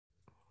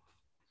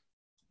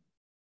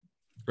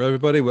Hello,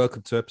 everybody.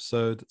 Welcome to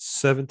episode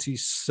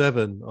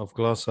 77 of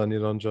Glass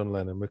Onion on John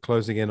Lennon. We're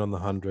closing in on the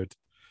 100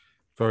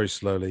 very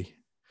slowly.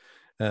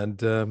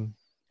 And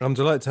I'm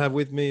delighted to have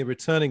with me a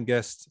returning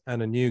guest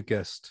and a new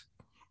guest.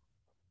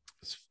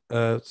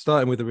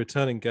 Starting with a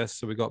returning guest.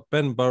 So we got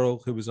Ben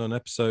Burrell, who was on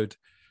episode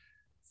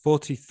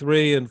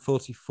 43 and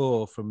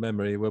 44 from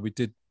memory, where we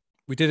did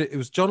it. It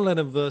was John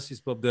Lennon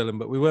versus Bob Dylan,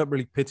 but we weren't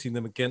really pitting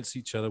them against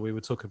each other. We were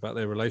talking about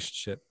their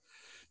relationship.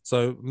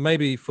 So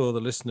maybe for the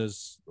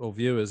listeners or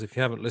viewers, if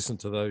you haven't listened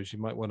to those, you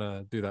might want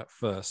to do that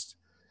first,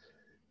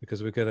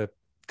 because we're going to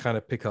kind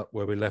of pick up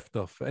where we left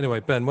off.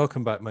 Anyway, Ben,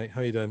 welcome back, mate. How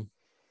are you doing?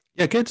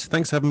 Yeah, good.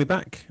 Thanks for having me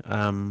back.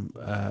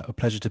 A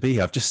pleasure to be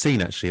here. I've just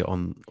seen actually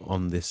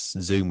on this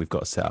Zoom we've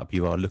got set up,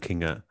 you are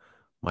looking at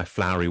my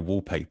flowery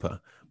wallpaper.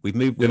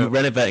 We were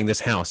renovating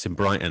this house in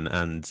Brighton,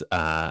 and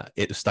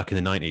it was stuck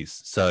in the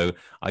 90s. So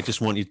I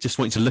just want you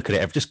to look at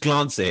it, just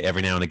glance at it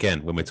every now and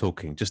again when we're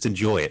talking. Just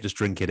enjoy it. Just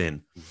drink it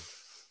in.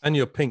 And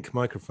your pink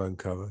microphone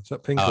cover. Is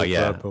that pink or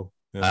purple?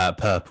 Yeah.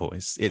 Purple.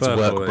 It's purple,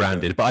 work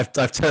branded, but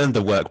I've turned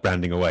the work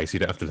branding away, so you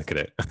don't have to look at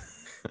it.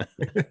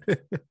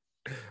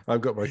 I've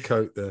got my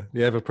coat there,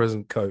 the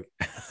ever-present coat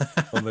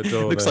on the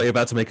door. Looks like you're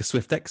about to make a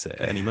swift exit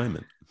at any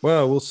moment.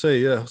 Well, we'll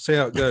see. Yeah, see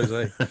how it goes,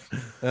 eh?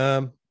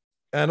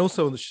 And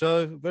also on the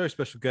show, very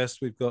special guest,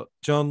 we've got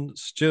Jon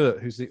Stewart,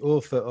 who's the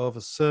author of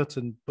a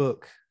certain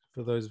book.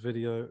 For those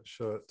video,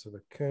 show it to the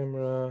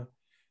camera.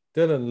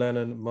 Dylan,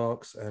 Lennon,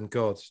 Marx, and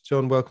God.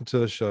 John, welcome to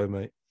the show,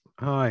 mate.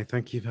 Hi,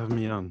 thank you for having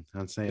me on.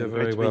 You're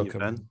very welcome.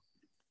 Ben.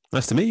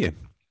 Nice to meet you.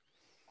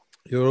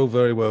 You're all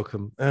very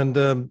welcome. And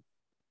in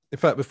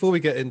fact, before we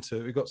get into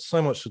it, we've got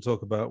so much to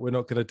talk about. We're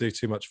not going to do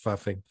too much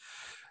faffing.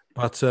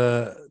 But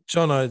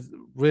John, I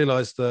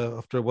realised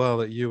after a while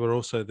that you were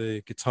also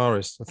the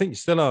guitarist. I think you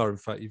still are, in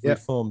fact. You've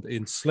reformed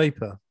in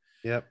Sleeper,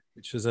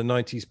 which was a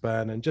 90s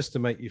band. And just to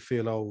make you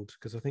feel old,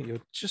 because I think you're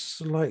just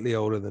slightly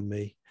older than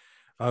me,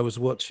 I was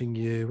watching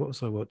you. What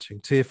was I watching?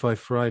 TFI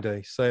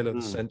Friday, Sale of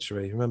the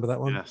Century. Remember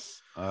that one?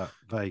 Yes,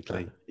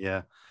 vaguely.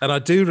 Yeah. And I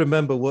do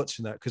remember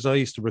watching that because I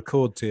used to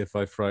record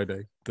TFI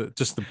Friday,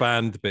 just the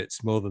band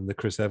bits more than the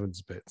Chris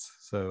Evans bits.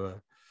 So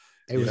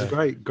it was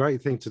a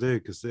great thing to do,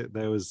 because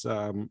there was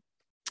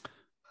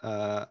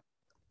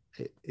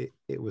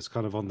it was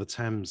kind of on the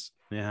Thames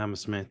near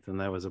Hammersmith, and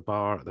there was a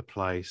bar at the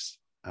place,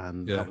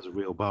 and that was a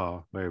real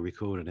bar where we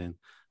recorded in.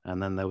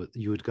 And then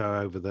you'd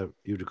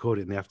record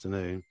it in the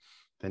afternoon.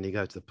 Then you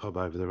go to the pub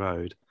over the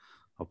road,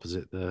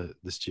 opposite the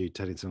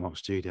Teddington Lock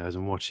Studios,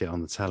 and watch it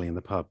on the telly in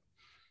the pub.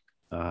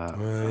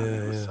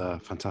 It was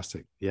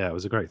fantastic. Yeah, it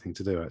was a great thing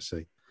to do,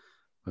 actually. It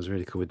was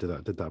really cool. We did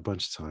that a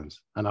bunch of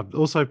times. And I'm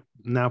also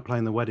now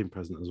playing The Wedding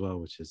Present as well,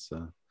 which is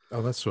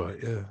oh, that's right,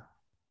 yeah.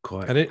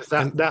 Quite.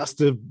 And that's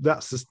the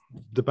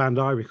band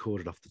I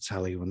recorded off the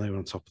telly when they were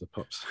on top of the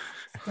pops.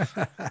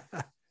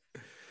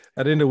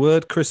 And in a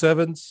word, Chris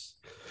Evans,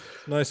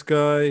 nice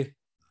guy.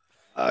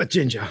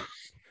 Ginger.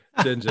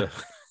 Can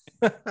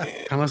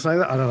I say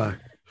that? I don't know.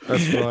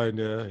 That's fine.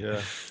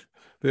 Yeah.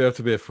 You have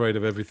to be afraid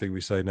of everything we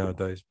say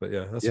nowadays, but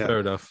that's fair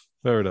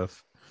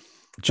enough.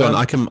 John,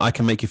 I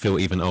can make you feel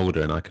even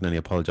older, and I can only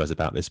apologize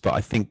about this, but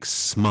I think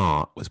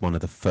Smart was one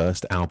of the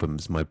first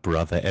albums my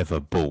brother ever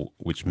bought,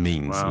 which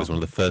means it was one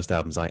of the first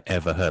albums I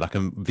ever heard. I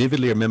can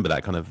vividly remember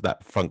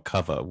that front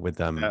cover with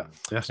everyone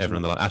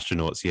on the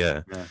astronauts.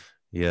 Yeah.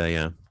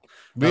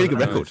 Really good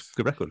record. Nice.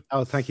 Good record.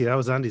 Oh, thank you. That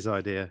was Andy's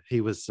idea.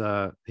 He was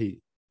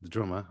the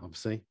drummer,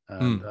 obviously,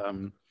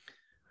 and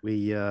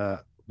we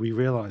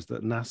realized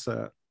that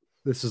NASA,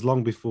 this is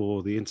long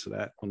before the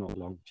internet, well, not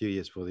long, a few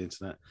years before the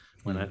internet,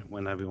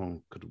 when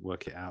everyone could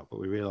work it out,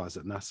 but we realized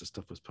that NASA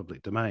stuff was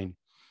public domain,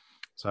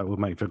 so it would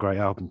make for a great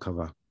album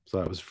cover.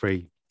 So it was a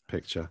free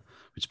picture.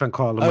 We spent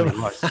quite a lot of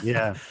money.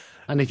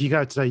 And if you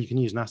go today, you can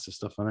use NASA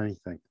stuff on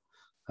anything.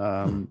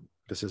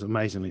 This is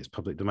amazingly, it's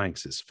public domain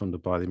because it's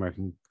funded by the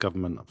American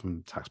government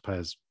from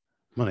taxpayers'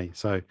 money.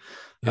 So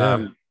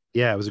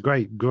it was a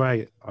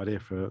great idea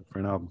for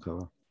an album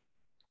cover.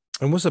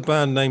 And was the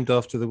band named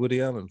after the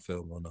Woody Allen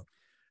film or not?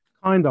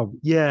 Kind of,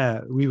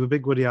 yeah. We were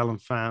big Woody Allen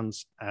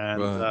fans,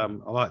 and I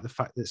like the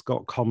fact that it's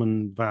got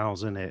common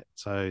vowels in it.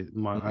 So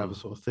I have a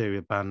sort of theory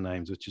of band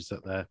names, which is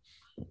that they're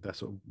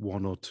sort of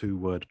 1 or 2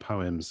 word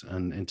poems,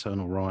 and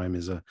internal rhyme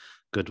is a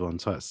good one.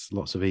 So it's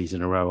lots of E's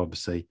in a row,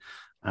 obviously,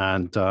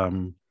 and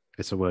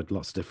it's a word,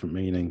 lots of different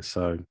meanings.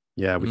 So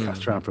yeah, we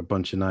cast around for a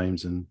bunch of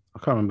names, and I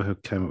can't remember who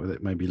came up with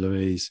it. Maybe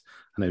Louise,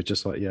 and it was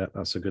just like,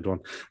 that's a good one.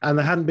 And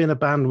there hadn't been a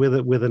band with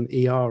an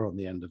ER on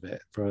the end of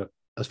it for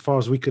as far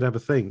as we could ever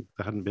think.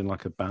 There hadn't been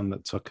like a band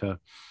that took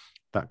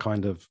that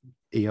kind of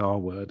ER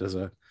word as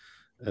a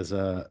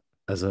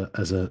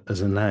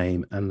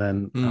name, and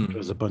then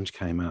afterwards a bunch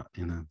came out,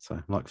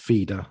 so like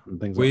Feeder and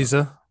things.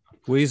 Weezer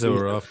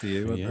were after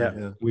you, weren't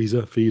they?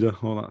 Weezer, Feeder,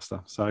 all that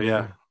stuff.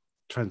 So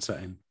trend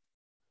setting.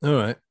 All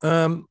right.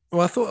 Well,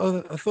 I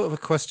thought of a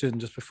question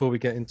just before we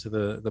get into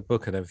the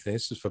book and everything.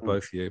 This is for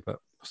both of you, but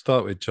I'll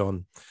start with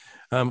John.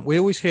 We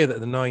always hear that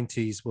the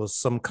 90s was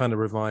some kind of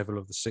revival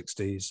of the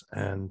 60s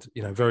and,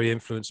 very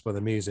influenced by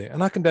the music.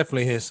 And I can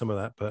definitely hear some of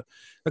that. But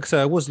like I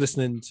say, I was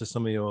listening to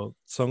some of your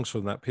songs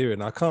from that period,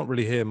 and I can't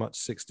really hear much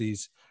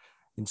 60s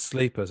in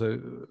Sleeper.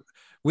 So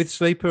with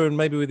Sleeper and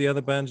maybe with the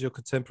other bands, your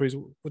contemporaries,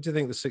 what do you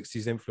think the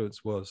 60s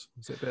influence was?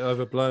 Was it a bit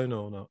overblown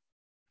or not?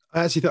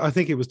 I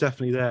think it was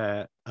definitely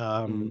there.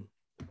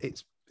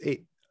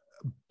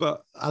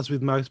 But as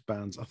with most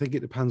bands, I think it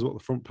depends what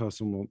the front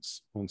person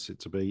wants it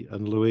to be.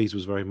 And Louise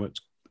was very much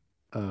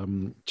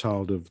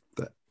child of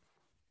the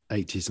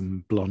 80s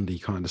and Blondie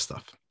kind of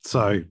stuff.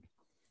 So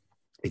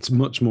it's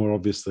much more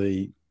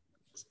obviously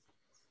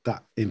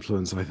that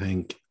influence, I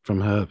think, from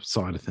her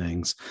side of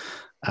things.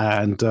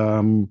 And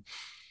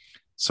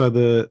so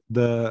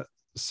the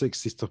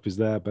 60s stuff is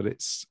there, but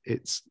it's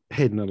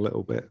hidden a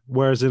little bit.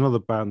 Whereas in other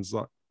bands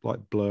like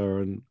Blur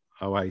and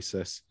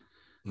Oasis,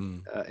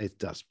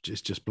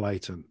 it's just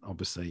blatant,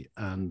 obviously,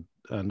 and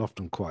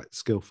often quite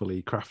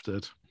skillfully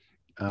crafted.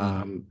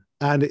 And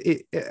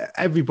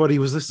everybody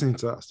was listening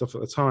to that stuff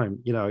at the time.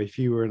 If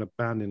you were in a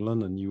band in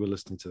London, you were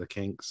listening to the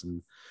Kinks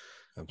and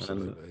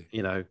absolutely,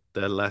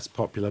 the less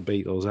popular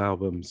Beatles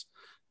albums,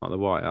 like the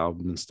White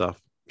Album and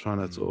stuff, trying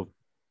to sort of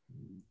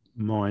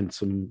mine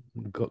some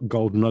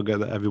gold nugget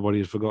that everybody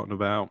had forgotten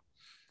about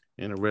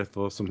in a riff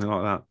or something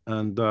like that.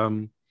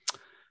 And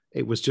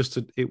it was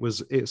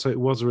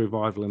a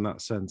revival in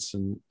that sense,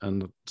 and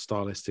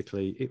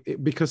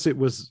stylistically, because it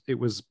was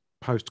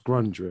post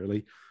grunge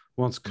really.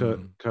 Once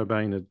Kurt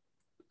Cobain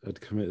had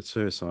committed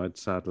suicide,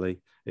 sadly,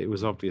 it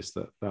was obvious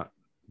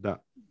that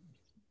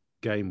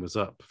game was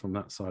up from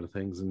that side of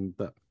things, and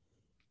that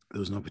there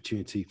was an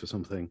opportunity for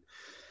something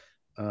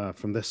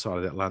from this side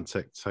of the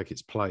Atlantic to take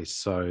its place.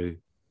 So,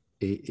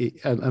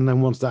 and then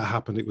once that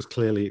happened, it was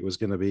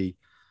going to be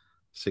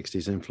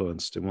 60s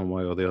influenced in one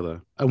way or the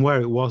other. And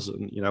where it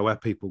wasn't, where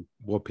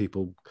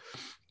people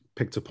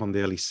picked up on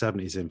the early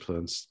 70s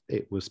influence,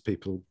 it was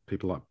people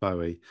like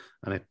Bowie,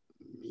 and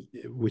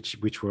which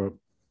were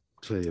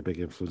clearly a big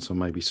influence on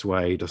maybe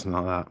Suede or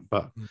something like that.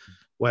 But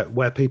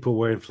where people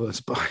were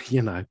influenced by,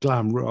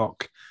 glam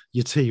rock,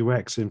 your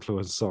T-Rex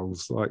influenced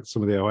songs, like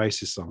some of the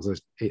Oasis songs,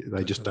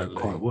 they just don't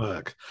quite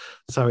work.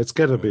 So it's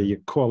going to be your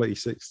quality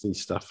 60s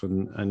stuff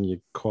and your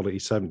quality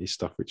 70s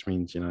stuff, which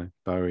means,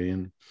 Bowie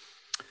and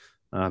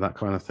that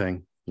kind of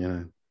thing,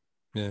 Yeah.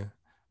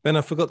 Ben,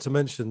 I forgot to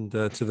mention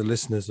to the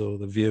listeners or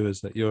the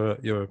viewers that you're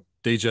a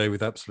DJ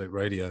with Absolute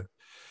Radio.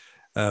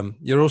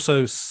 You're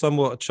also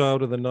somewhat a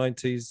child of the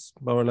 90s,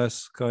 more or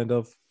less, kind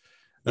of.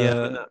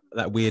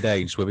 That weird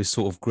age where we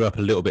sort of grew up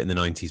a little bit in the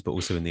 90s, but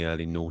also in the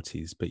early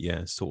noughties. But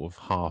yeah, sort of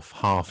half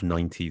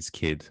 90s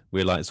kid.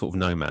 We're like sort of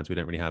nomads. We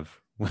don't really have.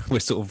 We're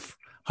sort of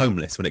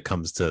homeless when it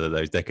comes to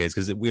those decades,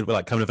 because we were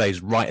like coming of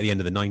age right at the end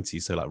of the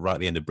 90s, so like right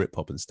at the end of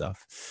Britpop and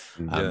stuff.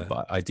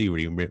 But I do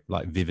really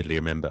vividly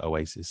remember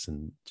Oasis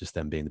and just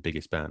them being the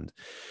biggest band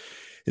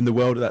in the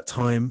world at that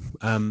time.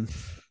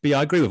 But yeah,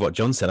 I agree with what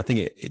John said. I think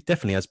it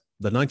definitely has,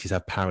 the 90s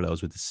have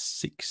parallels with the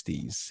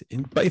 60s,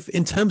 but if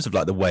in terms of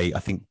like the way I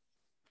think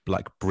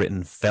like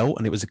Britain felt,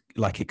 and it was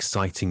like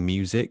exciting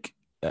music,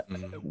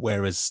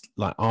 whereas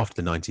like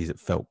after the 90s it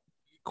felt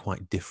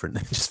quite different.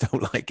 It just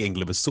felt like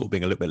England was sort of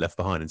being a little bit left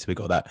behind until we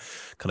got that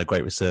kind of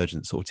great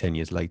resurgence sort of 10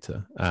 years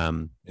later.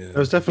 There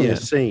was definitely a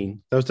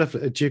scene. There was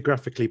definitely a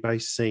geographically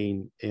based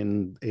scene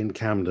in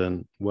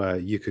Camden where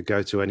you could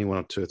go to any one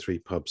of 2 or 3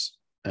 pubs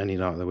any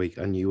night of the week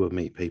and you would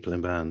meet people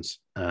in bands.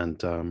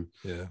 And and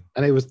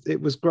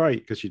it was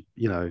great because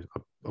I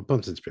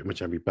bumped into pretty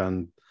much every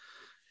band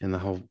in the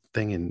whole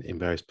thing in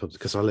various pubs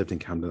because I lived in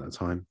Camden at the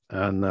time,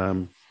 and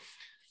it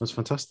was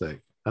fantastic.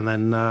 And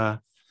then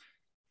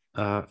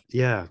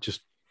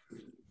just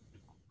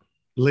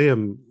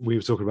Liam, we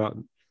were talking about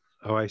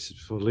Oasis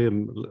before.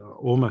 Liam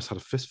almost had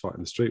a fist fight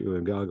in the street with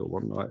Liam Gallagher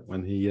one night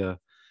when he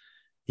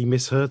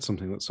misheard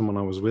something that someone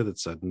I was with had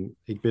said, and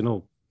he'd been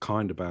all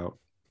kind about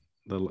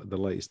the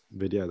latest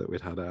video that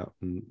we'd had out,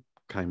 and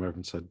came over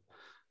and said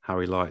how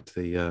he liked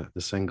the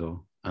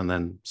single. And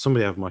then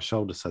somebody over my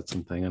shoulder said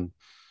something, and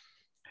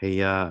he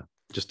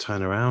just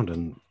turned around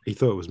and he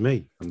thought it was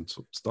me and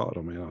sort of started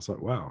on me. And I was like,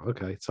 wow,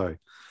 okay. So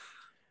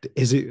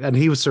is it? And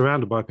he was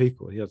surrounded by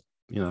people. He had,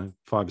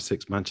 5 or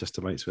 6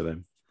 Manchester mates with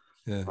him.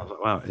 Yeah. I was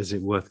like, wow, is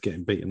it worth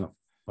getting beaten up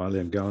by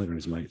Liam Gallagher and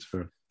his mates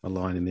for a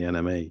line in the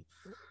NME?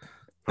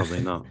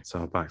 Probably not.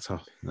 So I backed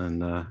off.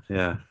 And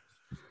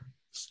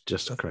it's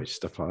just crazy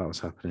stuff like that was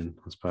happening,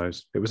 I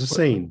suppose. It was a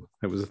scene.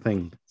 It was a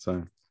thing.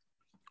 So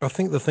I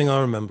think the thing I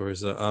remember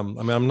is that,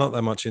 I'm not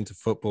that much into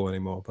football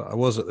anymore, but I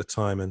was at the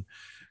time. And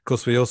of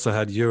course, we also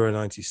had Euro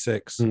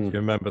 96, if you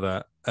remember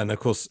that. And of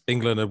course,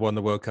 England had won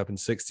the World Cup in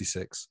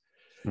 66.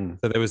 So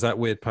there was that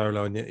weird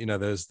parallel. And,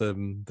 there's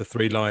the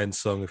Three Lions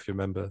song, if you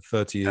remember,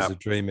 30 Years of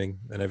Dreaming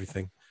and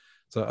everything.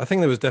 So I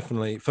think there was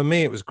definitely, for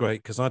me, it was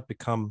great because I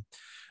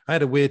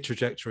had a weird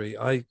trajectory.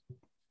 I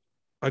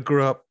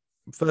grew up,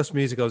 first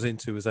music I was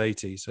into was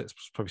 80s. So it's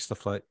probably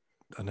stuff like,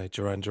 I know,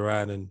 Duran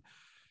Duran and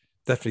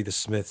definitely the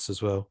Smiths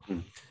as well.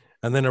 Mm.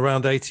 And then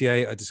around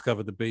 88, I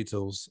discovered the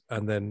Beatles,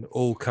 and then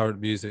all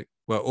current music,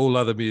 well, all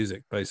other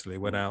music basically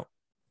went out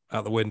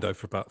the window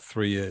for about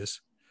 3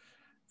 years.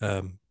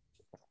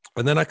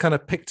 And then I kind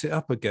of picked it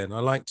up again. I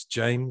liked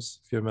James,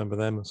 if you remember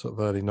them, sort of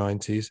early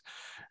 90s.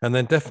 And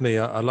then definitely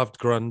I loved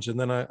grunge. And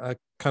then I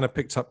kind of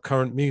picked up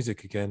current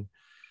music again.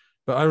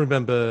 But I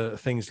remember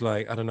things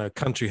like, I don't know,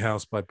 Country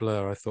House by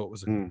Blur, I thought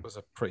was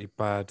a pretty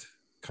bad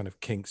kind of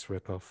Kinks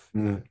ripoff.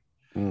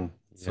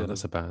 Yeah,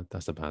 that's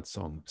a bad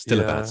song.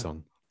 Still a bad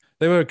song.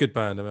 They were a good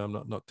band. I mean,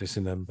 I'm not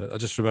dissing them, but I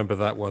just remember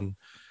that one.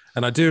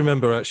 And I do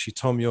remember actually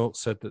Tom York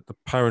said that the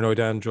Paranoid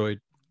Android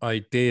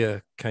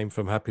idea came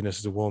from Happiness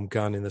is a Warm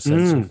Gun in the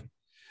sense of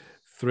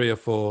 3 or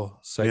 4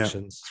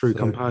 sections. Through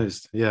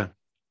composed. Yeah.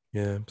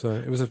 So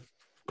it was a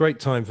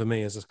great time for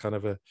me as a kind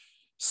of a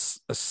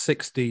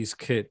 60s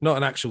kid, not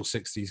an actual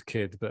 60s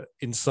kid, but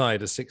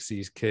inside a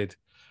 60s kid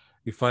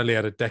who finally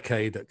had a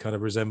decade that kind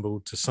of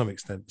resembled to some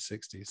extent the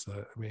 60s. So,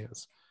 I mean,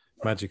 it's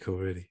magical,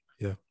 really.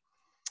 Yeah.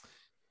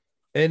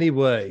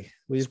 Anyway,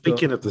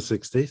 speaking of the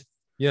 60s.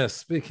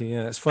 Yes,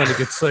 it's finally a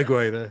good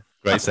segue there.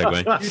 Great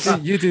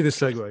segue. You do the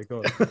segue.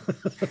 Go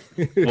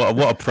on.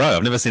 What a pro.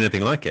 I've never seen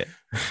anything like it.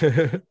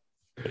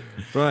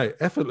 Right.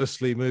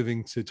 Effortlessly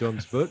moving to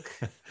John's book.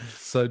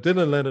 So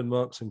Dylan, Lennon,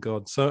 Marx and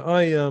God. So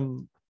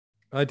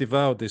I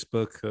devoured this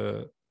book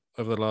over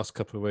the last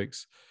couple of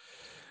weeks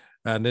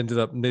and ended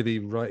up nearly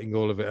writing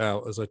all of it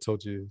out, as I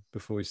told you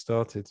before we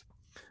started.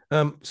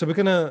 So we're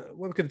going to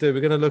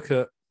look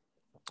at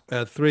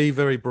 3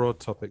 very broad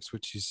topics,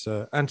 which is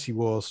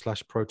anti-war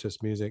 /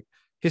 protest music,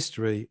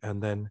 history,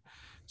 and then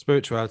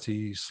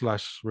spirituality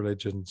 /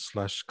 religion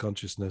 /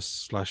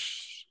 consciousness / a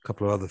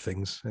couple of other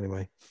things.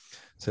 Anyway,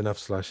 it's enough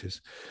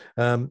slashes.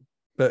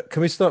 But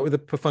can we start with a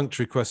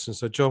perfunctory question?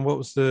 So, John, what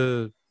was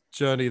the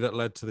journey that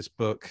led to this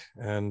book,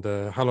 and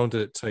how long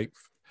did it take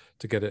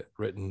to get it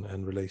written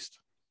and released?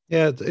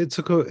 Yeah, it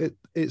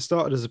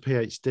started as a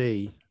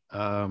PhD.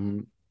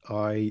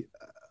 I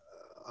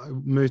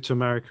moved to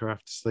America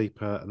after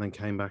Sleeper and then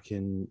came back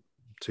in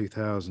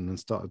 2000 and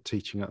started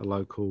teaching at a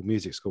local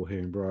music school here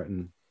in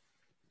Brighton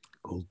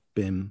called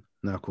BIM,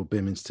 now called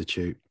BIM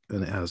Institute,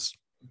 and it has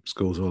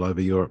schools all over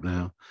Europe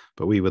now,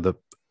 but we were the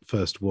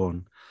first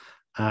one.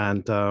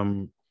 And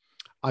I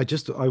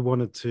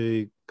wanted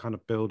to kind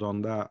of build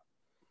on that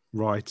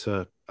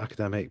writer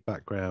academic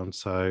background,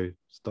 so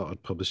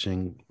started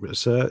publishing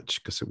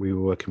research because we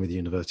were working with the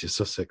University of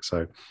Sussex,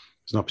 so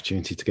it's an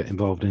opportunity to get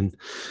involved in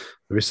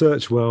the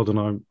research world.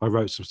 And I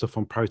wrote some stuff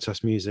on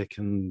protest music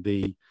and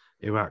the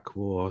Iraq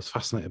War. I was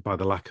fascinated by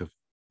the lack of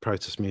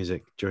protest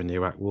music during the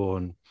Iraq War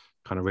and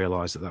kind of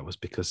realized that was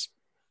because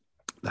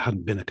there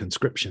hadn't been a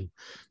conscription.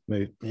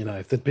 You know,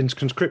 if there'd been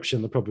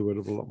conscription, there probably would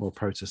have a lot more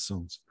protest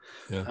songs.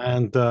 Yeah.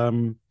 And I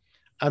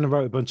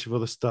wrote a bunch of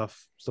other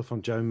stuff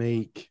on Joe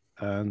Meek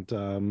and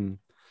tons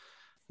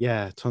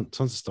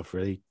of stuff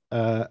really.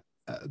 I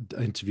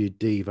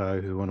interviewed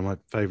Devo, who one of my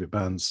favorite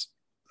bands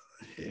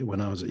when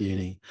I was at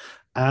uni,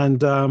 and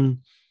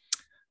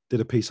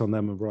did a piece on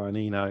them with Brian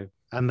Eno,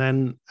 and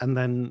then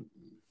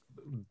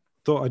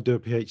thought I'd do a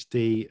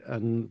PhD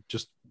and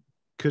just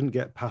couldn't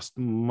get past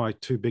my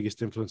 2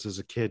 biggest influences as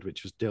a kid,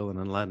 which was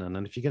Dylan and Lennon.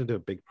 And if you're going to do a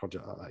big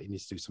project like that, you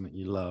need to do something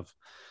you love.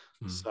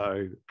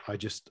 So I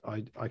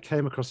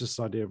came across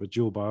this idea of a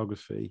dual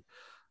biography.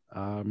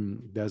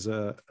 There's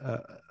an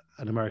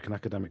American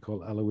academic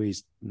called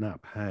Eloise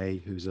Knapp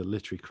Hay, who's a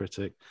literary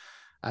critic,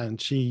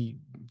 and she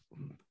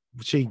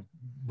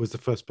was the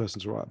first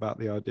person to write about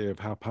the idea of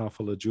how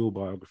powerful a dual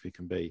biography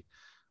can be,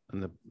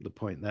 and the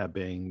point there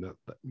being that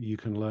you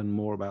can learn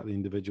more about the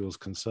individuals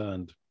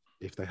concerned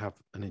if they have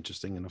an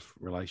interesting enough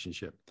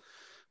relationship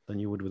than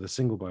you would with a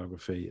single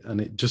biography. And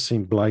it just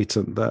seemed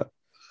blatant that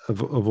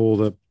of all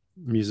the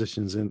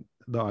musicians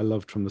that I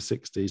loved from the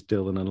 60s,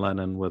 Dylan and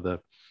Lennon were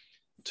the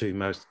 2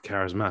 most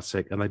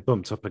charismatic, and they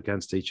bumped up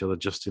against each other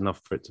just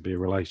enough for it to be a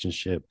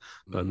relationship,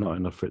 but not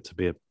enough for it to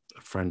be a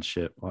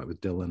friendship, like with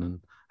Dylan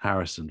and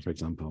Harrison, for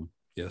example.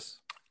 Yes.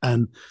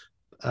 And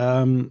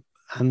there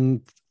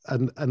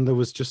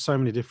was just so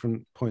many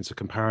different points of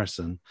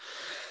comparison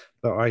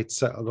that I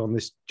settled on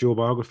this dual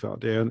biography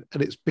idea, and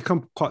it's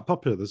become quite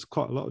popular. There's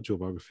quite a lot of dual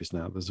biographies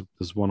now.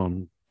 There's one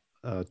on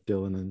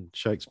Dylan and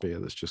Shakespeare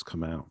that's just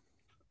come out.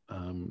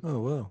 Oh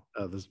wow!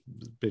 There's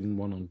been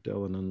one on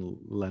Dylan and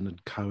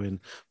Leonard Cohen,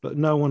 but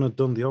no one had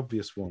done the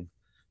obvious one.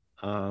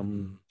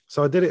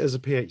 So I did it as a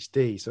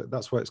PhD, so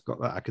that's why it's got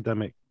that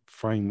academic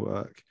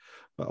framework.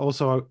 But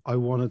also, I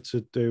wanted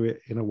to do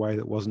it in a way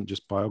that wasn't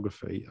just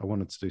biography. I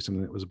wanted to do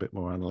something that was a bit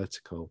more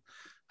analytical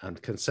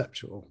and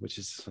conceptual, which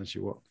is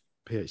essentially what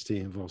PhD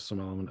involves, some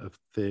element of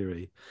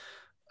theory.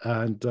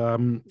 And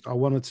I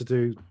wanted to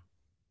do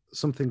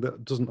something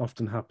that doesn't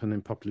often happen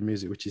in popular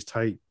music, which is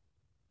take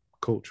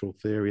cultural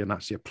theory and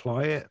actually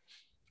apply it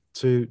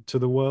to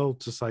the world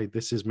to say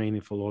this is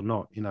meaningful or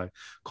not. You know,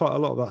 quite a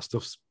lot of that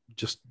stuff's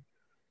just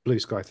blue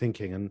sky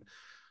thinking, and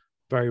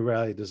very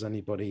rarely does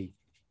anybody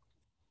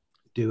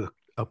do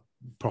a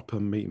proper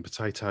meat and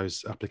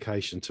potatoes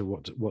application to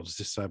what does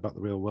this say about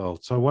the real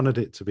world. So I wanted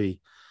it to be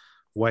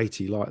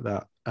weighty like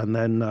that. And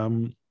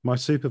then my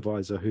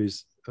supervisor,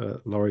 who's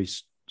Laurie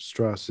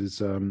Strauss,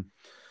 is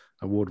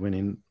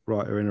award-winning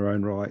writer in her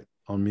own right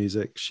on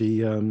music.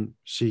 She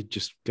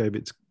just gave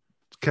it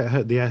to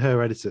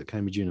her editor at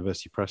Cambridge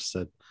University Press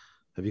said,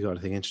 "Have you got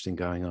anything interesting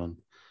going on?"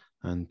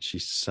 And she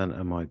sent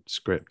her my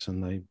script,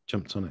 and they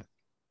jumped on it.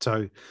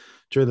 So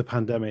during the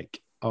pandemic,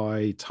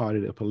 I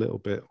tidied it up a little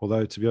bit,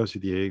 although to be honest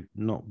with you,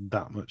 not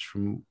that much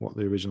from what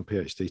the original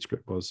PhD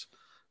script was.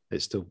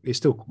 It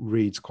still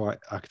reads quite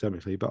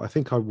academically, but I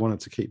think I wanted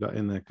to keep that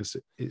in there because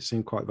it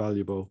seemed quite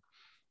valuable.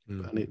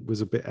 And it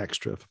was a bit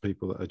extra for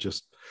people that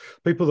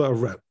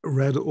have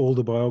read all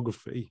the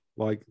biography,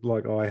 like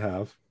I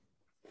have,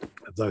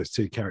 of those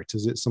two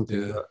characters. It's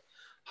something that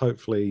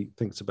hopefully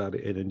thinks about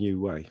it in a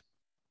new way.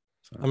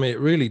 So. I mean, it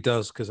really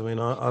does, because I mean,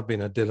 I've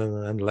been a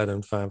Dylan and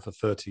Lennon fan for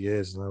 30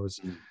 years, and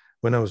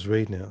when I was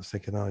reading it, I was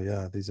thinking, oh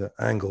yeah, these are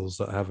angles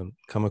that I haven't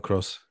come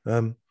across.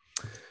 Ben,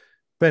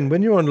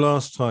 when you were on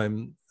last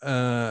time,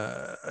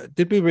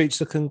 did we reach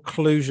the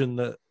conclusion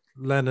that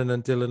Lennon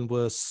and Dylan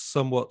were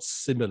somewhat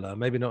similar,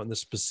 maybe not in the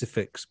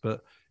specifics,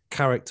 but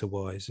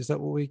character-wise? Is that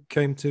what we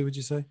came to, would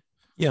you say?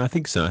 Yeah, I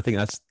think so. I think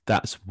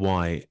that's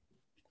why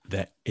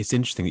it's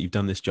interesting that you've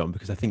done this, John,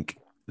 because I think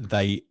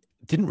they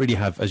didn't really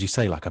have, as you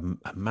say, like a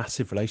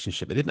massive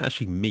relationship. They didn't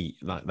actually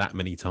meet like that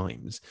many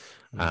times,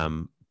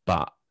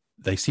 but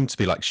they seemed to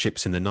be like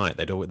ships in the night.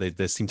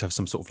 They seemed to have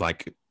some sort of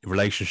like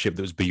relationship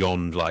that was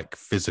beyond like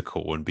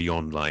physical and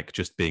beyond like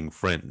just being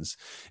friends.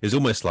 It was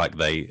almost like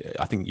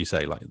I think you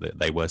say like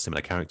they were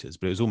similar characters,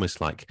 but it was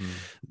almost like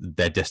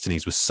their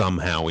destinies were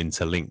somehow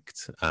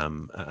interlinked.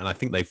 And I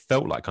think they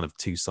felt like kind of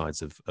two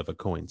sides of a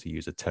coin, to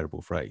use a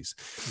terrible phrase.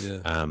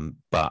 Yeah.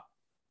 But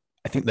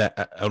I think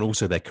that, and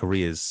also their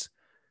careers,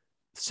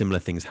 similar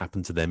things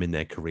happened to them in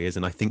their careers.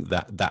 And I think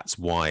that's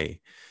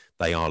why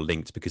they are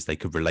linked, because they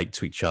could relate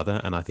to each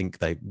other. And I think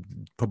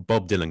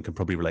Bob Dylan can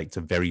probably relate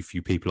to very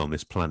few people on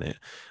this planet.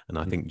 And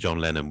I think John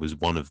Lennon was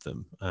one of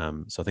them.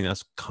 So I think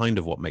that's kind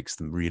of what makes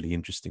them really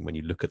interesting when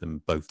you look at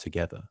them both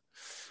together.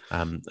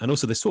 And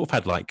also they sort of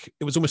had like,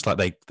 it was almost like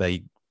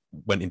they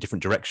went in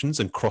different directions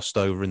and crossed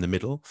over in the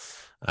middle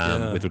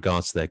with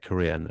regards to their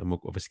career. And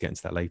we'll obviously get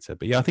into that later.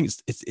 But yeah, I think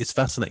it's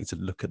fascinating to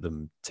look at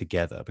them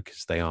together,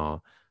 because they are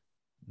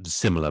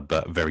similar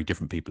but very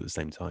different people at the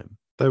same time.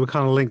 They were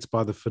kind of linked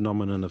by the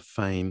phenomenon of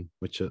fame,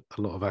 which a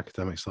lot of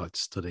academics like to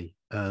study.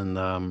 And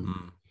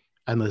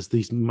there's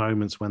these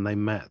moments when they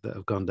met that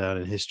have gone down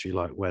in history,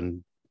 like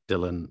when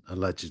Dylan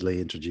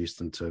allegedly introduced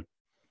them to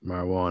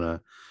marijuana,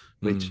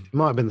 which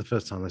might have been the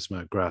first time they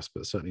smoked grass,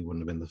 but certainly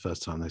wouldn't have been the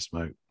first time they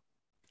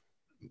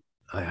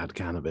had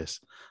cannabis.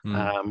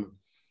 In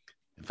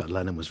fact,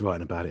 Lennon was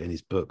writing about it in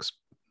his books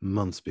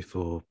months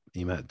before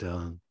he met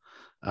Dylan.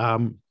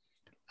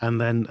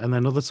 And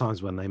then other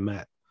times when they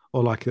met,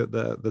 or like at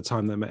the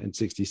time they met in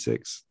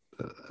 '66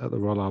 at the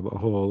Royal Albert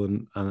Hall,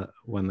 and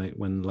when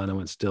Lennon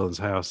went to Dylan's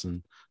house,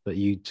 and that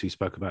you two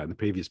spoke about in the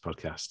previous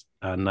podcast.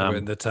 And they were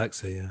in the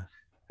taxi,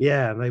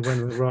 and they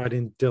went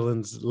riding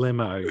Dylan's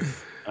limo,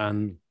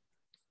 and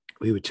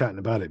we were chatting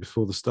about it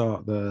before the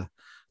start.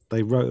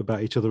 They wrote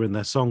about each other in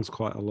their songs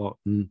quite a lot,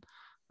 and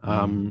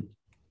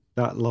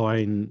that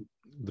line,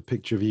 "The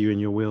picture of you in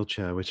your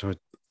wheelchair," which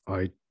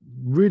I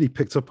really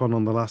picked up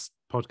on the last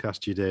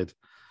podcast you did,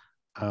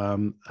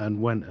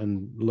 and went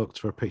and looked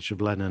for a picture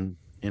of Lennon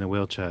in a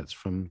wheelchair. It's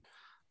from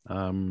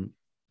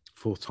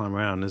Fourth Time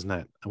Around, isn't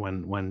it?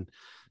 When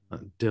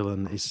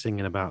Dylan is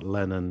singing about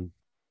Lennon,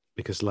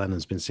 because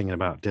Lennon's been singing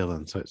about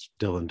Dylan, so it's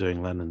Dylan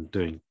doing Lennon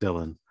doing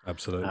Dylan.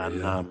 Absolutely.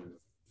 And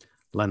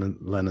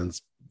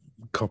Lennon's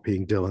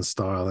copying Dylan's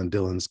style, and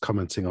Dylan's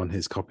commenting on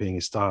his copying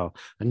his style.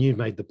 And you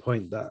made the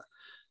point that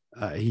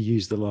he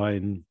used the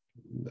line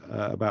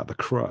about the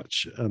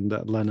crutch, and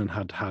that Lennon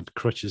had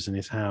crutches in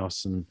his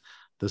house. And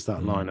there's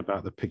that line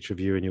about the picture of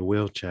you in your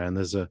wheelchair, and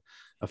there's a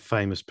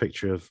famous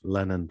picture of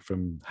Lennon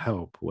from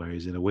Help where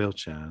he's in a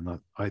wheelchair. And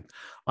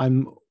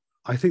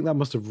I think that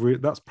must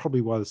have that's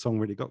probably why the song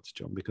really got to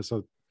John, because I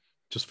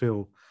just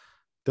feel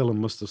Dylan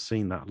must have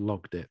seen that,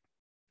 logged it,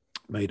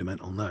 made a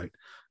mental note,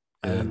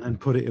 and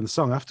put it in the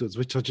song afterwards,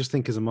 which I just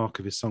think is a mark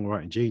of his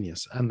songwriting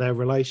genius. And their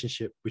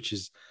relationship, which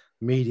is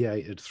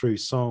mediated through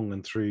song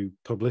and through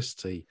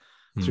publicity,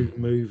 through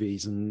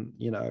movies, and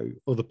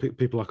other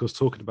people like us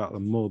talking about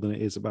them more than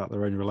it is about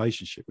their own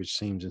relationship, which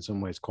seems in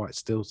some ways quite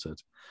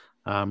stilted.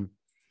 And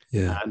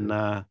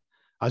I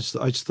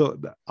just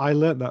thought that I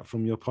learned that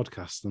from your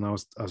podcast, and I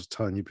was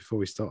telling you before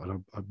we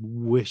started, I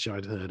wish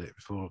I'd heard it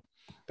before.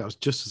 That was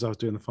just as I was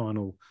doing the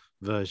final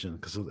version,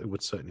 because it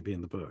would certainly be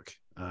in the book.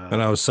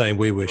 And I was saying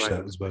we wish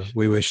that as well.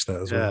 We wish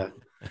that as well.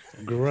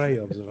 Great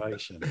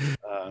observation.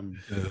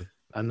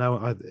 And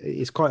now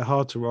it's quite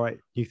hard to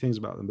write new things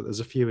about them, but there's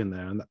a few in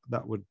there, and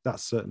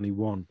that's certainly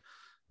one.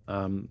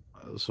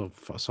 So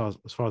as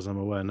far as I'm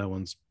aware, no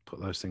one's put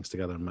those things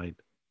together and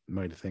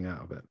made a thing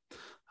out of it.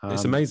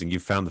 It's amazing you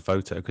found the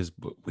photo, because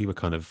we were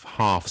kind of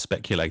half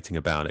speculating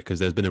about it, because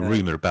there's been a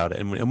rumor about it,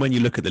 and when you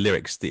look at the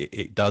lyrics,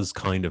 it does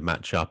kind of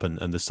match up,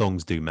 and the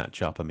songs do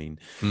match up. I mean,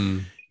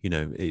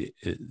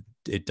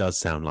 it does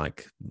sound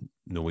like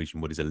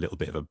Norwegian Wood is a little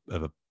bit of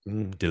a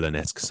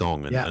Dylan-esque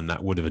song, and, Yeah. and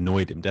that would have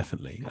annoyed him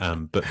definitely.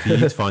 But for you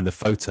to find the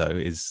photo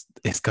is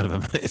kind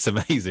of it's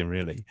amazing,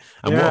 really,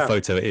 and what a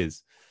photo it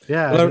is.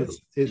 Yeah, Well,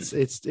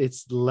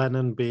 it's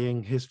Lennon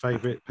being his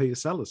favorite Peter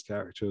Sellers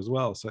character as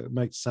well, so it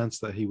makes sense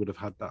that he would have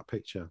had that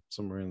picture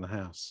somewhere in the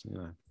house, you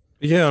know.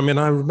 Yeah, I mean,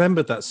 I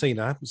remembered that scene.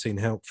 I haven't seen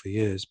Help for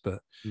years,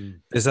 but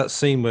there's that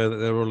scene where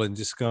they're all in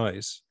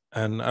disguise.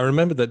 And I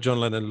remember that John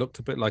Lennon looked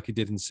a bit like he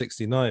did in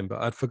 '69,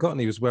 but I'd forgotten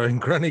he was wearing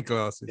granny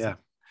glasses. Yeah.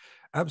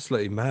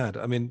 Absolutely mad.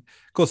 I mean,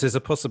 of course, there's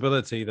a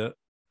possibility that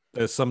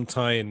there's some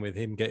tie-in with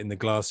him getting the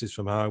glasses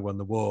from How I Won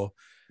the War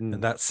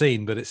and that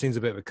scene, but it seems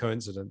a bit of a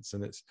coincidence.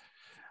 And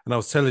I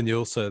was telling you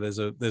also, there's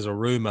a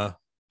rumor.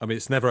 I mean,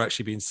 it's never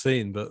actually been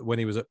seen, but when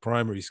he was at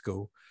primary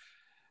school,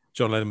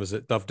 John Lennon was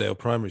at Dovedale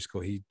Primary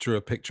School. He drew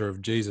a picture of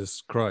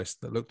Jesus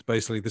Christ that looked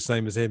basically the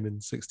same as him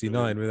in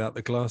 '69 without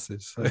the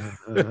glasses. So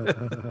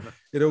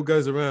it all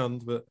goes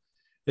around. But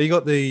you've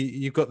got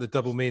the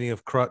double meaning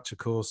of crutch, of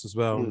course, as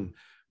well.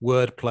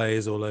 Word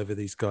plays all over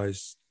these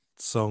guys'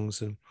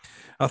 songs. And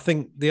I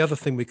think the other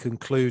thing we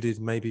concluded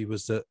maybe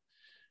was that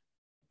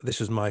this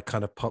was my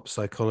kind of pop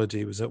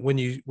psychology, was that when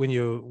you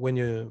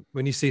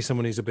see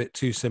someone who's a bit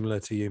too similar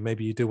to you,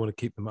 maybe you do want to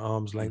keep them at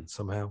arm's length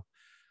somehow.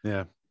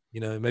 Yeah. You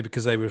know, maybe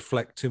because they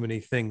reflect too many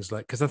things.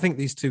 Like, because I think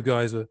these two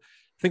guys I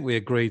think we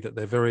agreed that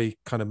they're very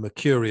kind of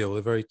mercurial,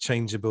 they're very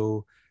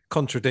changeable,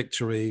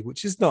 contradictory,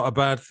 which is not a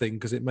bad thing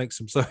because it makes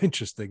them so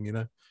interesting, you know.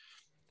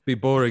 It'd be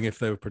boring if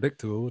they were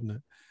predictable, wouldn't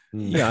it?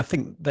 Yeah, I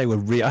think they were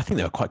I think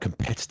they were quite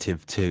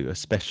competitive too,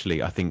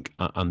 especially I think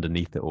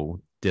underneath it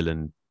all,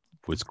 Dylan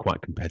was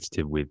quite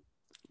competitive with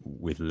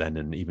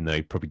Lennon, even though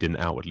he probably didn't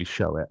outwardly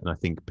show it. And I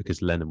think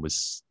because Lennon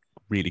was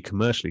really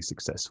commercially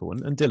successful,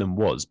 and Dylan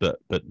was, but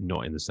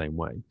not in the same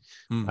way.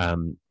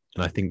 And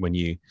I think when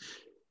you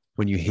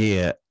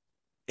hear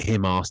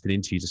him asked in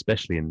interviews,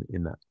 especially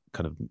in that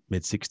kind of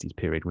mid-60s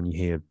period, when you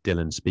hear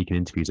Dylan speak in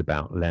interviews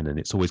about Lennon,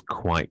 it's always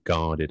quite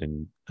guarded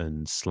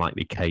and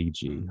slightly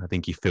cagey. I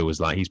think he feels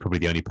like he's probably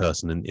the only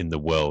person in the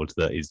world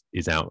that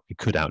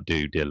could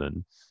outdo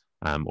Dylan,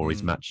 or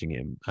is matching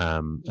him.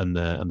 And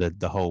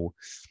the whole,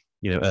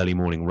 you know, early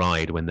morning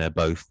ride when they're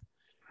both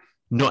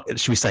not,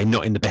 should we say,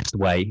 not in the best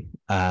way,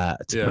 to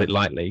put it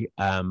lightly.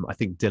 I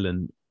think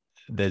Dylan,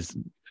 there's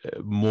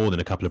more than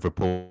a couple of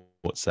reports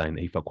saying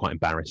that he felt quite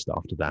embarrassed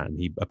after that, and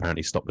he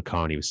apparently stopped the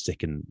car and he was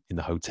sick in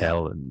the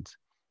hotel, and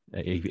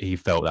he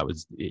felt that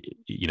was,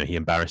 you know, he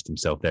embarrassed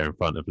himself there in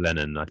front of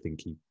Lennon. I think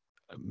he,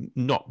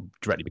 not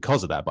directly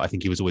because of that, but I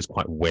think he was always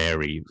quite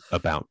wary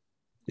about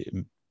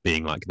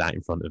being like that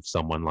in front of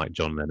someone like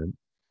John Lennon.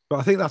 But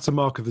I think that's a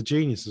mark of the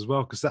genius as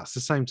well, because that's the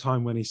same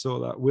time when he saw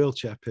that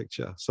wheelchair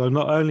picture. So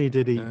not only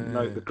did he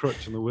note the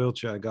crutch and the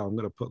wheelchair, go, I'm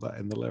going to put that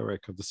in the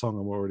lyric of the song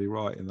I'm already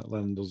writing that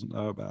Lennon doesn't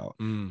know about.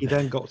 He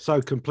then got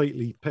so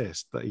completely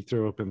pissed that he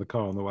threw up in the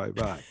car on the way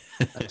back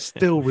and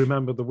still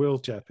remembered the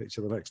wheelchair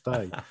picture the next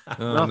day.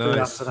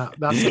 Nice.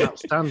 That's an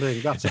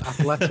outstanding, that's an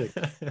athletic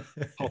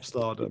pop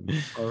stardom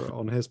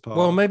on his part.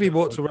 Well, maybe he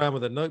walked around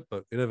with a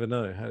notebook. You never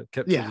know. How it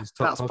kept in his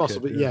top that's pocket.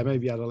 possibly. Yeah,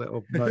 maybe he had a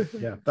little note.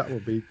 Yeah, that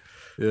would be.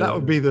 Yeah. That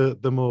would be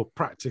the more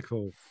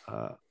practical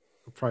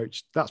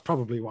approach. That's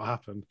probably what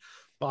happened.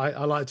 But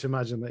I like to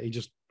imagine that he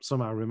just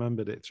somehow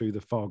remembered it through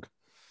the fog.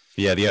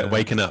 Yeah,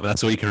 waking up.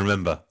 That's all you can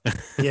remember.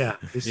 Yeah,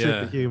 his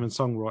superhuman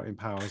songwriting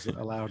powers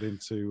allowed him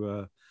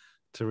to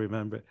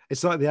remember it.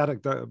 It's like the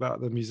anecdote about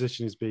the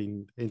musician who's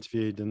been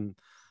interviewed, and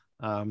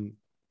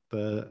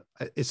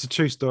it's a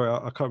true story.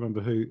 I can't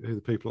remember who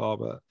the people are,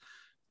 but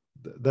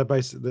they're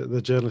basically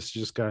the journalists are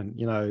just going,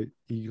 you know,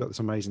 you got this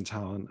amazing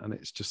talent and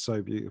it's just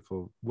so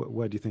beautiful.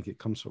 Where do you think it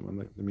comes from?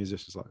 And the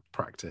musician's like,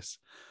 practice.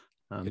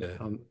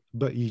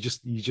 But you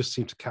just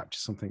seem to capture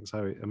something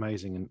so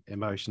amazing and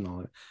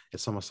emotional.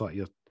 It's almost like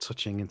you're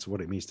touching into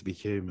what it means to be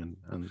human.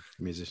 And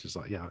the musician's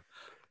like, yeah,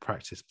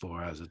 practice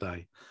 4 hours a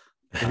day.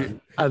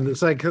 And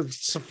it's like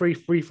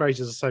three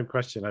phrases the same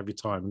question every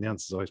time, and the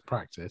answer is always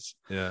practice.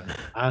 Yeah.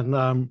 And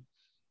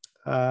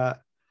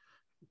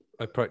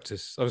I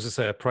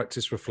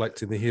practice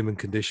reflecting the human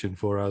condition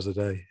 4 hours a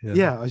day.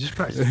 Yeah, I just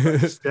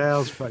practice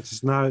scales,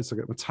 practice notes. I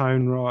get my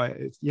tone right.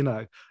 It's, you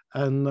know,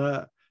 and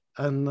I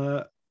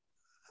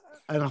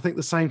think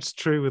the same's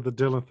true with the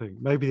Dylan thing.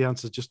 Maybe the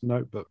answer is just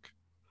notebook.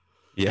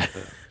 Yeah,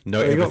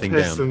 note everything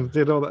down. And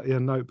did all that. Yeah,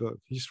 notebook.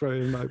 You just wrote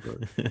in a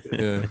notebook.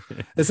 Yeah,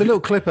 there's a little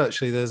clip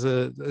actually. There's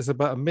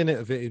about a minute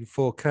of it in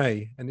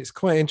 4K, and it's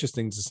quite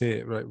interesting to see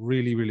it right,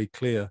 really, really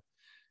clear.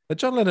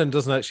 John Lennon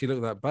doesn't actually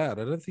look that bad.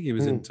 I don't think he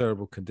was in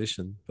terrible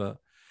condition, but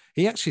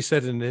he actually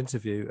said in an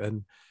interview,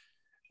 and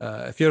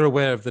if you're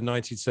aware of the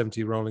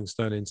 1970 Rolling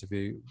Stone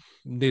interview,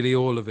 nearly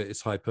all of it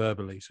is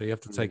hyperbole, so you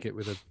have to take it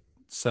with a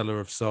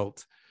cellar of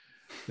salt.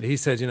 But he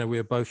said, you know, we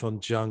were both on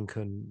junk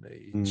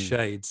and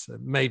shades.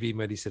 Maybe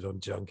when he said on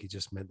junk, he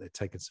just meant they'd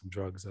taken some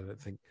drugs. I don't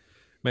think,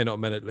 may not have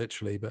meant it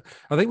literally, but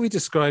I think we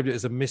described it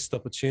as a missed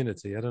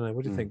opportunity. I don't know.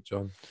 What do you think,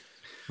 John?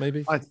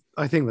 Maybe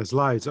I think there's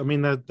loads. I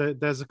mean,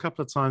 there's a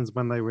couple of times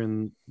when they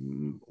were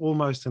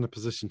almost in a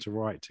position to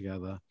write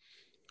together,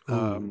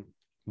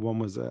 One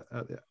was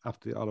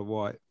after the Isle of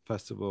Wight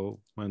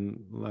festival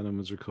when Lennon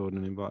was recording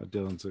and invited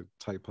Dylan to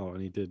take part,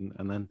 and he didn't.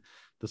 And then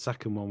the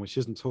second one, which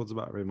isn't talked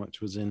about very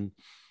much, was in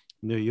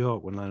New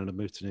York when Lennon had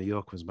moved to New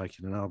York, was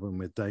making an album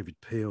with David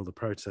Peel, the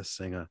protest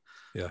singer,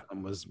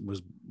 and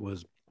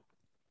was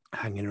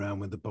hanging around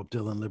with the Bob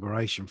Dylan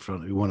Liberation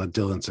Front, who wanted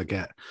Dylan to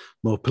get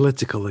more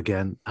political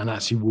again, and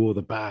actually wore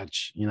the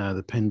badge,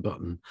 the pin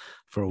button,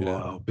 for a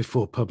while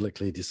before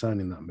publicly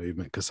disowning that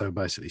movement because they were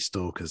basically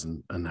stalkers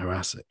and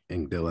harassing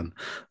Dylan.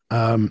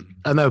 And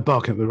they were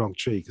barking up the wrong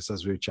tree because,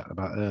 as we were chatting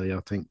about earlier,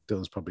 I think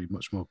Dylan's probably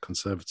much more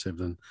conservative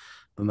than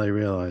they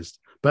realised,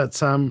 but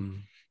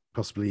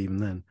possibly even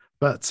then.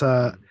 But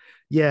so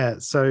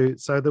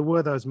there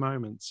were those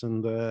moments,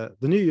 and the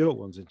New York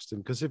one's interesting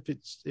because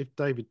if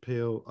David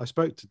Peel, I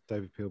spoke to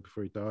David Peel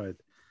before he died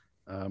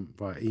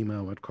via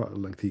email. I had quite a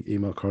lengthy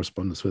email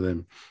correspondence with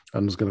him,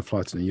 and was going to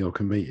fly to New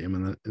York and meet him,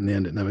 and in the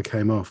end it never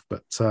came off.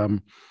 But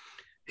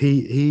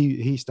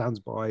he stands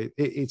by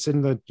it's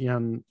in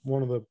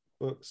one of the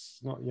books,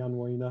 not Jan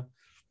Wiener,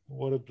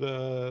 one of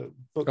the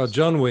books. Oh,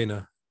 John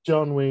Wiener.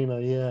 John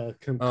Wiener, yeah.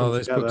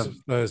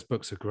 Those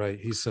books are great.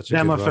 He's such a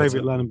good my writer.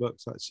 favourite Lennon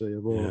books, actually,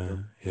 of all of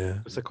them. Yeah,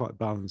 they're quite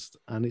balanced,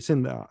 and it's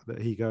in that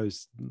he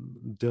goes.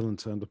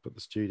 Dylan turned up at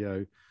the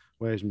studio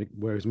where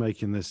he's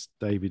making this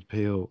David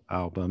Peel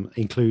album,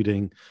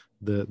 including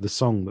the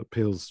song that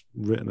Peel's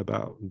written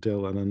about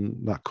Dylan,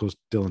 and that caused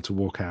Dylan to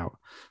walk out.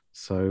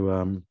 So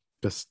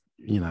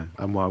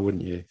and why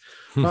wouldn't you?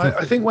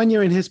 I think when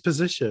you're in his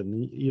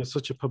position, you're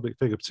such a public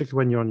figure,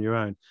 particularly when you're on your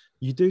own,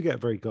 you do get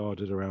very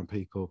guarded around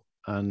people.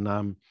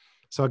 And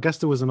so I guess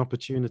there was an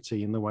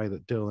opportunity in the way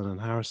that Dylan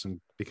and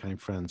Harrison became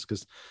friends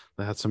because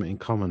they had something in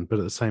common, but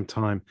at the same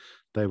time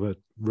they were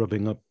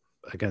rubbing up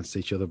against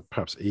each other,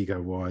 perhaps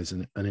ego-wise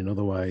and in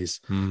other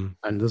ways. And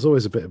there's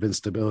always a bit of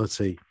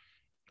instability,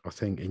 I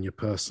think, in your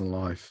personal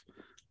life,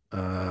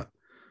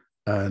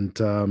 and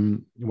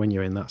when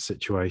you're in that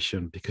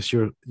situation, because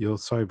you're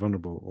so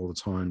vulnerable all the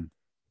time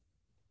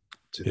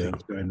to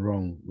things going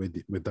wrong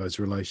with those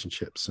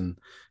relationships. And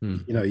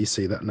you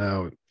see that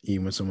now,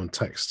 even when someone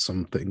texts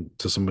something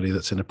to somebody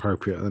that's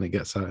inappropriate and then it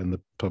gets out in the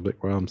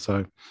public realm.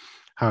 So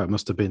how it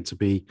must have been to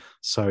be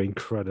so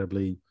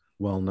incredibly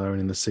well known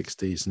in the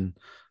 60s,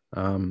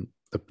 and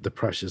the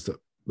pressures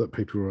that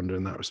people were under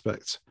in that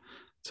respect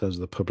in terms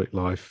of the public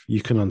life.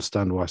 You can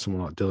understand why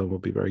someone like Dylan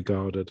would be very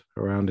guarded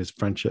around his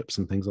friendships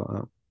and things like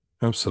that.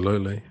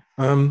 Absolutely.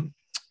 Well,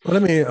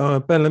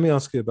 Ben, let me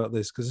ask you about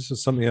this, because this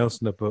was something else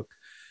in the book.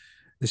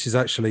 This is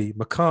actually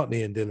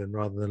McCartney and Dylan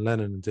rather than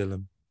Lennon and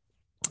Dylan.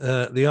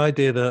 The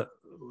idea that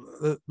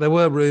there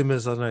were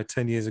rumors, I don't know,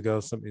 10 years ago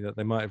or something, that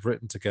they might have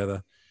written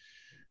together.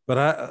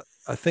 But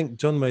I think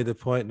John made the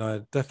point, and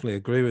I definitely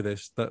agree with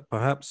this, that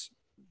perhaps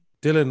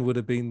Dylan would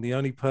have been the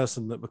only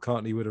person that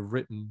McCartney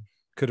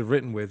could have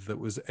written with that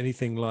was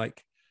anything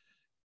like,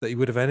 that he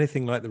would have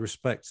anything like the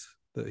respect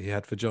that he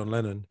had for John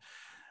Lennon.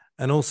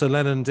 And also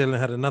Lennon and Dylan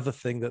had another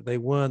thing, that they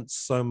weren't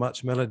so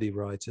much melody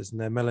writers,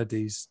 and their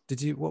melodies,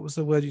 what was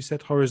the word you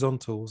said?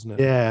 Horizontal, wasn't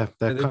it? Yeah,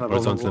 they're kind of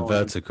horizontal and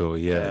vertical.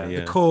 Yeah.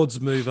 The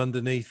chords move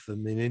underneath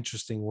them in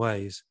interesting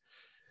ways.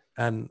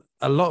 And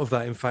a lot of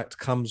that, in fact,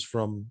 comes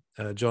from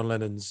John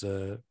Lennon's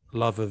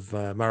love of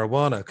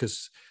marijuana,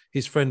 because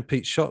his friend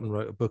Pete Shotton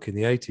wrote a book in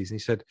the 80s, and he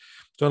said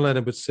John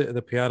Lennon would sit at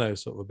the piano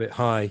sort of a bit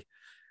high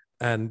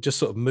and just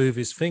sort of move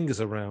his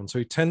fingers around. So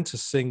he tend to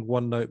sing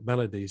one-note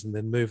melodies and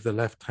then move the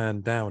left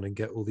hand down and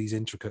get all these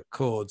intricate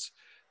chords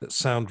that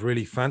sound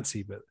really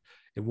fancy, but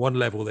in one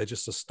level, they're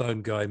just a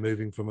stone guy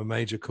moving from a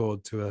major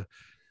chord to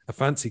a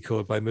fancy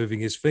chord by moving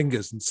his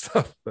fingers and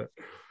stuff. But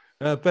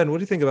Ben, what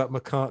do you think about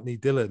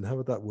McCartney-Dylan? How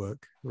would that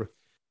work?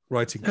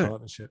 Writing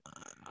partnership?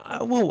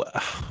 Well,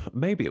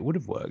 maybe it would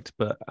have worked,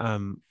 but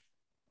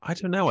I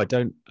don't know.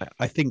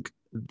 I think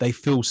they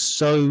feel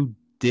so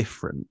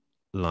different.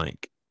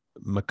 Like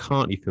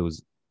McCartney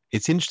feels.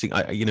 It's interesting.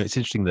 It's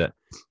interesting that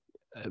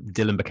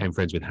Dylan became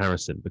friends with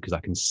Harrison, because I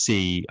can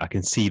see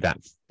that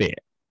fit,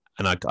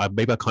 and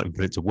maybe I can't even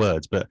put it to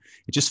words, but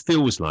it just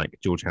feels like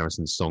George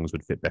Harrison's songs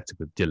would fit better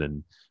with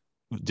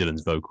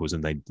Dylan's vocals,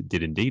 and they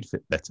did indeed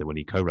fit better when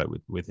he co-wrote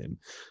with him.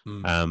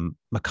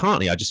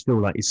 McCartney, I just feel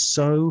like, is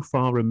so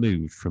far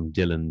removed from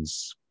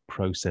Dylan's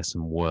process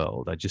and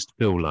world. I just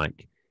feel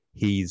like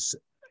he's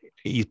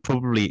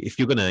probably, if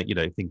you're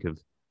gonna think of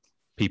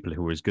people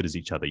who are as good as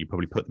each other, you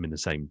probably put them in the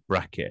same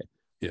bracket.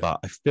 But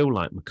I feel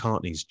like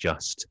McCartney's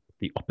just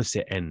the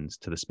opposite end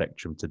to the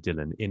spectrum to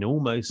Dylan in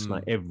almost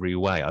like every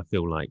way. I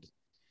feel like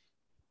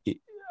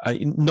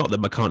not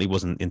that McCartney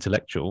wasn't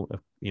intellectual,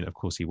 of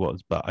course he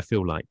was, but I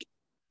feel like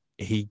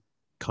he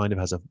kind of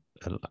has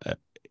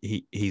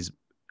his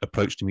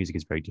approach to music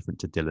is very different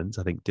to Dylan's.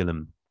 I think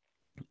Dylan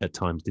at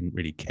times didn't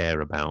really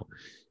care about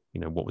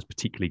what was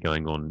particularly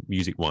going on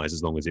music wise,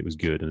 as long as it was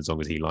good and as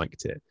long as he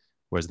liked it.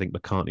 Whereas I think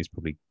McCartney's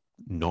probably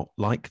not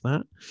like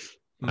that.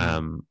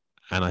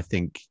 And I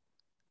think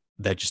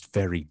they're just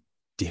very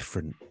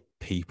different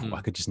people.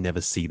 I could just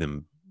never see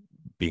them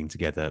being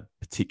together,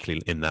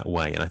 particularly in that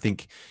way. And I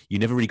think you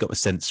never really got the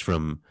sense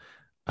from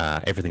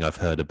everything I've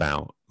heard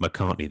about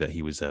McCartney that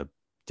he was a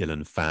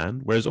Dylan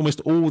fan, whereas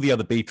almost all the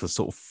other Beatles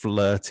sort of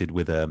flirted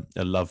with a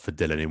love for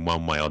Dylan in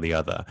one way or the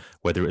other,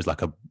 whether it was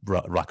like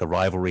a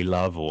rivalry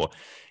love, or,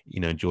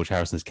 in George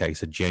Harrison's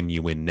case, a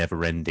genuine,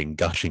 never-ending,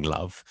 gushing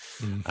love.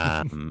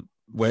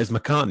 Whereas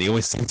McCartney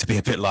always seemed to be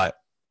a bit like,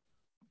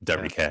 don't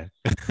really care,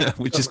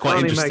 which is quite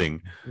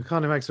interesting.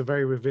 McCartney makes a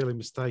very revealing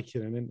mistake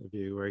in an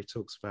interview where he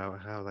talks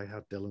about how they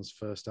had Dylan's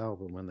first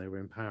album when they were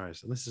in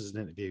Paris, and this is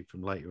an interview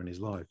from later in his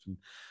life, and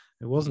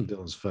it wasn't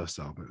Dylan's first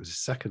album; it was his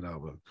second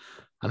album.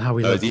 And how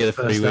he loved his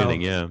first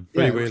Freewheeling, album.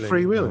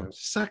 Freewheeling,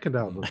 second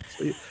album.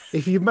 So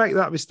if you make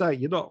that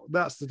mistake, you're not.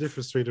 That's the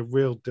difference between a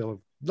real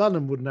Dylan.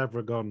 Lennon would never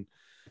have gone,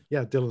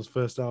 yeah, Dylan's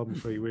first album,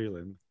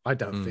 Freewheeling. I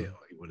don't feel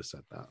he would have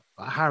said that.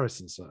 But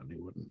Harrison certainly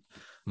wouldn't.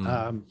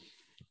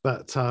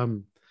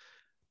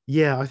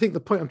 Yeah, I think the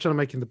point I'm trying to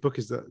make in the book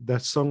is that their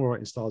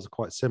songwriting styles are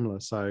quite similar.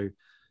 So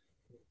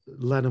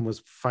Lennon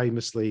was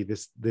famously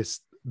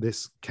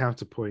this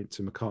counterpoint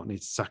to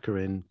McCartney's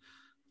saccharine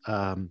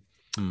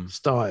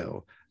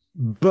style,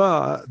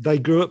 but they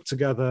grew up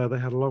together. They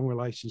had a long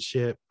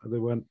relationship. They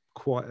weren't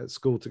quite at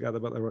school together,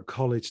 but they were at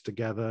college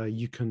together.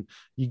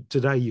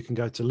 Today you can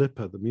go to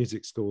LIPA, the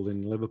music school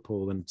in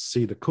Liverpool, and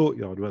see the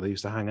courtyard where they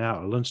used to hang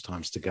out at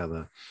lunchtimes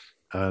together.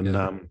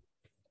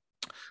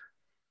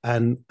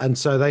 And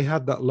so they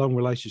had that long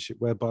relationship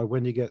whereby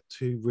when you get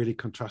two really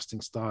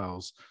contrasting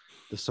styles,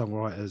 the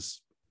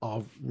songwriters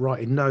are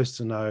writing nose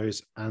to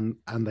nose and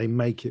they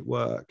make it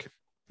work.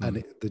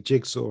 And the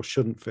jigsaw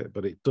shouldn't fit,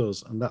 but it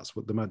does. And that's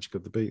what the magic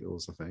of the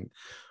Beatles, I think.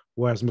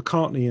 Whereas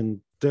McCartney and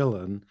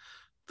Dylan,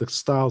 the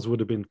styles would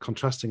have been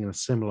contrasting in a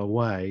similar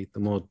way, the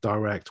more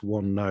direct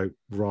one-note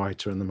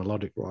writer and the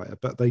melodic writer,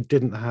 but they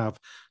didn't have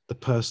the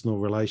personal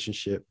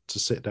relationship to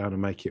sit down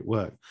and make it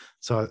work.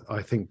 So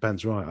I think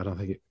Ben's right. I don't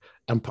think it,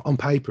 and on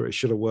paper, it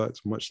should have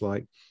worked much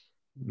like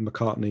Lennon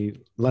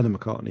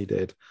McCartney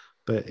did.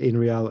 But in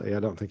reality, I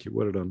don't think it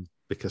would have done,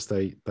 because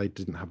they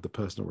didn't have the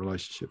personal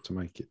relationship to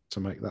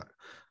make that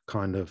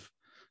kind of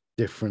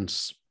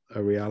difference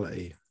a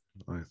reality,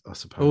 I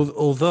suppose.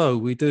 Although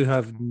we do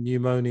have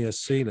pneumonia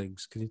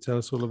ceilings. Can you tell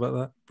us all about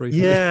that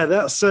briefly? Yeah,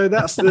 that's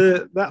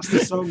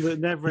the song that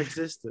never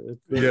existed.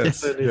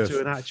 Yes, turned into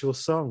an actual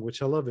song,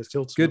 which I love. It's the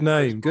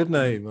ultimate good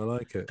name. I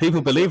like it.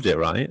 People believed it,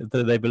 right?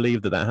 They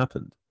believed that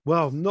happened.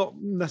 Well, not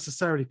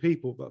necessarily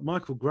people, but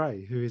Michael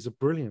Gray, who is a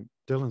brilliant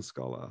Dylan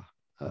scholar,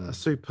 a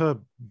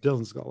superb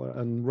Dylan scholar,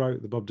 and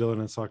wrote the Bob Dylan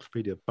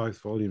Encyclopedia,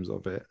 both volumes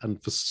of it.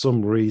 And for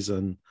some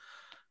reason,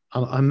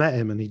 I met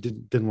him and he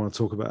didn't want to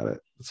talk about it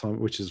at the time,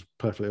 which is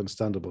perfectly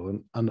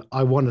understandable. And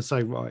I want to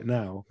say right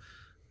now,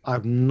 I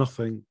have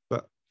nothing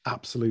but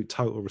absolute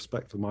total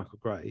respect for Michael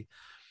Gray.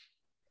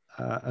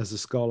 As a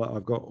scholar,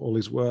 I've got all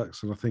his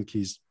works and I think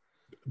he's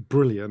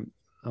brilliant.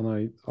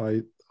 And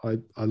I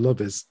love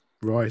his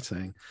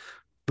writing.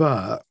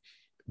 But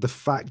the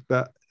fact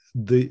that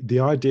the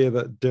idea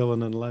that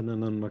Dylan and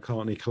Lennon and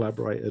McCartney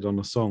collaborated on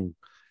a song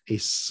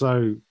is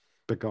so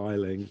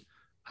beguiling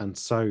and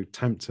so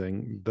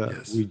tempting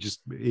that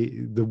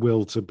the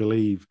will to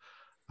believe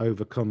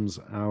overcomes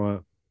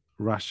our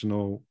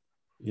rational,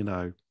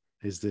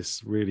 is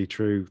this really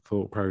true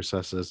thought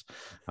processes,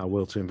 our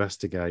will to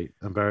investigate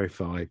and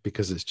verify,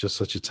 because it's just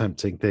such a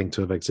tempting thing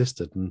to have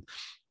existed. And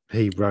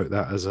he wrote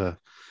that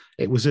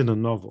it was in a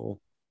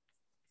novel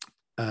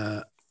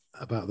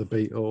about the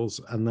Beatles,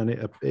 and then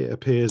it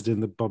appears in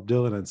the Bob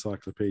Dylan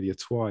Encyclopedia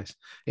twice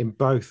in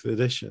both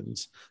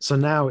editions. So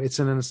now it's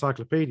in an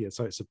encyclopedia.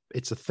 So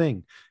it's a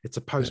thing. It's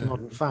a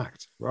postmodern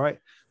fact, right?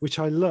 Which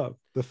I love.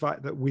 The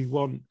fact that we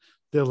want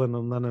Dylan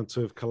and Lennon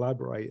to have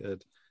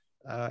collaborated.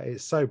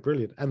 It's so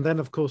brilliant. And then,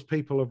 of course,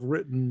 people have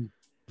written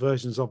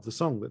versions of the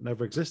song that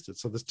never existed.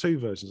 So there's two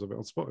versions of it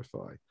on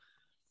Spotify.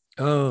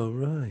 Oh,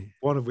 right.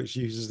 One of which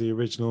uses the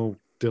original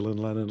Dylan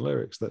Lennon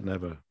lyrics that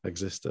never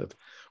existed,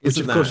 which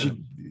of course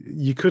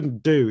you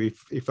couldn't do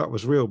if that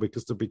was real,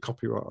 because there'd be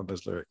copyright on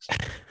those lyrics.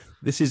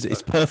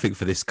 It's perfect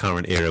for this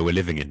current era we're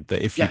living in,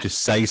 that if you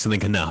just say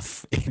something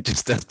enough, it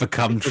just does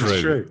become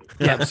true.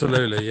 Yeah.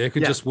 Absolutely. You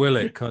can just will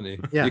it, can't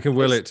you? Yeah. You can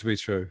will it to be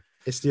true.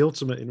 It's the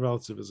ultimate in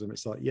relativism.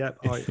 It's like,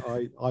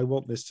 I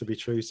want this to be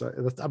true. So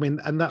I mean,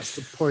 and that's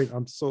the point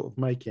I'm sort of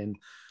making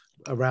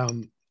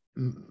around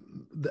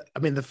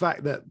the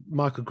fact that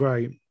Michael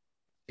Gray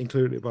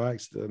included it by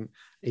accident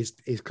is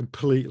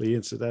completely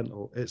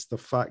incidental. It's the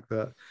fact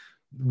that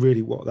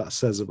really what that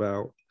says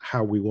about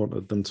how we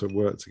wanted them to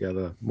work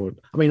together more.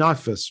 I mean, I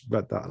first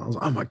read that and I was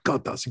like, oh my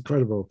God, that's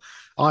incredible.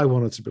 I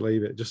wanted to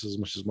believe it just as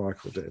much as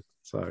Michael did.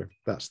 So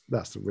that's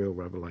the real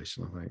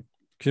revelation, I think.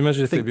 Can you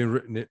imagine if it'd been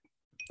written? I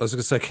was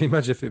going to say, can you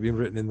imagine if it'd been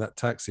written in that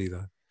taxi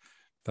though?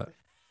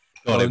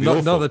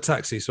 Not the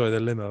taxi, sorry, the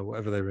limo,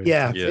 whatever they read.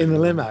 Yeah, in the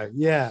limo.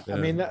 Yeah. I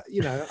mean, that,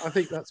 I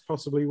think that's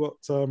possibly what.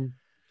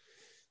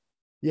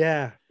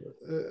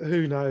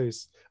 Who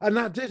knows? And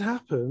that did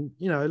happen.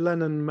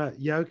 Lennon met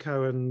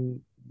Yoko, and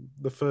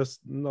the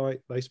first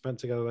night they spent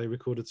together, they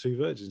recorded Two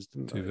Virgins,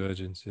 didn't they? Two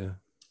Virgins, yeah.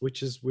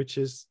 Which is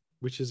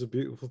a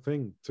beautiful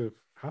thing to have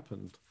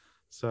happened.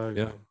 So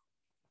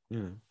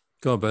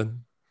Go on,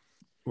 Ben.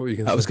 What were you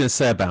going to say? I was going to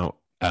say about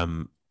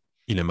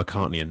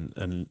McCartney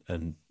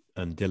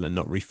and Dylan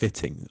not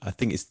refitting. I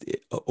think it's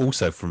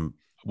also from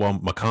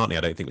McCartney.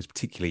 I don't think was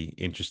particularly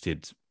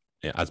interested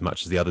as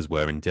much as the others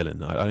were in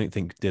Dylan. I don't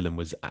think Dylan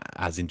was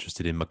as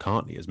interested in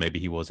McCartney as maybe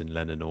he was in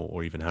Lennon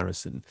or even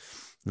Harrison.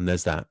 And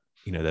there's that,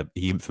 that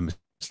he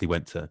infamously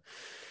went to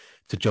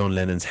John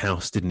Lennon's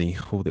house, didn't he?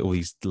 All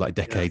these like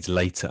decades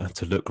later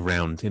to look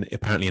around,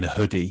 apparently in a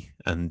hoodie,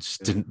 and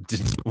just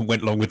didn't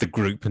went along with the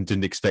group and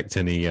didn't expect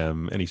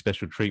any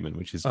special treatment,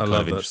 which is kind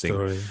of interesting.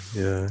 Story.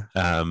 Yeah.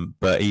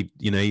 But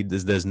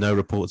there's no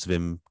reports of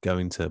him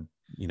going to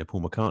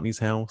Paul McCartney's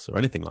house or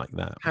anything like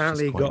that.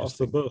 Apparently, he got off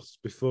the bus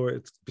before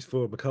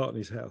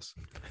McCartney's house,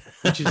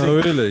 which is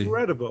really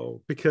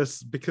incredible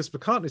because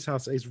McCartney's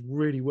house is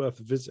really worth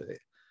a visit.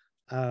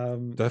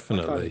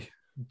 Definitely.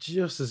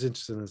 Just as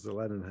interesting as the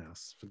Lennon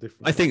house for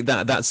different. I think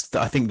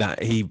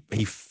that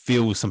he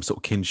feels some sort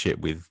of kinship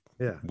with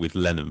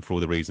Lennon for all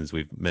the reasons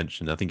we've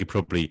mentioned. I think he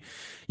probably,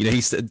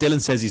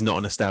 Dylan says he's not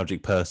a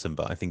nostalgic person,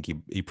 but I think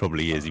he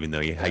probably is, even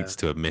though he hates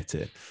to admit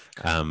it.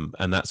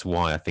 And that's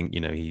why I think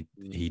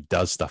he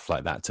does stuff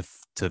like that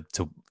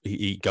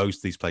he goes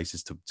to these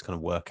places to kind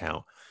of work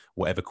out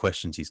whatever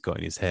questions he's got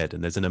in his head.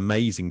 And there's an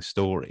amazing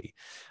story.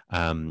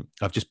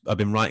 I've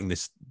been writing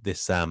this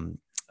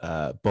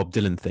Bob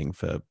Dylan thing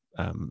for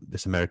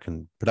this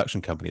American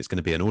production company. It's going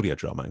to be an audio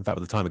drama. In fact,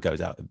 by the time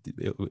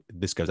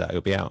this goes out,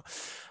 it'll be out.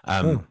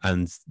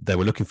 And they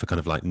were looking for kind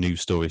of like new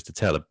stories to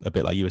tell, a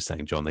bit like you were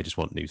saying, John. They just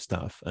want new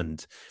stuff.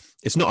 And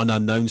it's not an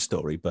unknown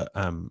story, but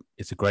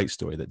it's a great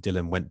story that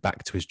Dylan went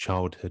back to his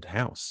childhood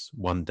house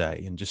one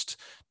day and just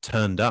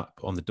turned up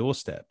on the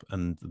doorstep.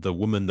 And the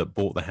woman that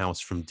bought the house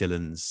from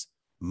Dylan's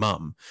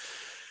mum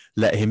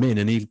let him in,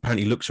 and he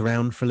apparently looks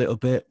around for a little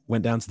bit,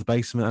 went down to the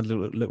basement, had a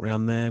look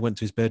around there, went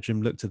to his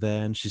bedroom, looked at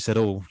there, and she said,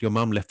 "Oh, your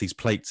mum left these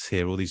plates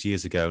here all these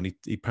years ago," and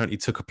he apparently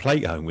took a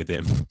plate home with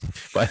him.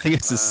 But I think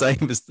it's the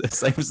same as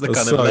the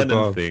kind of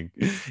Lennon thing.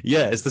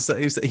 Yeah, it's the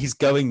same. He's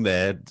going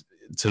there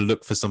to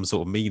look for some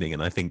sort of meaning,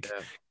 and I think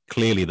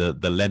clearly the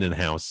Lennon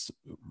house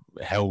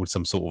held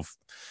some sort of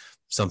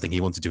something he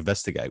wanted to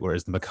investigate,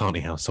 whereas the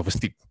McCartney house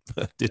obviously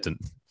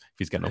didn't.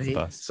 He's getting off the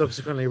bus.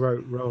 Subsequently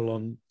wrote "Roll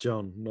on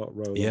John," not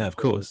 "Roll." Yeah, on of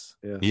course.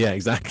 Yeah,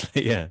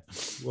 exactly. Yeah,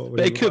 but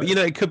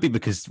it could be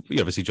because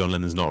obviously John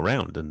Lennon's not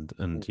around, and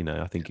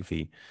I think if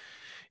he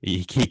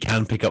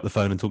can pick up the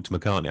phone and talk to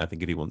McCartney, I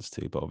think if he wants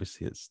to, but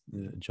obviously it's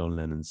John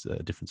Lennon's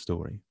a different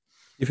story.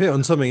 You've hit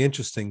on something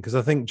interesting, because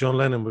I think John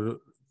Lennon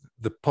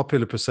the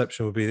popular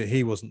perception would be that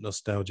he wasn't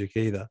nostalgic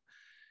either,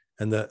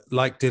 and that,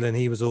 like Dylan,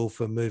 he was all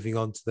for moving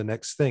on to the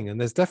next thing,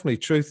 and there's definitely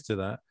truth to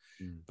that.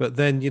 But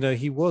then,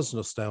 he was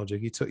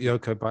nostalgic. He took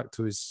Yoko back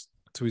to his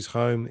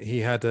home. He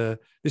had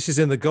this is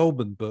in the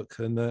Goldman book,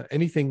 and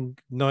anything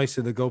nice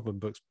in the Goldman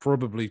book's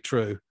probably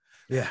true.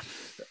 Yeah.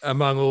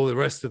 Among all the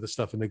rest of the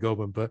stuff in the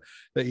Goldman book,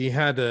 that he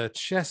had a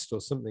chest or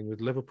something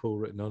with Liverpool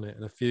written on it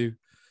and a few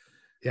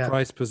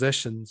prized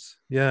possessions.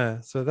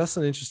 Yeah. So that's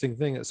an interesting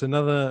thing. It's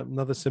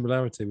another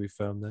similarity we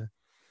found there.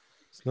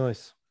 It's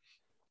nice.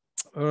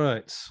 All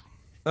right.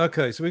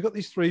 Okay. So we've got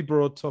these three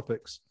broad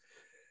topics.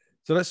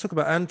 So let's talk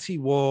about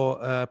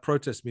anti-war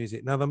protest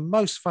music. Now, the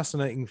most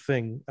fascinating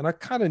thing, and I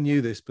kind of knew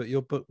this, but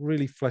your book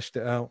really fleshed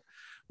it out,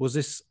 was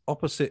this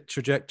opposite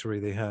trajectory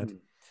they had.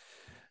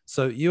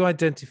 So you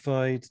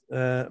identified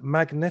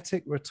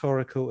magnetic,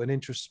 rhetorical, and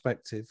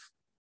introspective.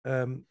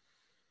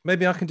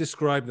 Maybe I can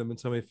describe them and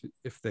tell me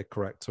if they're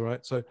correct. All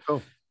right. So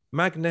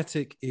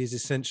magnetic is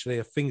essentially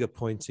a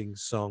finger-pointing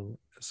song.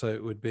 So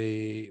it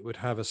would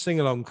have a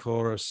sing-along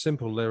chorus,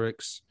 simple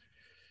lyrics,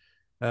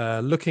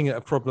 looking at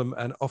a problem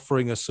and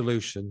offering a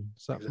solution.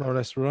 Is that more or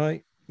less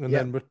right? And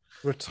then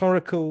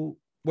rhetorical,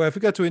 well, if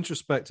we go to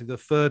introspective, the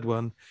third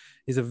one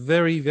is a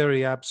very,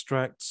 very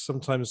abstract,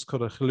 sometimes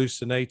called a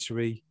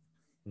hallucinatory.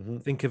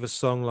 Think of a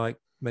song like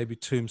maybe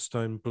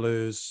Tombstone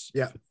Blues,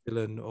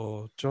 Dylan,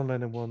 or John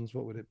Lennon ones.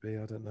 What would it be?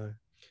 I don't know.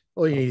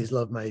 All You Need Is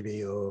Love,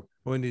 maybe, or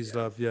All You Need Is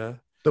Love, yeah.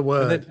 The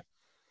Word.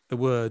 The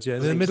Word, yeah.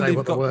 In the middle, you've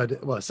got the word.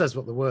 Well, it says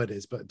what the word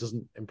is, but it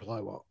doesn't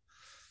imply what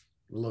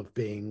love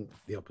being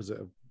the opposite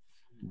of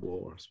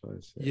war, I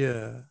suppose.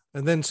 Yeah.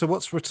 And then, so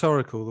what's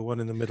rhetorical, the one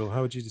in the middle?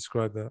 How would you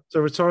describe that?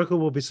 So rhetorical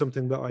will be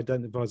something that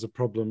identifies a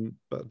problem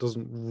but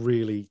doesn't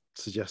really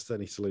suggest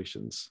any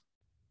solutions.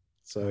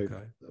 So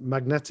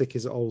magnetic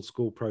is old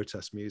school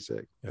protest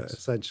music.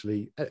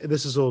 Essentially,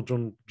 this is all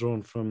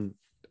drawn from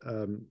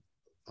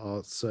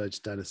our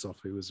Serge Denisov,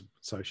 who was a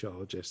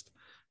sociologist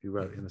who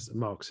wrote a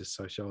Marxist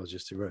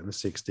sociologist who wrote in the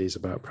 60s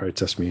about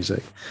protest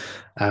music.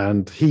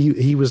 And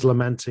he was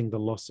lamenting the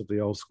loss of the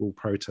old school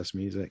protest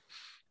music.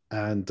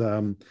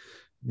 And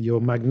your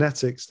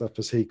magnetic stuff,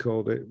 as he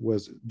called it,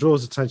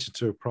 draws attention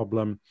to a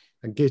problem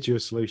and gives you a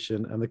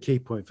solution. And the key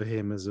point for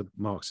him as a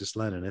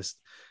Marxist-Leninist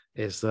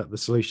is that the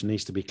solution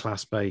needs to be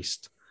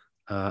class-based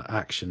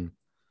action.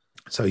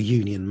 So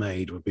union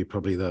made would be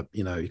probably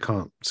you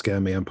can't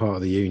scare me, I'm part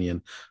of the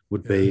union,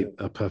 would be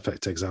a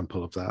perfect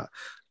example of that.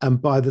 And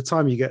by the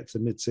time you get to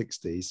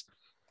mid-60s,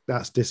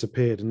 that's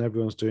disappeared and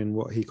everyone's doing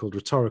what he called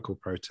rhetorical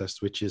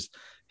protest, which is,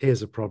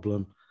 here's a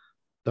problem,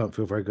 don't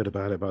feel very good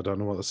about it, but I don't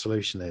know what the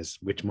solution is,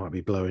 which might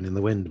be blowing in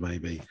the wind,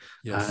 maybe.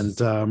 Yes.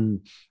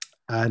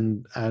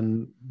 And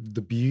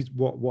the beauty,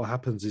 what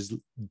happens is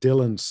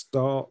Dylan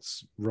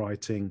starts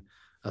writing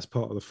as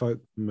part of the folk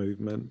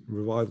movement,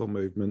 revival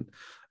movement.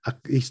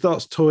 He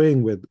starts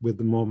toying with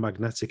the more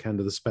magnetic end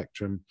of the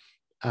spectrum,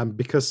 and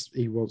because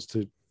he wants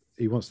to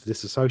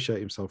disassociate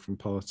himself from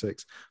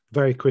politics,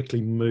 very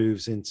quickly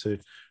moves into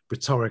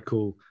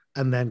rhetorical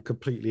and then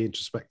completely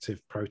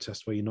introspective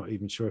protest, where you're not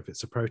even sure if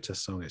it's a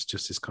protest song. It's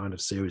just this kind of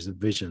series of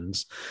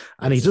visions.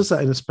 And he does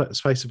that in the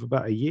space of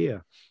about a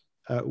year,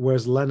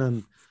 whereas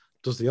Lennon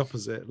does the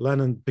opposite.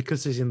 Lennon,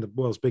 because he's in the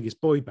world's biggest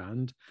boy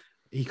band,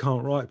 he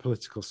can't write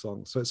political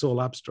songs. So it's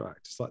all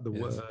abstract. It's like The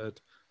Word,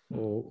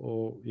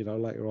 or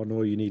later on,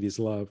 All You Need Is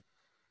Love,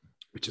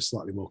 which is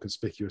slightly more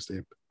conspicuously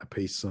a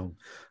peace song.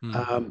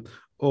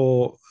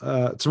 Or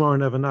Tomorrow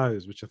Never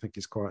Knows, which I think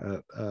is quite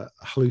a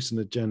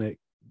hallucinogenic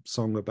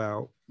song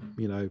about,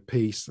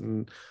 peace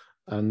and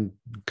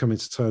coming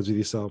to terms with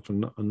yourself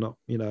and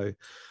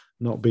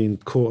not being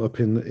caught up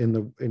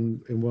in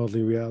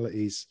worldly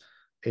realities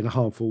in a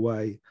harmful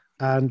way.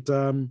 And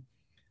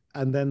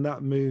then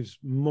that moves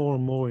more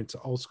and more into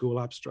old school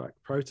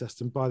abstract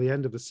protest. And by the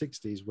end of the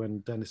 60s,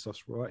 when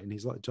Denisov's writing,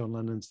 he's like, John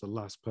Lennon's the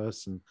last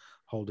person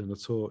holding a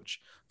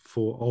torch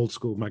for old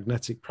school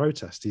magnetic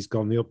protest. He's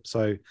gone the up.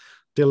 So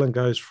Dylan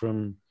goes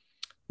from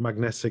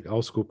magnetic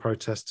old school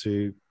protest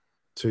to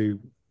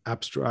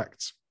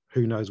abstract,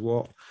 who knows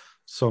what,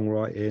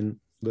 songwriting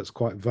that's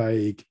quite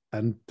vague.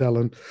 And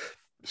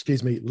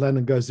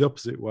Lennon goes the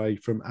opposite way,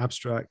 from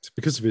abstract,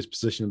 because of his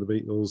position in the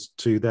Beatles,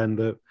 to then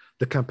the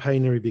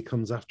campaigner he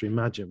becomes after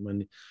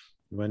Imagine,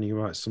 when he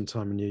writes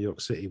Sometime in New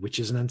York City, which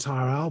is an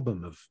entire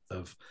album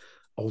of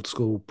old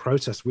school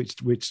protest, which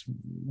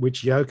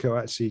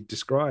Yoko actually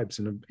describes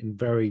in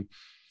very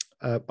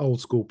old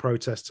school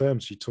protest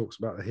terms. She talks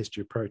about the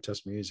history of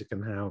protest music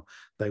and how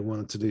they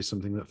wanted to do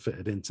something that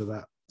fitted into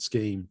that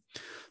scheme.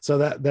 So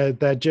that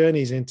their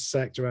journeys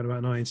intersect around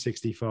about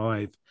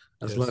 1965.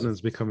 As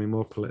Lennon's becoming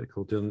more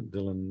political,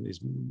 Dylan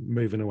is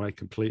moving away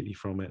completely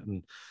from it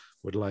and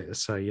would later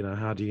say,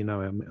 how do you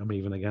know I'm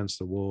even against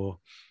the war?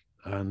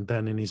 And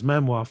then in his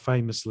memoir,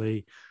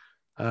 famously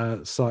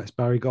cites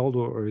Barry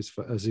Goldwater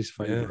as his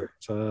favorite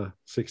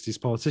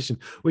 60s politician,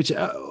 which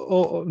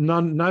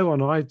no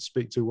one I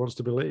speak to wants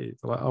to believe.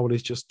 They're like, oh, well,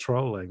 he's just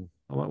trolling.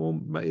 I'm like,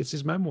 well, it's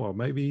his memoir.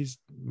 Maybe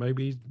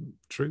he's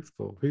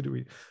truthful.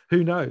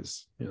 Who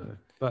knows?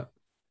 But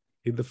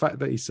the fact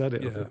that he said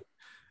it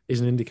is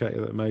an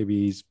indicator that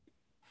maybe he's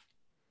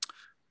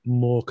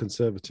more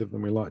conservative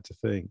than we like to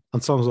think.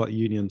 And songs like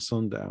Union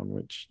Sundown,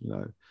 which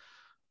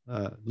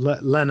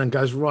Lennon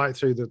goes right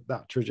through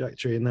that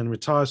trajectory and then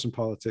retires from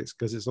politics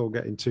because it's all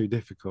getting too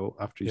difficult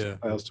after he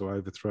fails to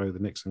overthrow the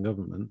Nixon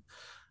government,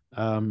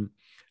 and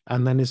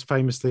then is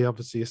famously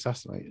obviously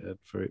assassinated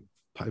for it,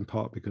 in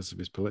part because of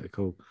his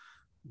political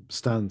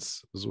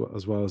stance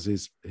as well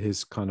as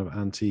his kind of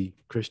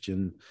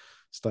anti-Christian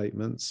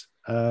statements.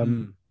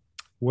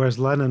 Whereas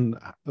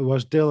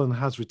Dylan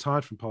has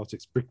retired from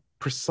politics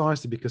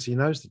precisely because he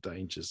knows the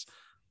dangers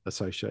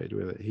associated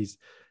with it.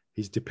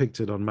 He's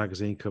depicted on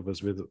magazine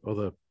covers with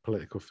other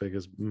political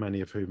figures,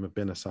 many of whom have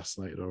been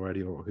assassinated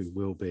already, or who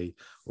will be,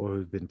 or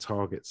who've been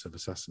targets of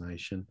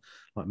assassination,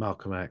 like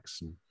Malcolm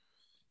X and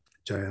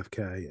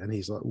JFK. And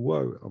he's like,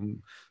 whoa,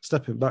 I'm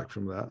stepping back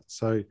from that.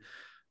 So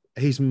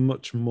he's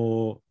much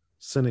more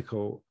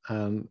cynical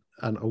and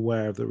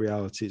aware of the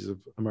realities of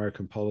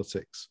American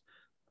politics.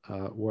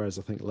 Whereas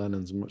I think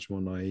Lennon's much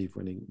more naive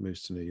when he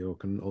moves to New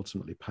York and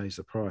ultimately pays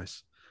the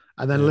price.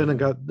 And then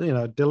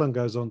Dylan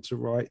goes on to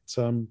write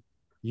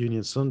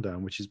Union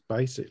Sundown, which is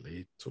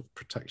basically sort of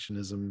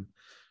protectionism.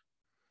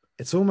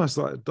 It's almost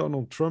like a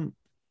Donald Trump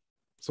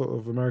sort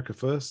of America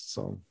First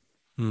song.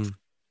 Wow.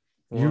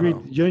 You read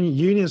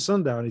Union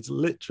Sundown, it's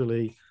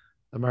literally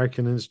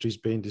American industries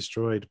being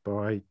destroyed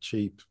by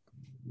cheap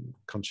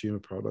consumer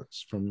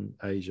products from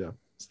Asia.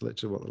 It's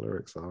literally what the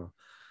lyrics are.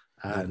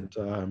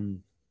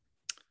 And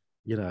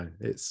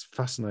it's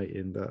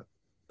fascinating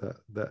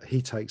that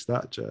he takes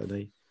that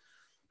journey,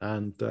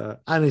 and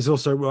he's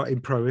also writing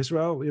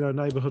pro-Israel,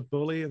 neighborhood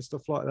bully and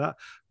stuff like that.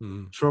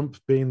 Trump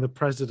being the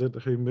president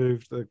who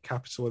moved the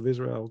capital of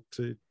Israel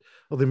the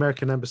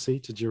American embassy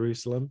to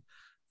Jerusalem,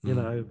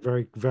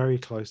 very, very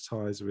close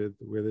ties with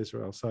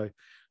Israel. So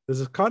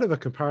there's a kind of a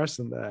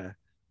comparison there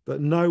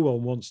that no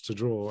one wants to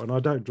draw, and I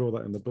don't draw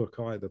that in the book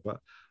either. But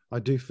I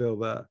do feel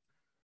that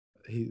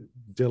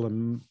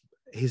Dylan,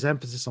 his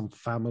emphasis on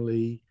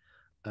family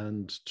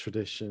and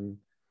tradition,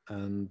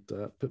 and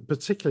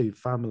particularly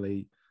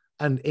family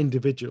and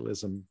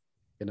individualism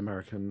in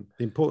American,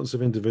 the importance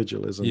of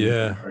individualism in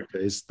America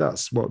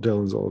that's what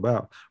Dylan's all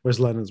about. Whereas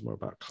Lennon's more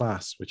about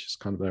class, which is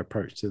kind of their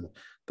approach to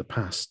the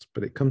past,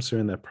 but it comes through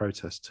in their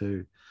protest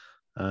too.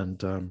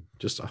 And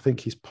I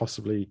think he's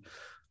possibly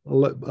a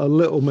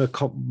little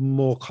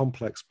more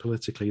complex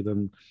politically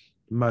than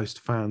most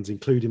fans,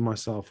 including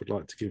myself, would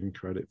like to give him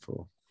credit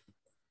for.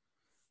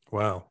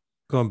 Wow.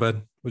 Go on,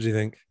 Ben. What do you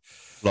think?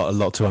 A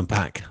lot to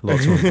unpack. A lot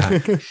to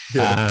unpack.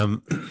 Yeah.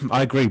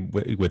 I agree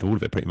with all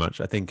of it pretty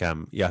much. I think, I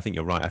think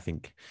you're right. I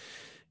think,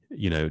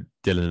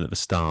 Dylan at the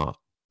start.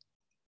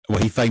 Well,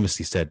 he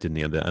famously said, didn't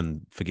he?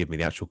 And forgive me,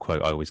 the actual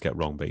quote I always get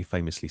wrong, but he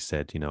famously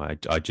said,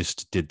 I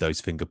just did those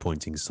finger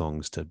pointing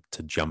songs to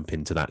jump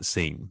into that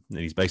scene. And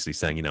he's basically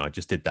saying, I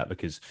just did that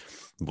because,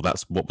 well,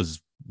 that's what was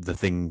the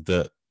thing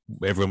that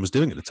everyone was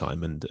doing at the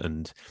time,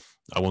 and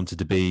I wanted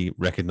to be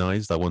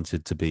recognized. I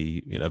wanted to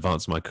be,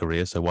 advance my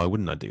career. So why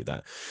wouldn't I do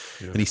that?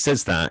 Yeah. And he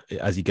says that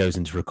as he goes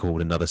in to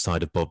record Another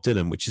Side of Bob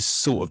Dylan, which is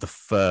sort of the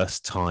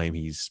first time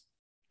he's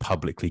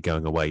publicly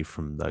going away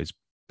from those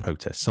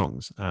protest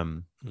songs.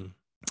 And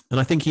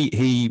I think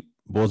he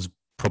was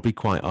probably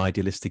quite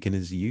idealistic in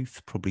his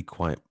youth, probably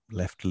quite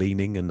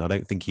left-leaning, and I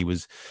don't think he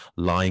was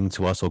lying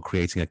to us or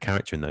creating a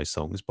character in those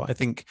songs. But I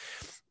think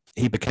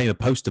he became a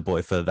poster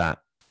boy for that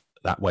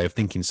way of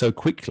thinking so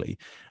quickly.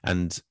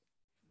 And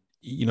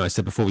I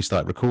said before we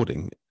started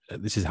recording,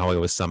 this is how I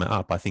always sum it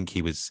up. I think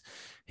he was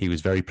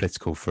very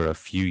political for a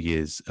few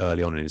years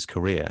early on in his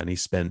career, and he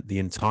spent the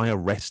entire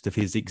rest of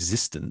his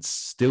existence,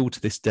 still to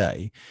this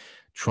day,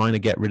 trying to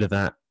get rid of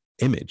that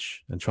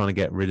image and trying to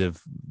get rid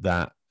of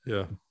that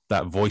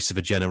voice of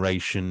a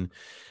generation,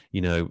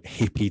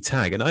 hippie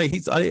tag. And I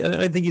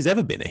don't think he's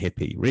ever been a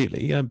hippie,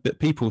 really. But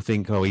people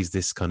think, oh, he's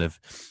this kind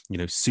of,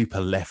 super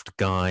left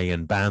guy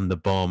and ban the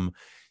bomb.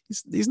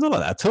 He's not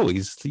like that at all.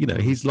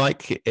 He's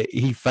like,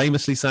 he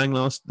famously sang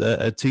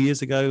 2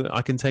 years ago,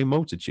 I Can Tame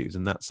Multitudes.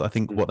 And that's, I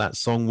think, what that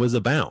song was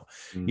about.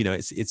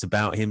 It's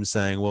about him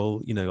saying,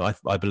 well,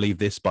 I believe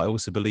this, but I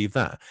also believe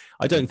that.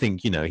 I don't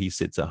think, he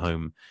sits at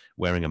home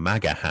wearing a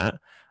MAGA hat.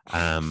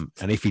 And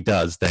if he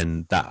does,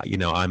 then that,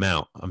 I'm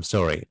out. I'm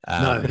sorry.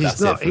 No, he's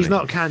not. He's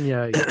not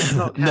Kanye. He's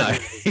not Kanye. No,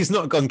 he's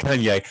not gone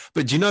Kanye.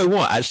 But do you know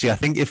what? Actually, I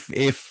think if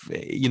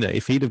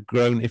he'd have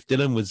grown, if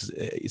Dylan was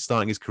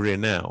starting his career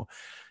now,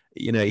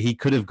 he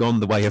could have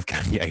gone the way of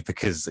Kanye,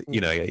 because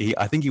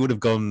I think he would have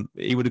gone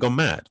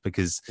mad,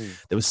 because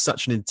there was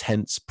such an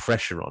intense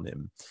pressure on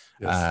him.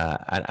 Yes.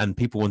 And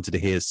people wanted to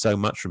hear so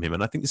much from him.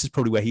 And I think this is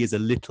probably where he is a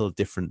little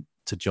different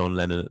to John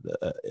Lennon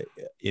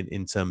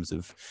in terms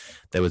of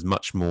there was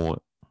much more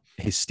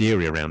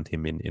hysteria around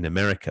him in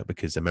America,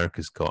 because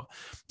America's got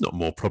not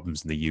more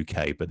problems in the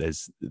UK, but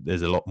there's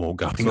a lot more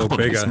going on.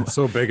 It's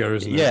so bigger,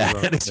 isn't it? Yeah,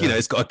 and it's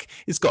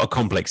it's got a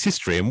complex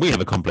history, and we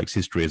have a complex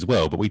history as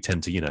well. But we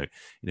tend to, in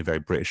a very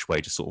British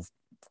way, just sort of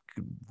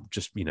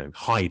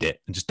hide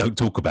it and just don't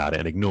talk about it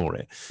and ignore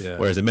it. Yeah.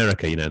 Whereas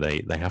America,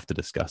 they have to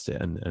discuss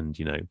it, and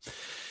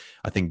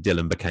I think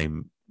Dylan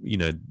became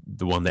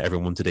the one that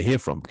everyone wanted to hear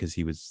from, because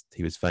he was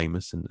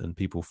famous, and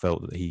people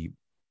felt that he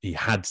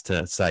had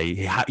to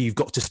say, you've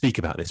got to speak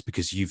about this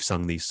because you've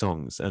sung these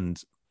songs,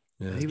 and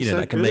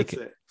that can make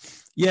it.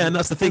 Yeah, and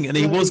that's the thing, and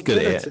he was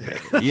good at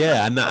it.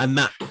 Yeah, and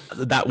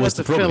that was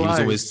the problem. He was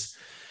always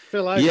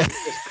Phil Ives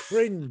just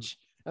cringe.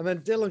 And then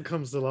Dylan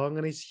comes along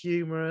and he's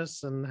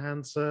humorous and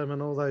handsome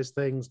and all those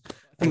things.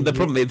 I think the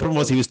problem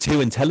was he was too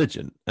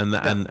intelligent, and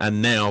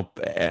now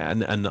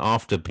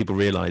after people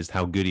realized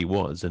how good he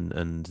was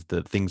and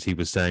the things he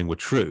was saying were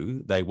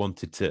true, they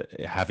wanted to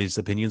have his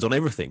opinions on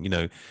everything.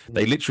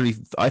 They literally,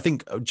 I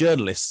think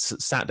journalists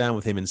sat down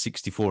with him in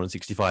 64 and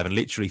 65 and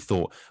literally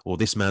thought, well,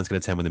 this man's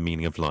going to tell me the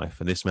meaning of life,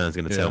 and this man's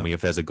going to tell me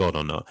if there's a God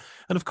or not.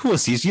 And of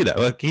course, he's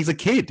a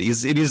kid.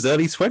 He's in his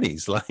early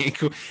 20s. Like,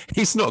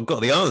 he's not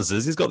got the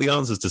answers. He's got the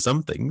answers to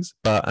some things,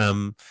 but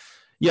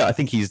I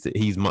think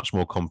he's much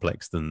more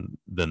complex than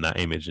that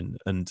image,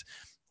 and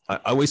I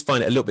always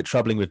find it a little bit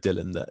troubling with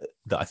Dylan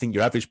that I think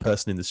your average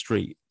person in the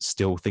street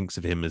still thinks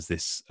of him as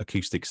this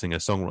acoustic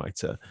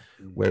singer-songwriter,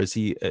 whereas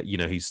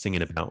he's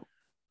singing about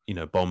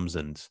bombs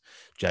and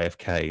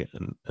JFK,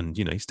 and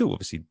he still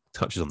obviously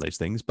touches on those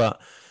things,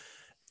 but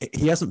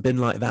he hasn't been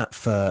like that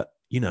for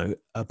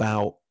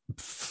about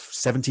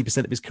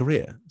 70% of his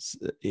career.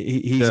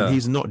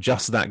 He's not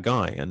just that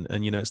guy, and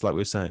it's like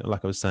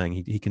I was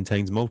saying, he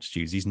contains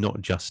multitudes. He's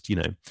not just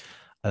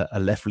a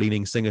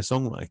left-leaning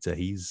singer-songwriter.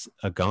 He's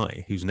a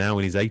guy who's now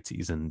in his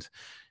 80s, and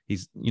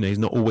he's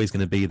not always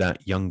going to be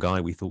that young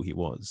guy we thought he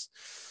was.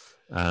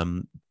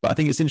 But I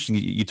think it's interesting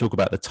you talk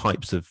about the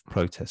types of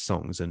protest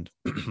songs, and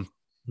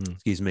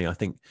excuse me, I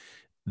think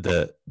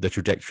the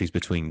trajectories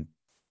between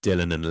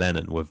Dylan and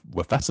Lennon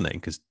were fascinating,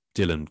 because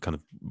Dylan kind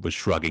of was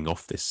shrugging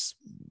off this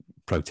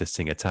protest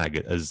singer tag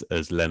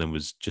as Lennon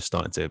was just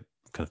starting to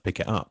kind of pick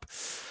it up.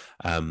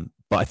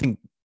 But I think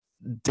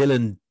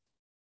Dylan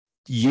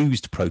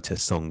used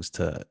protest songs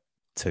to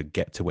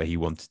get to where he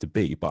wanted to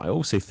be. But I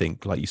also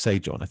think, like you say,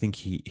 John, I think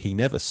he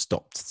never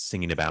stopped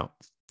singing about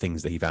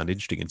things that he found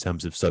interesting in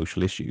terms of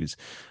social issues.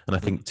 And I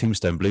think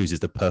Tombstone Blues is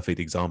the perfect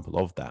example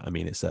of that. I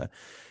mean, it's a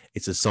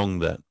song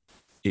that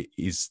it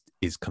is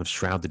kind of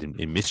shrouded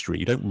in mystery.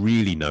 You don't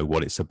really know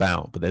what it's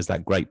about, but there's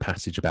that great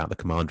passage about the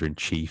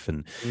commander-in-chief,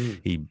 and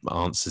he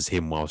answers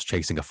him whilst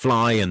chasing a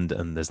fly, and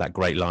there's that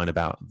great line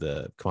about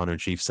the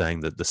commander-in-chief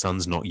saying that the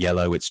sun's not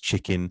yellow, it's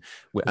chicken,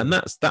 and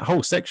that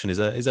whole section is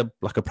a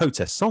like a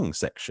protest song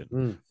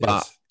section,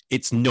 but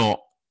it's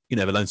not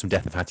the Lonesome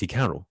Death of Hattie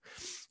Carroll,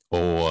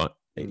 or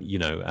you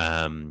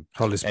know,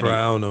 Hollis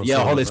Brown or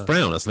Hollis like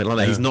Brown or something like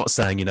that. He's not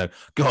saying, you know,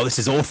 God, this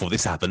is awful,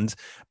 this happened.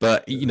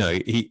 But, you know,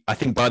 I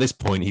think by this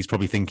point, he's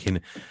probably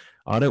thinking,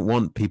 I don't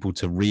want people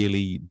to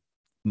really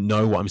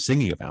know what I'm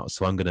singing about,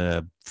 so I'm going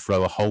to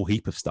throw a whole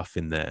heap of stuff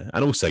in there.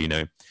 And also, you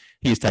know,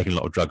 he's taking a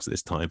lot of drugs at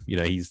this time. You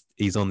know,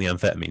 he's on the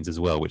amphetamines as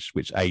well,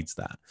 which aids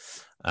that.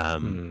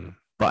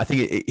 But I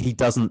think he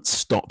doesn't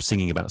stop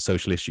singing about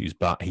social issues,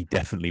 but he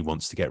definitely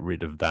wants to get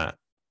rid of that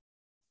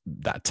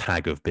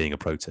tag of being a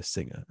protest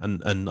singer,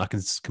 and I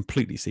can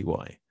completely see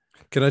why.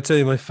 Can I tell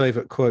you my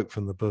favorite quote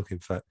from the book? In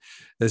fact,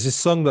 there's this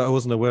song that I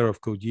wasn't aware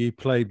of called "You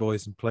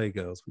Playboys and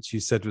Playgirls," which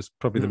you said was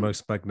probably the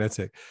most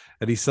magnetic,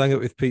 and he sang it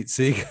with Pete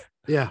Seeger.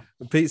 Yeah.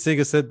 And Pete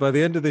Seeger said, by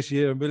the end of this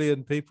year, 1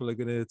 million people are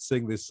going to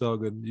sing this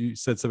song. And you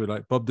said something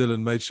like, Bob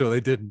Dylan made sure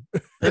they didn't.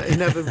 He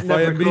never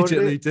by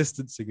immediately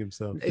distancing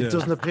himself. It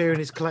doesn't appear in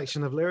his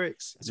collection of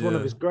lyrics. It's one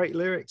of his great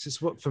lyrics.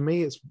 It's what, for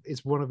me,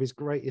 it's one of his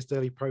greatest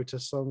early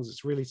protest songs.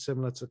 It's really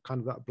similar to kind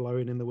of that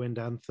Blowing in the Wind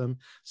anthem.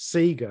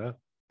 Seeger,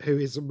 who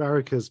is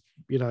America's,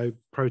 you know,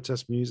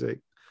 protest music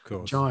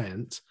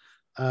giant,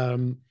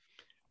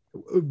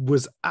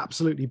 was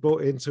absolutely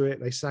bought into it.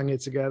 They sang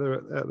it together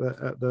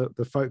at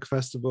the folk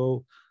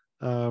festival.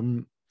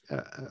 The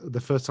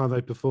first time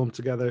they performed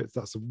together,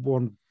 that's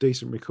one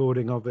decent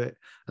recording of it,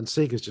 and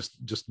Seeger's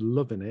just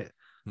loving it.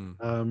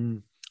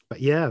 But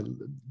yeah,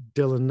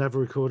 Dylan never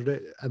recorded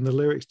it, and the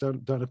lyrics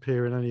don't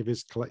appear in any of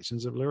his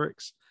collections of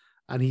lyrics,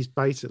 and he's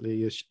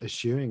basically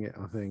eschewing it.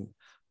 I think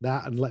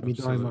that, and Let Me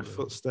Die in My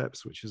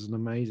Footsteps, which is an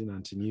amazing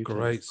Antony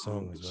Rotunno great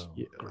song as well.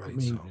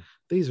 Great song.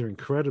 These are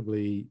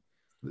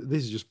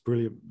just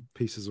brilliant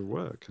pieces of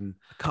work, and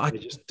they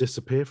just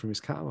disappear from his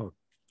catalogue.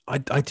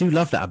 I do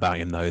love that about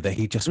him, though, that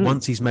he just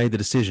once he's made the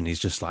decision, he's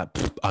just like,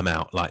 I'm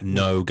out, like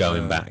no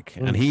going back.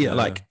 And he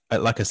like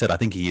I said, I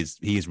think he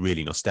is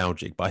really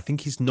nostalgic, but I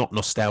think he's not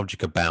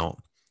nostalgic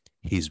about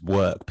his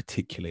work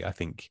particularly. I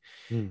think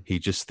he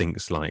just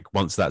thinks like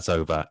once that's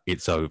over,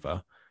 it's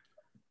over.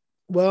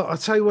 Well, I'll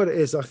tell you what it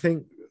is. I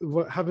think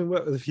having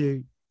worked with a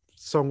few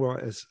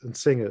songwriters and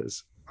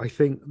singers, I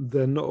think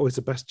they're not always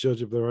the best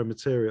judge of their own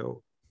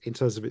material in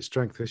terms of its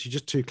strength, because you're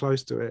just too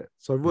close to it.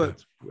 So I've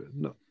worked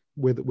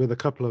with a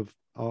couple of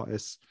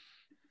artists,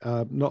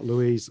 not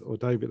Louise or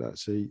David,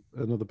 actually.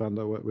 Another band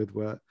I worked with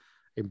were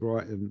in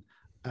Brighton,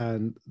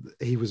 and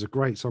he was a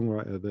great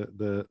songwriter,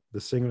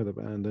 the singer of the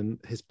band, and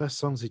his best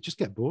songs, he'd just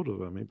get bored of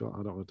them. He'd be like,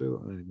 I don't want to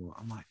do that anymore.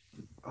 I'm like,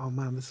 oh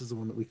man, this is the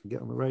one that we can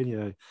get on the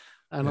radio.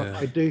 And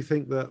I do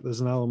think that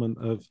there's an element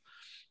of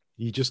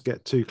you just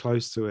get too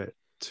close to it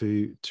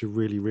to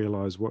really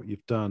realize what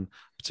you've done.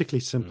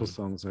 Particularly simple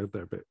songs, they're a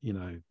bit, you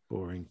know,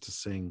 boring to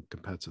sing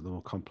compared to the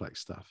more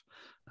complex stuff.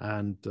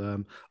 And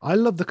I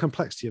love the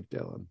complexity of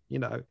Dylan. You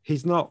know,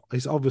 he's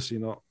obviously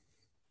not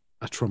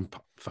a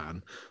Trump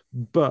fan,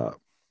 but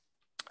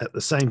at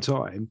the same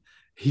time,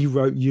 he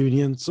wrote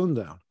Union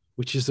Sundown,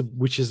 which is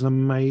an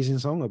amazing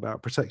song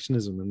about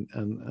protectionism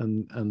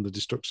and the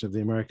destruction of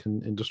the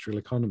American industrial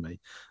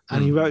economy.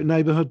 And he wrote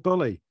Neighborhood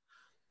Bully,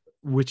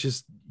 which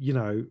is, you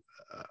know,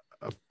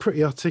 a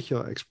pretty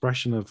articulate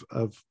expression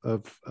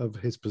of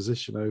his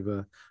position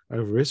over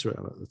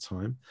Israel at the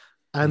time.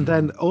 And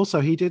then also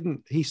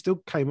he still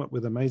came up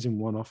with amazing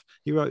one-off.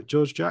 He wrote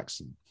George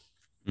Jackson.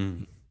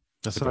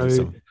 That's a great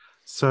song.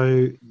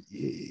 So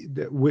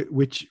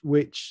which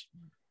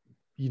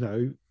you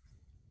know,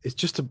 it's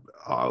just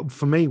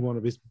for me one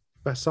of his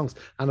best songs,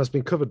 and has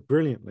been covered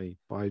brilliantly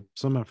by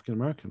some African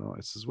American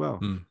artists as well.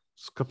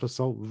 There's a couple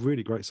of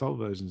really great soul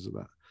versions of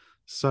that.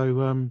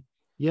 So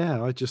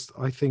yeah,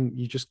 I think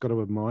you just got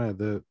to admire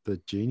the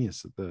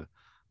genius of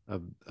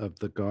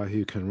the guy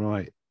who can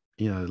write,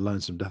 you know,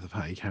 Lonesome Death of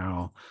Hattie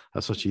Carroll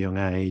at such a young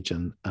age,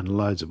 and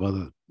loads of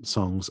other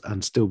songs,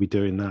 and still be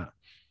doing that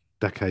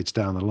decades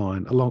down the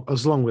line,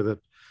 along with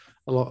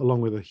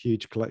a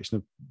huge collection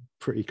of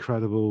pretty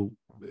credible,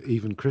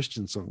 even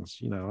Christian songs.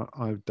 You know,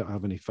 I don't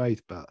have any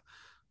faith,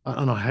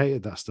 and I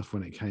hated that stuff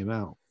when it came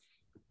out,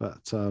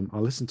 but I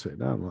listened to it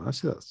now. I'm like,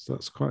 actually,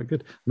 that's quite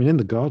good. I mean, In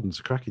the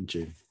Garden's a cracking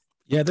tune.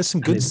 Yeah, there's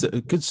some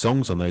good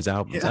songs on those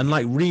albums, and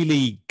like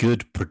really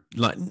good,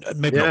 like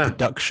maybe not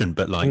production,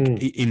 but like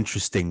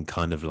interesting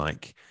kind of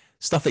like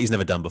stuff that he's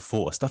never done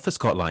before. Stuff that's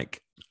got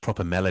like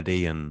proper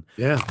melody and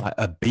like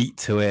a beat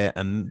to it,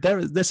 and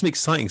there's some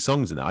exciting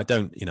songs in it.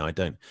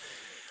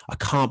 I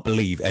can't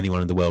believe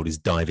anyone in the world is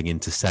diving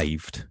into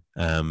Saved,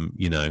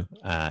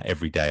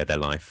 every day of their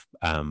life.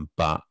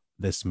 But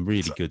there's some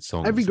really good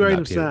songs. Every Grain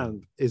of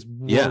Sand is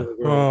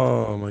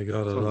oh my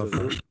god, I love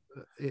that.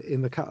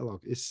 In the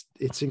catalogue, it's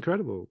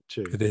incredible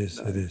too. It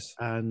is.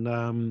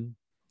 And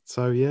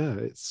so yeah,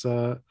 it's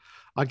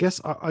I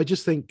guess I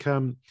just think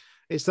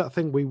it's that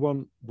thing, we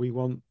want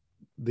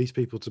these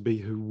people to be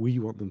who we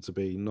want them to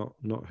be, not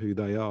who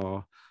they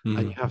are.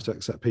 And you have to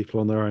accept people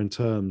on their own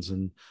terms.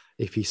 And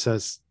if he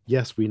says,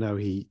 yes, we know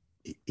he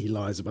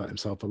lies about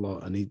himself a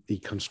lot, and he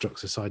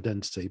constructs this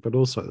identity, but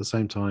also at the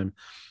same time,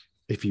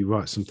 if you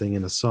write something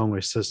in a song where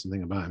he says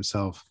something about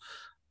himself,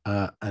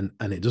 and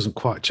it doesn't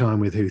quite chime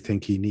with who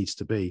think he needs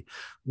to be.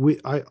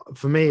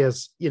 For me,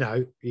 as you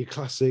know, your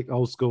classic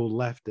old school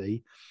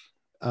lefty,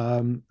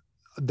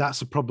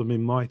 that's a problem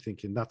in my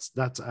thinking.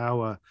 That's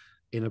our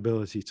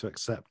inability to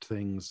accept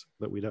things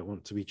that we don't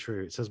want to be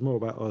true. It says more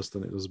about us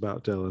than it does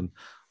about Dylan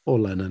or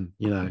Lennon,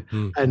 you know.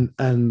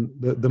 And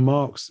the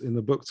Marx in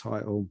the book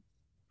title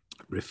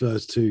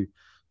refers to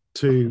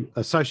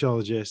a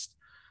sociologist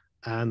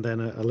and then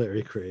a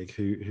literary critic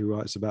who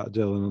writes about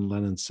Dylan and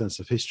Lennon's sense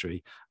of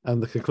history.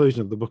 And the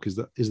conclusion of the book is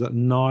that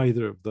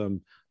neither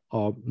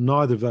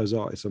of those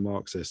artists are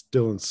Marxist.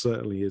 Dylan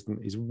certainly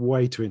isn't. He's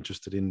way too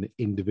interested in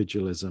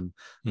individualism,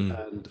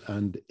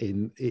 and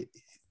in it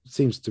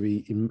seems to be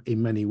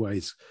in many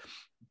ways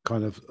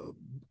kind of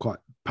quite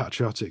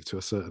patriotic to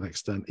a certain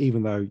extent,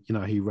 even though, you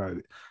know, he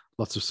wrote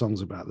lots of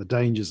songs about the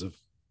dangers of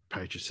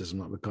patriotism,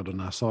 like with God on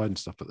Our Side and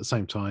stuff. At the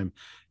same time,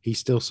 he's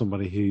still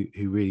somebody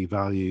who really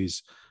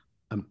values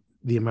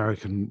the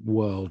American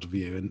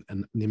worldview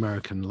and the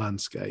American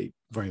landscape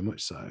very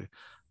much so.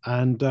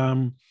 And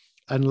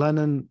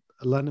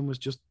Lennon was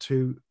just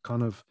too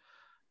kind of,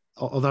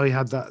 although he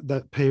had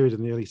that period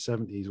in the early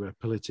 70s where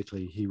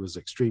politically he was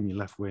extremely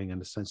left-wing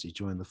and essentially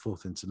joined the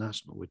Fourth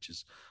International, which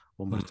is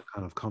almost a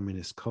kind of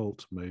communist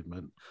cult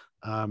movement.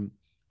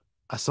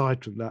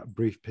 Aside from that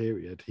brief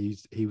period,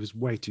 he was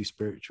way too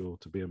spiritual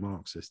to be a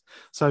Marxist.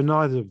 So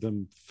neither of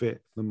them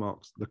fit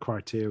the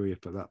criteria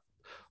for that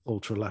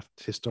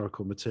ultra-left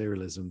historical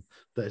materialism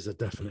that is a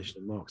definition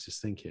of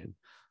Marxist thinking.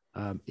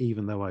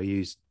 Even though I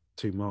use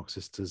two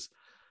Marxists as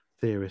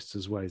theorists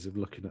as ways of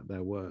looking at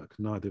their work,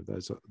 neither of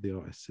those the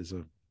artists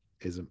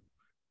is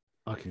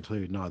I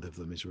conclude neither of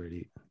them is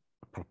really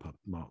a proper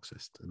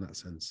Marxist in that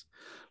sense.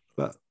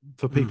 But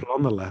for people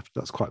on the left,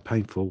 that's quite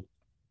painful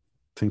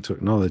thing to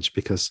acknowledge,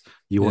 because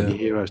you want your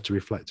heroes to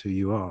reflect who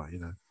you are, you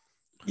know.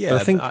 Yeah, I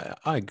think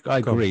I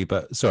agree,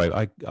 but sorry,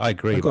 I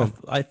agree. But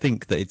I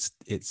think that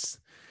it's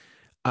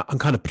I'm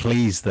kind of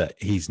pleased that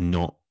he's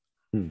not,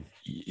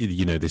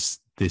 you know, this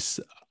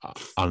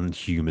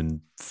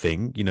unhuman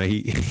thing. You know,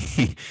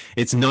 he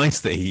it's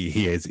nice that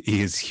he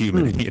is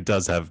human and he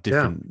does have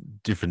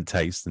different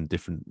tastes and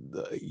different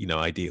you know,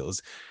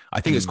 ideals.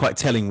 I think it's quite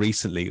telling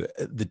recently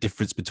the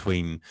difference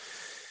between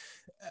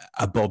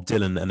a Bob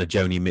Dylan and a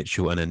Joni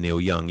Mitchell and a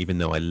Neil Young, even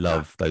though I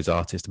love those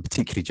artists, and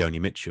particularly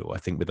Joni Mitchell. I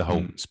think with the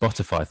whole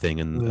Spotify thing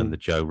and the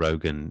Joe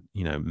Rogan,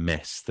 you know,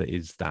 mess that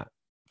is that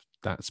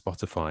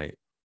Spotify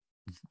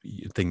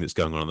thing that's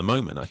going on at the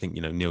moment. I think,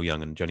 you know, Neil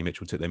Young and Joni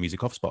Mitchell took their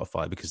music off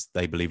Spotify because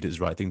they believed it was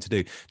the right thing to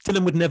do.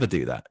 Dylan would never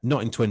do that,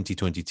 not in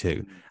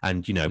 2022.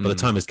 And, you know, by the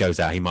time this goes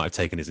out, he might have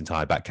taken his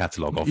entire back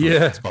catalogue off of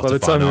Spotify. By the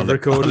time we've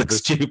recorded this.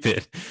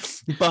 Stupid.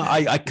 But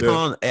I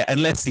can't,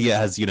 unless he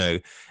has, you know,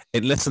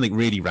 unless something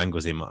really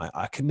wrangles him,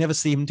 I can never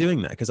see him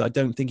doing that, because I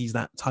don't think he's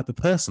that type of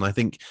person. I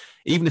think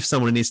even if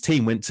someone in his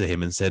team went to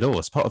him and said, oh,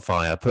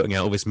 Spotify are putting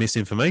out all this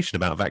misinformation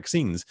about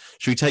vaccines,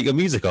 should we take your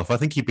music off? I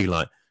think he'd be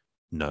like,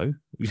 no.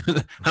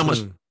 How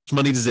much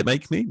money does it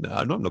make me? No,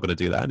 I'm not going to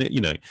do that. And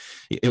you know,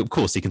 of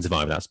course he can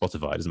survive without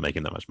Spotify. It doesn't make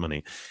him that much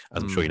money,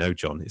 as I'm sure you know,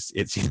 John.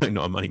 It's you know,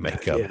 not a money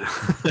maker.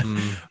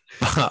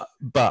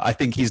 But I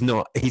think he's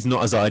not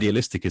as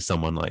idealistic as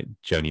someone like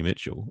Joni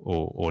Mitchell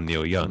or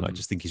Neil Young. I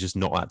just think he's just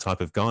not that type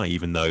of guy,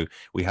 even though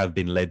we have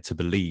been led to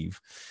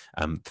believe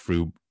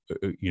through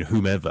you know,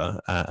 whomever,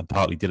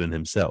 partly Dylan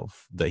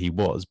himself, that he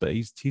was. But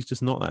he's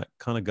just not that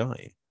kind of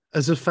guy.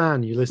 As a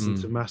fan, you listen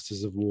to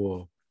Masters of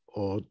War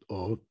or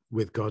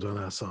With God on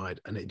Our Side,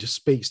 and it just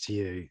speaks to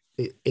you.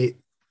 It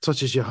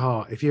touches your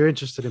heart. If you're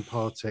interested in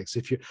politics,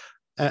 if you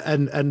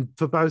and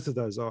for both of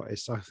those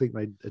artists, I think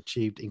they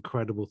achieved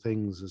incredible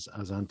things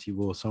as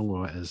anti-war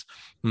songwriters.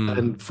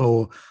 And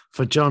for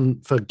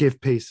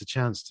Give Peace a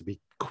chance to be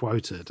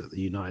quoted at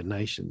the United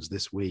Nations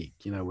this week,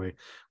 you know, we're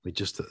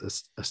just at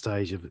a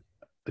stage of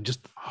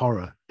just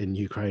horror in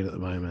Ukraine at the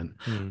moment,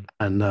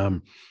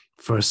 and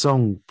for a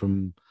song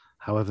from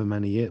however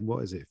many years,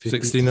 what is it?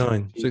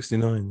 69,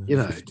 you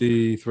know,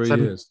 53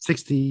 years.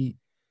 60,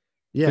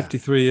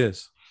 53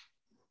 years.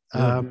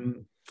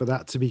 For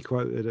that to be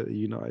quoted at the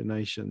United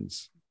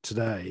Nations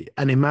today,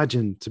 and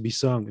imagine it's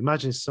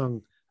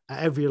sung at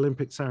every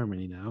Olympic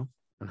ceremony now,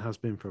 and has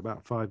been for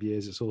about 5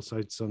 years. It's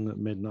also sung at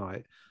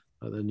midnight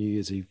at the New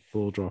Year's Eve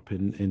ball drop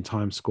in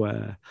Times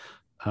Square.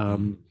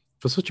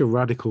 For such a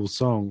radical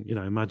song, you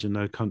know, imagine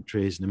no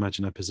countries and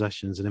imagine no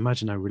possessions and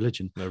imagine no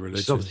religion.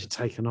 It's obviously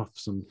taken off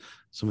some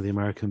of the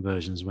American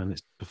versions when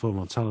it's performed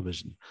on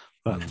television.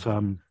 But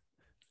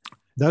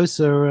those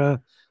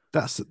are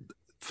that's,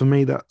 for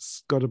me,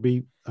 that's got to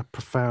be a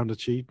profound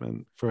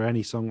achievement for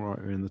any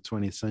songwriter in the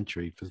 20th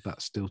century, for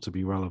that still to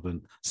be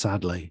relevant,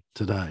 sadly,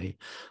 today.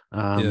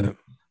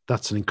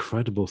 That's an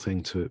incredible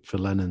thing for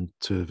Lennon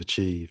to have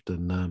achieved.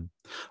 And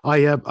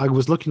I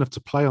was lucky enough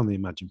to play on the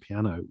Imagine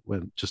piano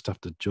just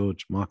after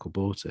George Michael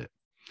bought it.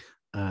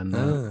 And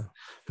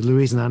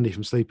Louise and Andy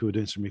from Sleepy were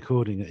doing some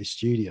recording at his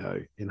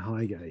studio in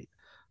Highgate.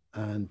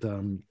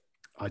 And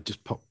I'd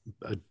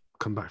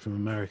come back from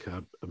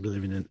America. I've been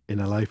living in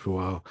LA for a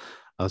while.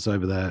 I was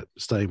over there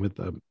staying with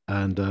them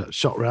and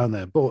shot around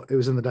there. But it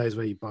was in the days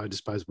where you buy a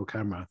disposable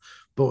camera.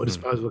 Bought a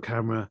disposable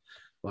camera,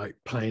 like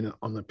playing it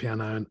on the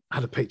piano, and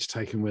had a picture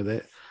taken with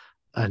it.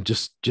 And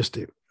just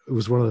it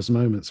was one of those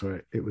moments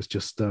where it was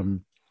just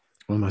one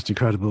of the most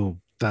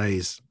incredible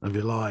days of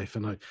your life.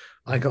 And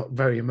I got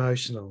very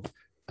emotional.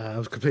 I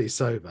was completely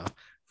sober,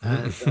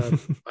 and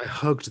I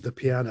hugged the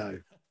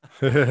piano.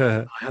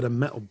 I had a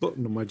metal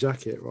button on my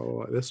jacket, right,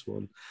 like this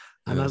one.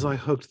 And as I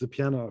hugged the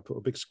piano, I put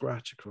a big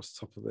scratch across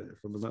the top of it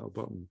from the metal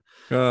button.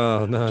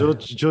 Oh no!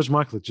 George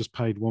Michael had just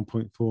paid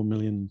 1.4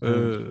 million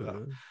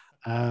pounds,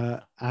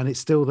 and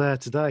it's still there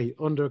today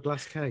under a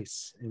glass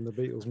case in the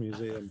Beatles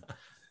Museum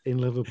in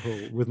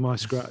Liverpool with my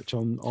scratch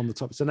on the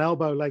top. It's an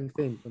elbow length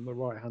in from the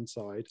right hand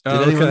side.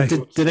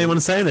 Did anyone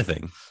say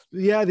anything?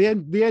 Yeah,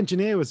 the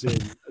engineer was in.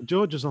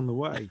 George was on the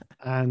way,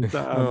 and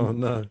oh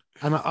no!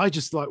 And I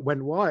just like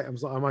went white. I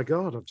was like, oh my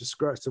god, I've just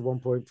scratched a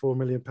 1.4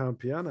 million pound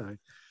piano.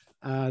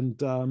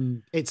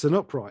 And it's an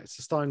upright. It's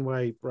a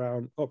Steinway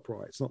Brown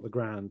upright. It's not the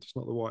grand. It's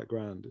not the white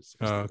grand. It's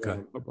okay.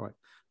 Upright.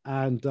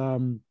 And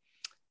the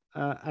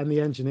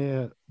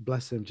engineer,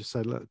 bless him, just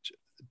said, "Look,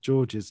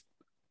 George is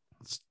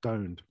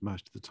stoned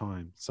most of the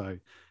time, so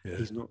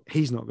he's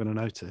not going to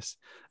notice."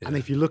 Yeah. And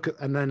if you look at,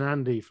 and then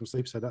Andy from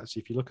Sleep said,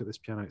 actually, if you look at this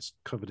piano, it's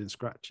covered in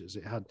scratches.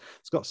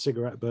 It's got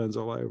cigarette burns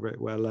all over it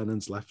where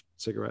Lennon's left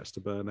cigarettes to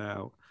burn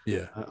out.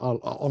 Yeah,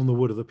 on the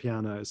wood of the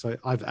piano. So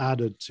I've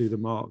added to the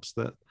marks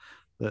that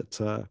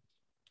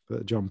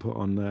John put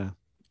on there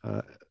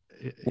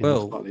in a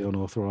slightly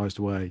unauthorized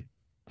way.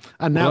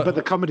 And now, but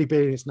the comedy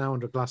being it's now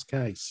under a glass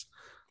case,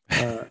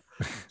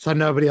 so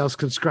nobody else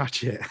can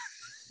scratch it.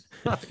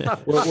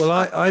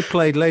 I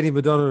played Lady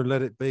Madonna and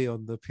Let It Be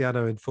on the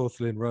piano in Fourth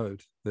Lynn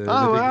Road.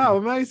 Wow,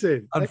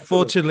 amazing!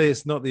 Unfortunately,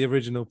 it's not the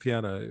original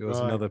piano. It was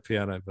another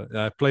piano, but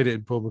I played it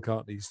in Paul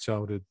McCartney's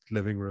childhood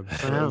living room.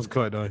 So it was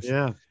quite nice.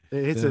 Yeah,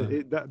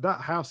 that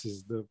house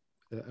is a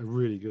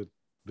really good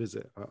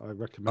visit. I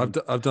recommend.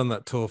 I've done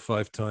that tour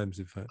 5 times,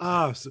 in fact.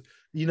 So,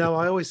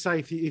 I always say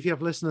if you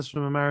have listeners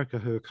from America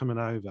who are coming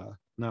over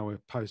now, we're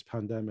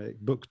post-pandemic,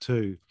 book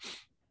 2,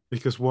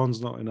 because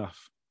one's not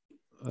enough.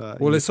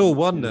 It's all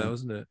one now,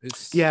 isn't it?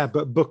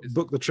 But book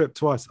the trip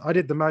twice. I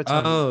did the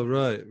Motown. Oh,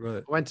 right.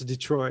 I went to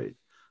Detroit,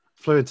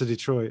 flew into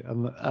Detroit,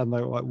 and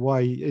they were like,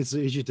 "Why?" As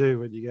you do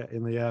when you get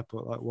in the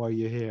airport, like, "Why are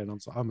you here?" And I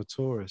was like, "I'm a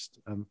tourist."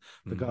 And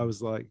the guy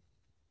was like,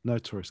 "No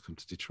tourists come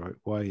to Detroit.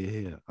 Why are you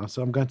here?" I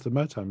said, "I'm going to the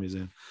Motown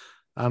Museum."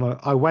 And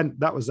I went,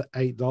 that was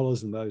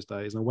 $8 in those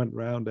days. And I went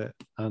round it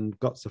and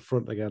got to the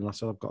front again. And I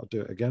said, I've got to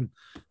do it again.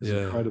 It's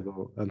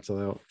incredible. And so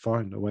they were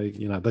fine away,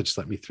 they just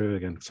let me through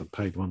again because I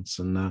paid once.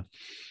 And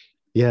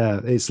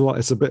it's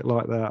a bit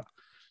like that.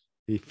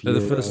 The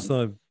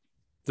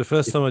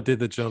first time I did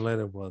the John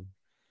Lennon one,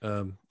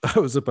 I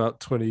was about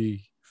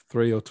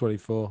 23 or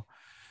 24.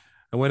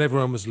 And when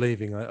everyone was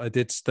leaving, I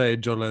did stay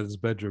in John Lennon's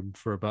bedroom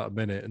for about a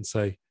minute and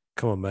say,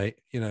 "Come on, mate,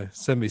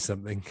 send me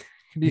something.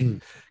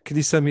 Can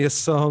you send me a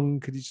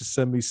song? Could you just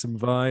send me some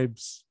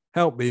vibes?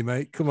 Help me,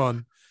 mate. Come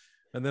on."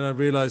 And then I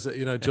realized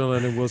that, John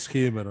Lennon was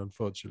human,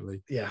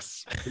 unfortunately.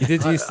 Yes. He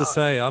did used to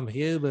say, "I'm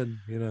human,"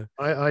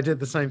 I did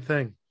the same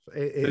thing.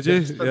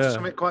 There's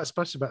something quite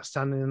special about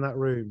standing in that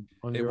room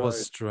on your own. It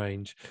was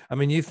strange. I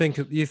mean, you think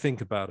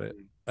about it.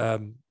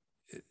 Paul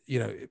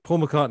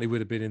McCartney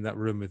would have been in that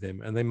room with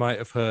him, and they might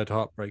have heard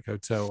Heartbreak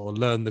Hotel or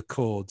learned the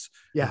chords.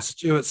 Yeah. And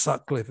Stuart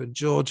Sutcliffe and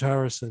George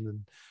Harrison,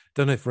 and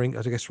don't know if I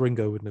guess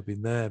Ringo wouldn't have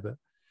been there, but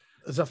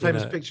there's that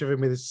famous picture of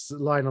him with his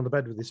lying on the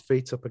bed with his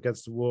feet up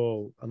against the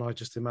wall, and I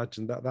just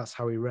imagined that's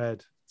how he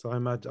read. So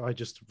I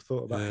just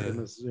thought about him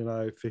as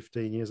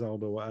 15 years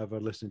old or whatever,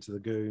 listening to the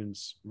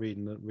Goons,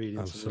 reading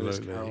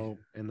Carol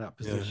in that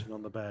position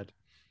on the bed.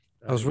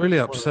 I was really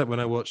upset when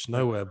I watched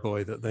Nowhere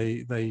Boy that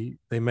they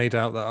made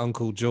out that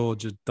Uncle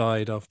George had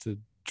died after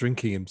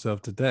drinking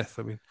himself to death.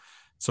 I mean,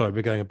 sorry,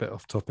 we're going a bit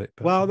off topic.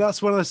 But... Well,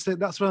 that's one of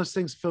those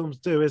things films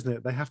do, isn't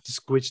it? They have to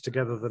squidge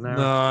together the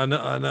narrative. No,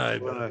 I know.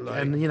 But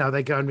and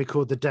they go and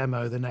record the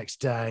demo the next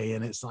day,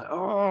 and it's like,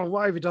 oh,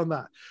 why have you done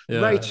that? Yeah.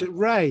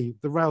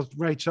 The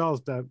Ray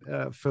Charles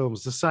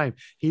film's the same.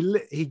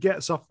 He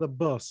gets off the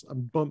bus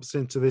and bumps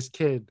into this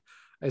kid.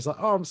 It's like,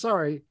 oh, I'm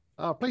sorry.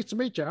 Pleased to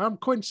meet you. I'm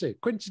Quincy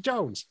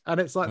Jones. And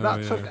it's like,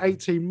 that took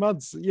 18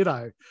 months,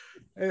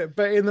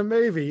 but in the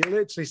movie, he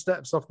literally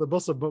steps off the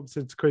bus and bumps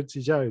into Quincy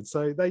Jones.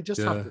 So they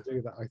just have to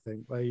do that, I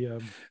think.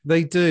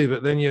 They do,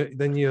 but then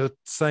you're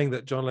saying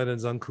that John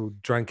Lennon's uncle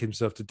drank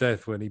himself to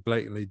death when he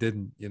blatantly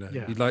didn't,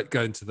 He liked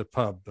going to the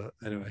pub. But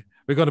anyway,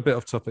 we got a bit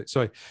off topic.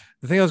 Sorry.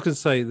 The thing I was going to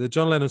say, the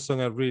John Lennon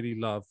song I really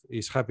love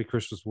is Happy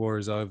Christmas, War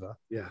is Over.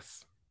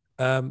 Yes.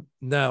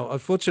 Now,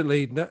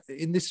 unfortunately,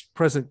 in this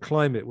present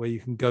climate where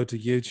you can go to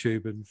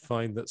YouTube and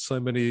find that so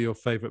many of your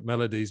favorite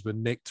melodies were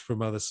nicked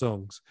from other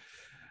songs,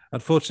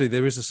 unfortunately,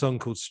 there is a song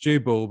called Stew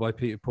Ball by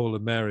Peter, Paul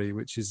and Mary,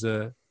 which is,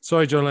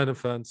 sorry, John Lennon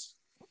fans,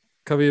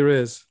 cover your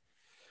ears.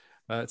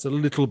 It's a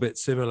little bit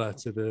similar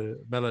to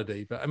the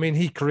melody, but I mean,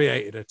 he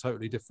created a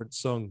totally different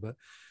song, but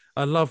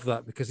I love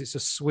that because it's a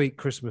sweet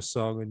Christmas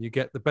song and you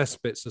get the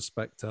best bits of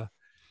Spectre.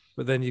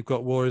 but then you've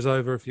got War Is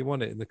Over if you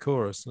want it in the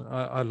chorus. And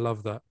I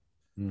love that.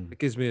 It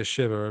gives me a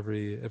shiver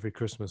every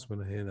Christmas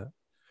when I hear that.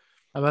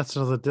 And that's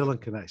another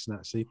Dylan connection,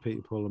 actually.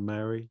 Peter, Paul, and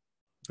Mary.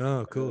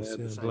 Oh, of course,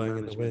 Blowing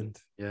in the Wind.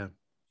 Yeah.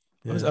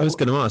 I was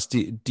going to ask,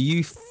 do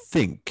you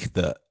think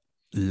that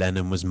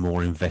Lennon was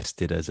more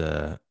invested as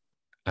a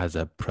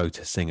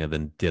protest singer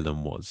than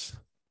Dylan was?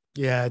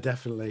 Yeah,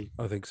 definitely.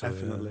 I think so.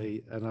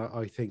 Definitely. Yeah. And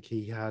I think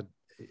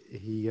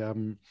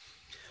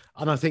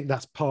and I think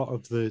that's part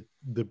of the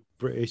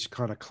British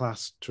kind of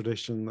class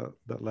tradition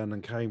that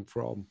Lennon came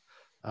from.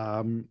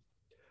 And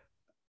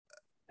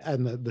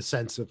the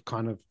sense of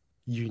kind of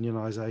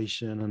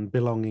unionization and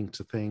belonging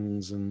to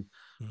things. And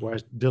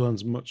whereas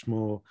Dylan's much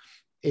more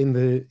in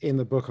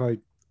the book,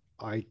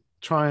 I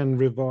try and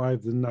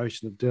revive the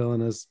notion of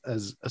Dylan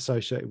as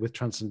associated with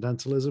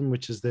transcendentalism,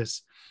 which is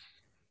this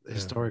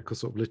historical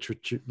sort of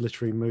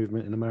literary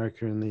movement in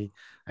America in the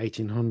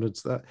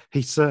 1800s that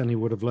he certainly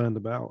would have learned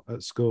about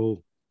at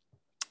school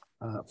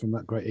from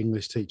that great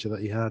English teacher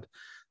that he had.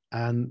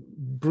 And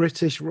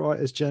British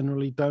writers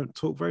generally don't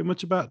talk very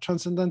much about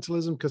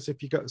transcendentalism, because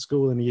if you go to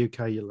school in the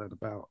UK, you learn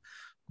about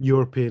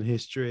European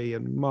history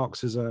and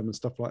Marxism and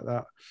stuff like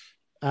that.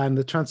 And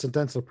the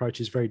transcendental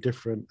approach is very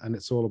different, and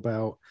it's all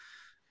about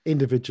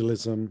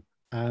individualism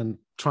and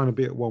trying to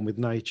be at one with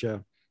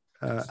nature.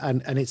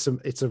 And it's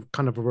a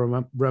kind of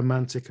a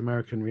romantic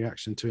American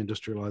reaction to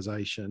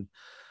industrialization.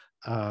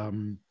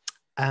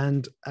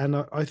 And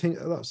I think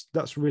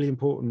that's really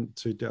important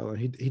to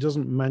Dylan. He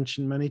doesn't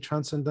mention many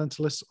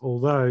transcendentalists,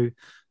 although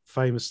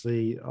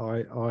famously,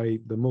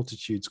 the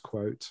Multitudes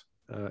quote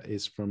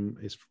is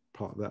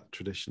part of that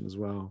tradition as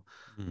well.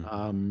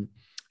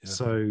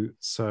 So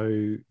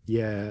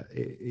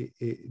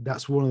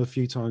that's one of the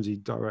few times he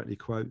directly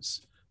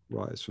quotes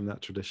writers from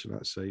that tradition,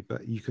 actually.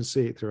 But you can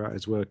see it throughout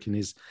his work in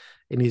his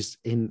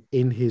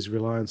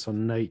reliance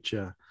on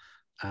nature,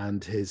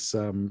 and his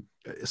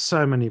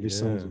so many of his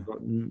songs have got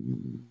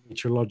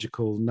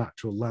meteorological,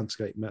 natural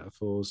landscape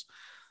metaphors.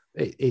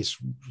 It's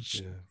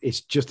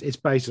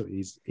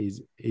basically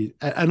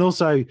and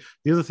also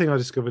the other thing I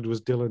discovered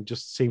was Dylan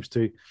just seems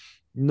to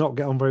not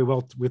get on very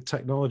well with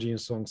technology in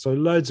songs. So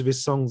loads of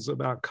his songs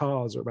about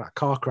cars are about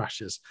car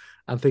crashes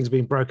and things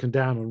being broken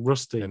down and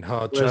rusty and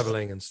hard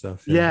traveling and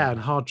stuff. And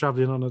hard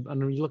traveling and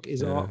when you look at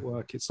his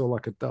artwork, it's all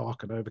like a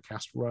dark and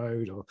overcast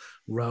road or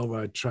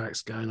railroad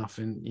tracks going off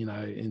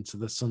into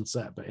the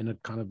sunset, but in a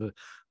kind of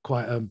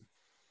quite a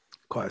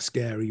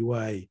scary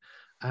way.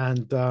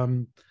 And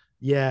Iron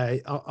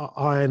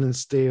and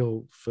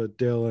Steel for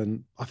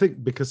Dylan, I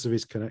think because of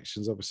his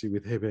connections obviously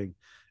with Hibbing,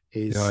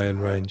 is the Iron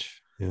Range.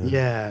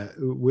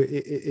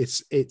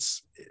 It's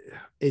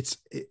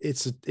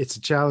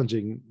a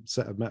challenging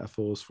set of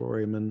metaphors for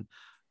him, and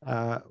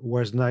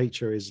whereas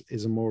nature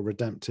is a more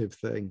redemptive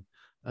thing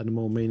and a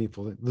more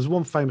meaningful thing. There's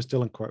one famous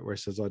Dylan quote where he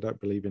says, "I don't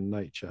believe in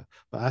nature,"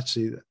 but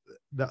actually,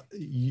 that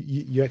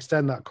you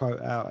extend that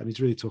quote out, and he's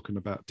really talking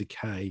about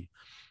decay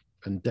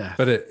and death.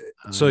 But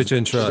sorry to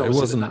interrupt, it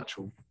wasn't a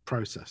natural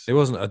process. It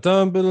wasn't. I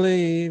don't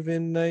believe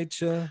in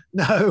nature.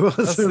 No, it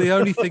wasn't. That's the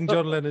only thing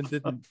John Lennon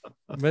didn't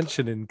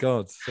mention in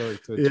God. Sorry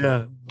to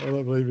interrupt. I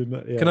don't believe in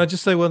that. Yeah. Can I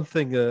just say one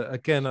thing?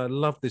 Again, I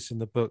love this in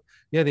the book.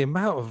 Yeah, the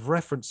amount of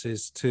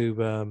references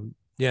to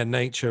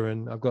nature,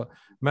 and I've got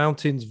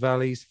mountains,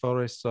 valleys,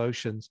 forests,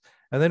 oceans,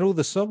 and then all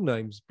the song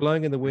names: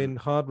 Blowing in the Wind,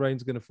 Hard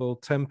Rain's Gonna Fall,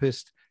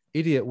 Tempest,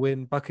 Idiot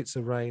Wind, Buckets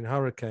of Rain,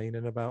 Hurricane,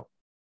 and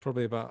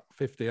probably about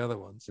 50 other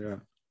ones.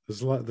 Yeah.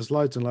 There's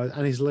loads and loads,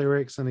 and his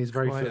lyrics, and his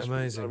very first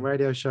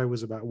radio show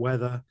was about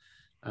weather,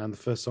 and the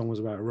first song was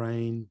about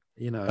rain.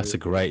 That's a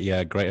great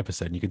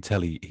episode. And you can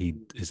tell he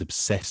is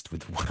obsessed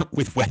with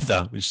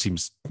weather, which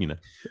seems I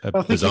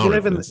think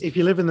if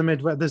you live in the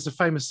Midwest, there's a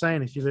famous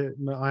saying.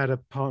 I had a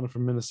partner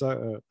from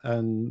Minnesota,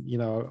 and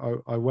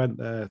I went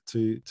there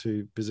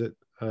to visit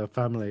her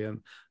family,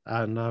 and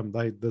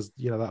there's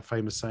that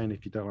famous saying,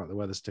 if you don't like the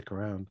weather, stick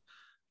around.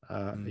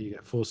 You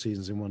get 4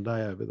 seasons in one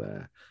day over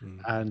there,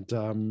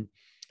 and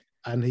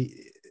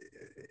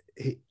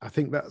I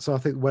think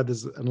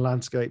weathers and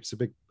landscapes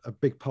a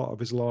big part of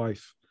his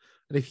life.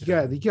 And if you go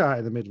out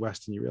in the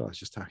Midwest and you realize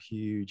just how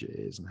huge it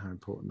is and how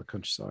important the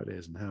countryside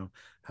is and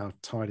how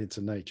tied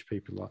into nature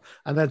people are,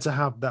 and then to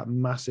have that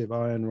massive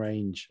iron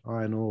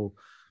ore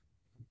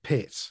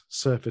pit,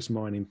 surface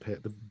mining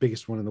pit, the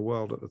biggest one in the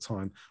world at the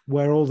time,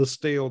 where all the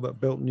steel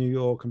that built New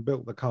York and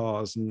built the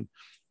cars and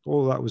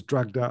all that was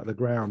dragged out of the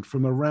ground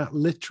from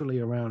literally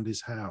around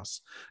his house,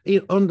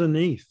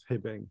 underneath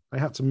Hibbing. They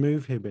had to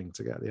move Hibbing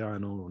to get the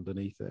iron ore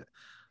underneath it.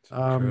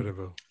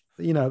 Incredible.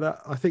 That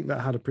I think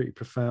that had a pretty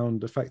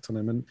profound effect on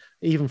him. And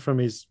even from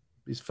his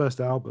first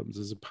albums,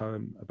 there's a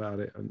poem about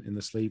it in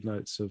the sleeve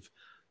notes of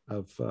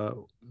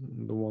the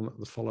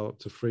follow up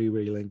to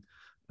Freewheeling,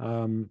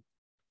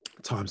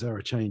 Times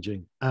Ever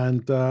Changing.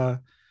 And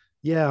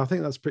I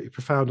think that's a pretty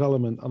profound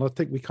element, and I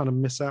think we kind of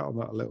miss out on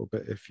that a little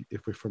bit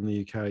if we're from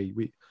the UK.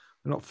 We're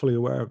not fully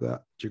aware of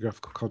that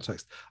geographical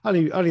context.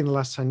 Only in the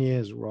last 10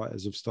 years,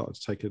 writers have started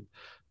to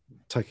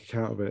take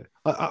account of it.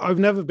 I've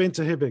never been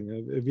to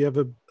Hibbing. Have you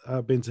ever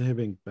been to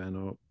Hibbing, Ben?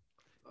 Or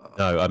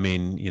No, I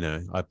mean,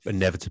 I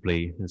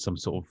inevitably in some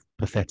sort of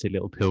pathetic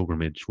little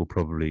pilgrimage will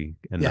probably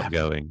end up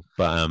going.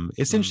 But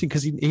it's interesting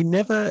because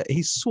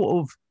he sort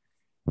of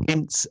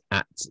hints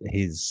at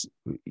his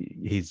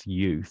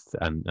youth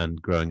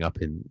and growing up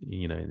in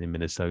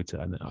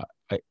Minnesota, and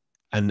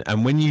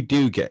and when you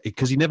do get,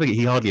 because he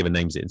hardly ever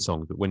names it in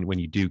songs, but when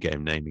you do get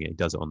him naming it, he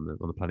does it on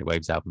the Planet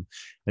Waves album,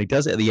 and he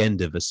does it at the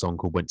end of a song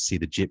called "Went to See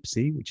the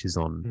Gypsy," which is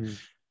on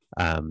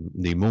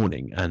New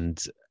Morning,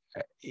 and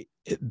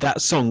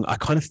that song I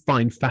kind of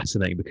find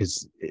fascinating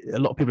because a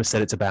lot of people have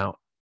said it's about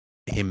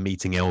him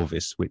meeting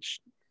Elvis, which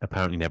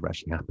apparently never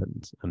actually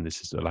happened, and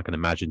this is sort of like an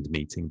imagined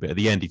meeting. But at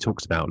the end, he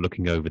talks about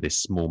looking over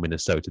this small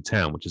Minnesota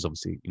town, which is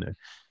obviously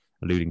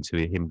alluding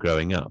to him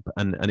growing up,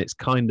 and it's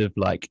kind of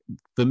like,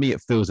 for me,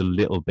 it feels a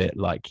little bit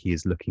like he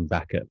is looking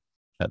back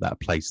at that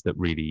place that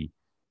really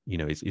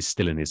is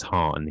still in his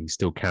heart, and he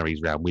still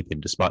carries around with him,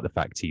 despite the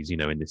fact he's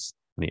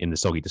in the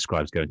song he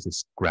describes going to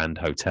this grand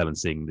hotel and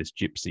seeing this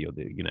gypsy, or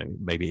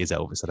maybe it is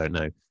Elvis, I don't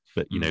know,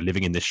 but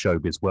living in this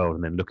showbiz world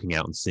and then looking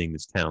out and seeing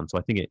this town. So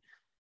I think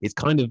it's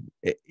kind of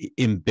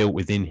inbuilt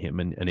within him,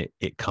 and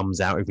it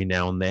comes out every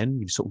now and then.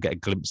 You sort of get a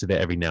glimpse of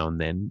it every now and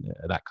then,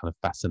 that kind of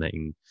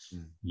fascinating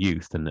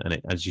youth, and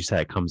it, as you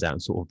say, it comes out in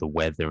sort of the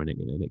weather, and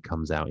it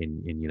comes out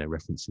in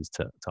references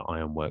to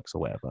ironworks or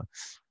whatever.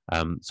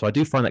 So I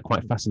do find that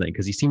quite fascinating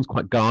because he seems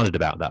quite guarded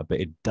about that, but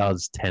it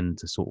does tend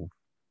to sort of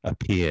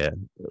appear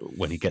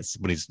when he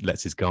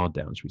lets his guard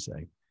down, should we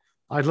say.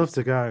 I'd love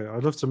to go.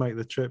 I'd love to make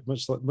the trip,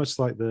 much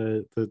like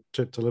the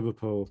trip to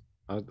Liverpool.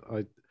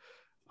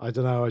 I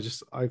don't know.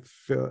 I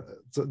feel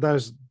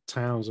those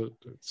towns are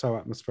so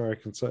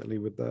atmospheric, and certainly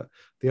with the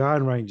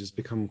Iron Range has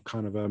become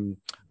kind of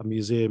a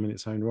museum in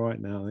its own right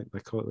now. I think they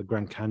call it the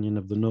Grand Canyon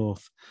of the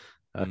North,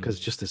 because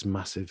it's just this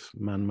massive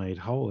man-made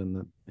hole in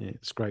that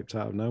it scraped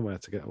out of nowhere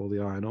to get all the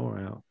iron ore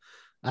out,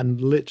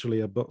 and literally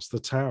abuts the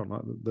town.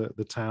 Like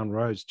the town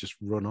roads just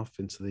run off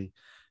into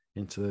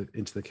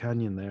the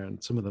canyon there,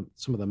 and some of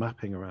the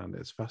mapping around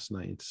it is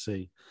fascinating to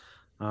see.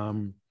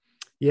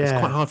 Yeah, it's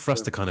quite hard for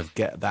us to kind of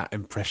get that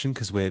impression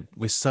because we're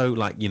so,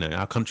 like,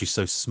 our country's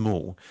so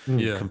small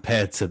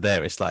compared to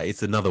there. It's like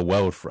it's another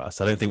world for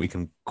us. I don't think we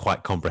can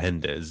quite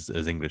comprehend it as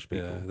English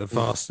people. Yeah, the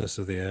vastness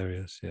of the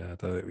areas. Yeah, I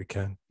don't think we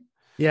can.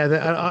 Yeah,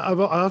 I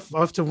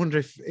often wonder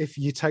if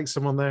you take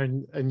someone there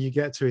and you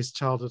get to his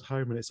childhood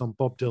home and it's on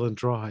Bob Dylan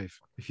Drive.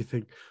 If you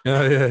think,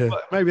 well,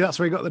 maybe that's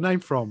where he got the name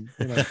from.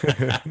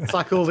 It's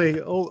like all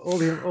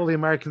the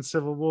American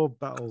Civil War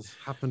battles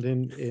happened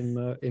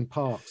in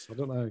parks. I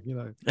don't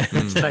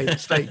know,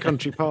 state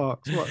country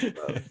parks.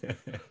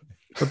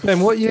 But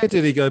Ben, what year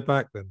did he go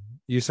back then?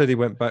 You said he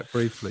went back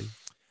briefly.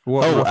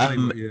 What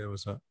year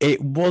was that?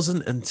 It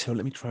wasn't until,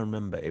 let me try and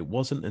remember. It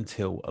wasn't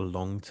until a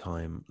long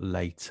time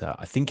later.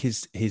 I think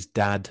his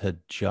dad had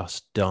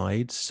just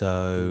died,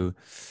 so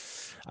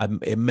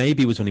it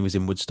maybe was when he was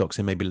in Woodstock,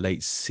 so maybe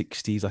late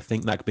 60s. I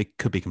think that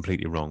could be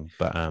completely wrong,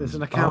 but there's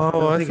an account.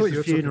 I think it's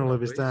the funeral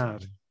of his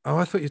dad. Oh,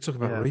 I thought you were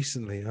talking about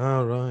recently.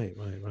 Oh, right.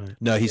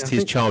 No,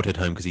 his childhood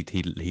home, because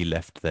he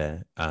left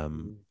there.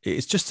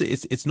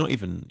 It's not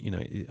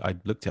even, I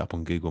looked it up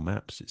on Google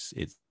Maps.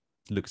 It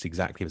looks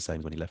exactly the same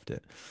as when he left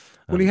it.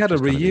 Well, he had a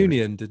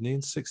reunion, didn't he,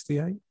 in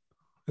 68?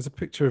 There's a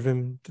picture of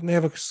him. Didn't they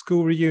have a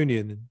school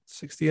reunion in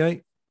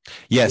 68?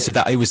 Yeah, so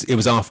that it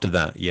was after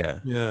that. Yeah.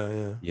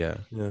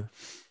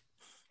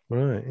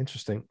 Right,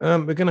 interesting.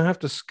 We're going to have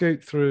to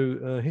scoot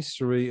through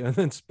history and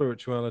then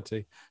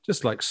spirituality,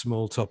 just like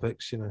small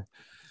topics,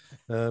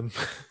 Well,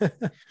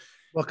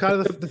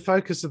 kind of the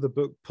focus of the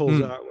book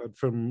pulls outward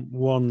from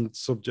one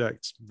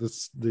subject,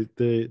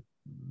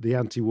 the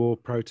anti-war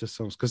protest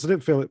songs, because I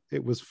didn't feel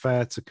it was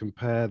fair to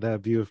compare their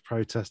view of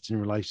protest in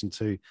relation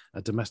to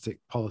a domestic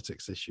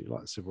politics issue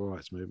like the civil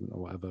rights movement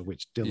or whatever,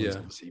 which Dylan's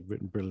obviously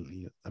written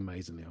brilliantly,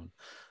 amazingly on,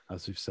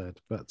 as we've said.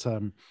 But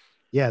then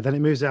it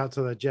moves out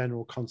to the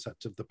general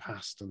concept of the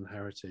past and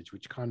heritage,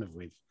 which kind of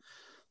we've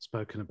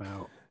spoken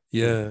about.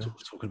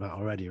 Talking about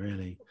already,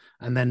 really,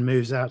 and then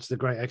moves out to the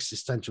great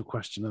existential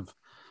question of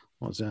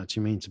what does it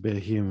actually mean to be a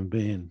human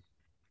being.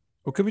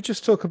 Well, could we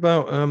just talk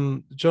about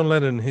John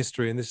Lennon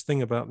history and this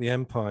thing about the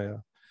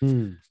empire?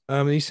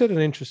 He said an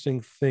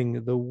interesting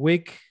thing. The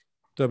Whig,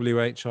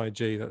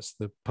 WHIG, that's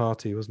the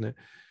party, wasn't it?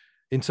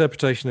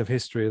 Interpretation of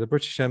history. The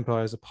British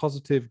Empire is a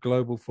positive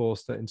global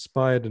force that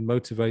inspired and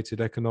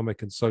motivated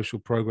economic and social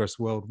progress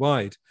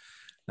worldwide.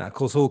 Now, of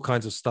course, all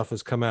kinds of stuff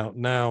has come out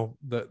now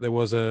that there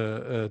was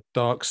a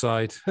dark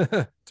side,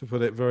 to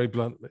put it very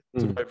bluntly,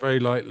 very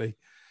lightly.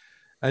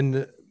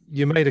 And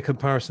you made a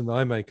comparison that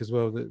I make as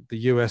well, the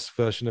US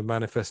version of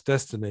Manifest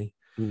Destiny,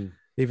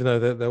 even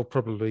though they'll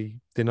probably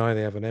deny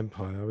they have an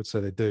empire. I would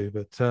say they do.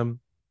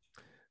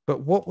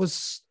 But what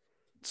was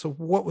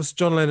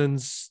John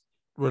Lennon's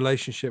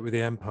relationship with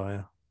the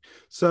empire?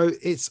 So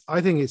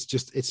I think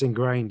it's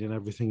ingrained in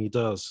everything he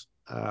does.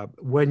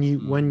 When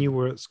you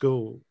were at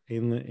school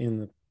in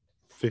the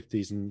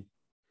 50s and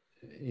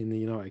in the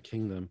United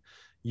Kingdom,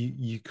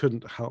 you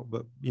couldn't help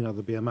but,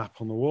 there'd be a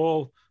map on the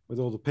wall with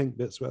all the pink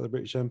bits where the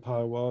British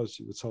Empire was.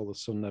 You were told the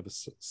sun never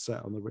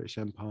set on the British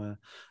Empire.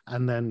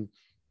 And then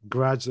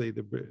gradually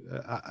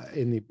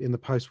in the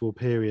post-war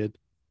period,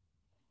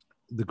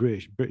 the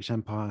British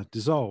Empire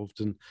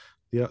dissolved, and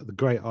the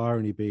great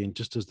irony being,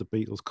 just as the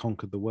Beatles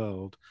conquered the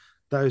world,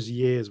 those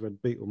years when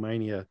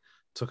Beatlemania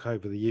took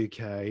over the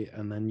UK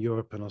and then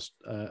Europe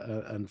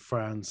and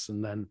France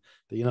and then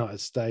the United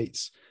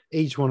States,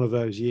 each one of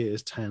those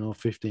years, 10 or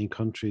 15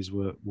 countries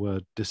were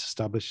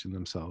disestablishing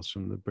themselves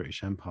from the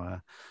British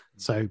Empire.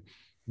 So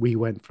we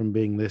went from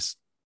being this,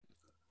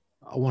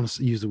 I want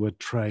to use the word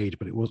trade,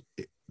 but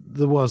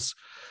there was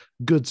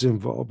goods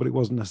involved, but it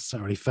wasn't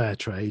necessarily fair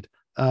trade,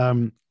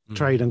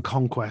 trade and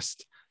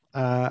conquest.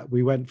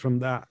 We went from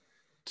that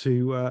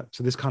to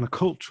this kind of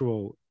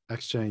cultural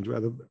exchange.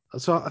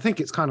 So I think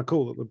it's kind of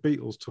cool that the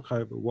Beatles took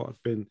over what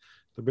had been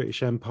the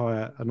British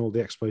Empire and all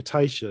the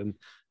exploitation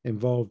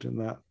involved in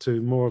that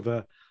to more of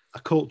a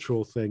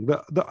cultural thing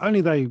that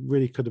only they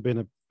really could have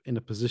been in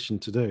a position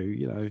to do.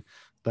 You know,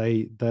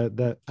 they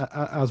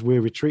as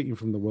we're retreating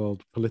from the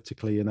world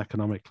politically and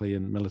economically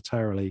and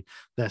militarily,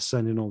 they're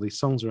sending all these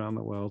songs around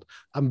the world,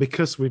 and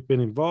because we've been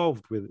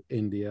involved with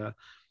India,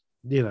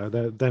 you know,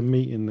 they're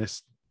meeting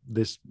this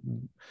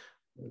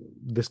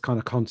kind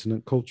of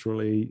continent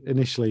culturally,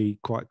 initially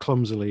quite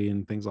clumsily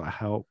in things like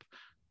Help,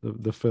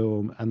 the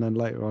film, and then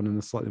later on in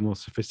a slightly more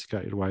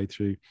sophisticated way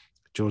through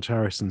George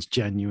Harrison's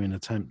genuine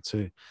attempt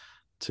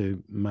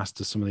to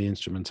master some of the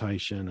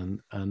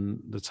instrumentation and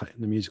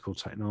the musical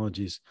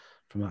technologies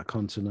from that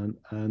continent,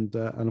 and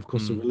of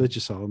course the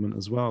religious element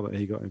as well that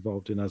he got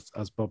involved in,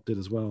 as Bob did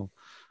as well.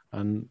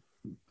 And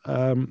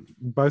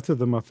both of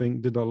them, I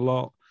think, did a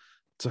lot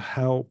to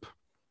help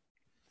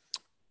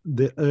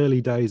the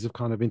early days of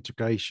kind of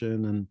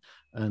integration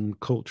and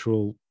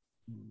cultural,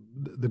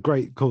 the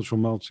great cultural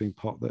melting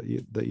pot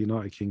that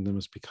United Kingdom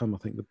has become. I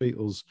think the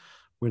Beatles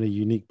were in a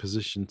unique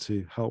position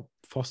to help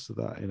foster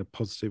that in a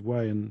positive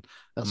way, and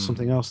that's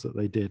something else that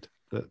they did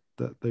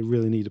that they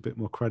really need a bit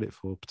more credit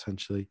for,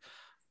 potentially.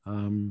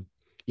 You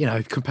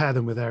know, compare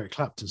them with Eric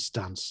Clapton's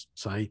stance,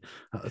 say,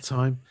 at the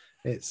time,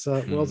 it's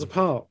worlds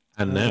apart,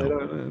 and now they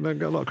don't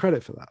get a lot of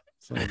credit for that.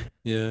 So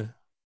Yeah.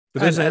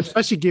 But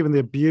especially given the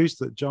abuse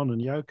that John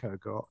and Yoko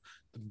got,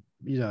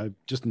 you know,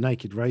 just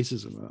naked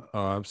racism.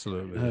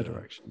 Absolutely. In her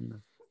direction. You know.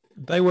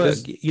 They were,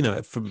 you know,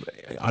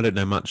 I don't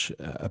know much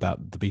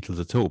about the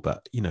Beatles at all,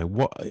 but you know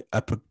what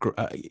a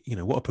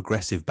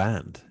progressive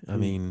band. I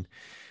mean,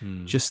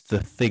 just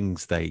the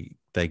things they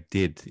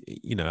did.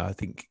 You know, I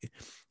think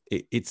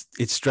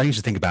it's strange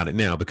to think about it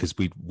now because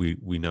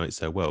we know it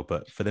so well.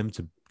 But for them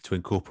to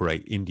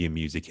incorporate Indian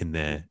music in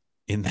their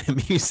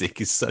music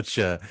is such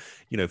a,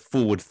 you know,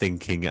 forward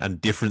thinking and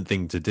different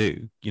thing to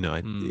do. You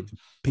know,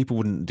 people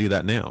wouldn't do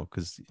that now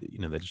because, you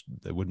know,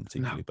 they wouldn't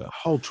particularly. But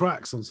whole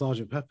tracks on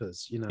Sergeant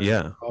Pepper's, you know,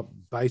 yeah,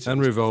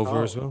 and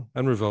Revolver as well,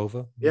 and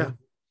Revolver, yeah.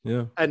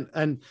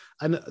 And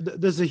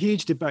there's a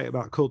huge debate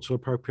about cultural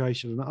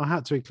appropriation, and I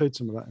had to include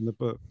some of that in the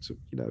book, to,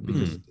 you know,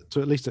 because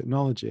to at least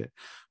acknowledge it.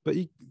 But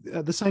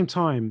at the same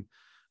time,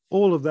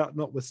 all of that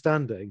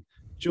notwithstanding,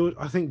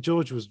 I think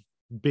George was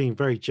being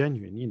very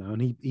genuine, you know,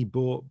 and he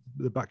bought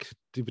the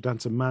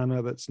Bhaktivedanta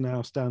Manor that's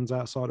now stands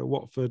outside of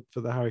Watford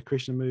for the Hare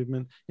Krishna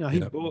movement. You know, he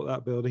bought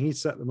that building, he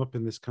set them up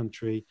in this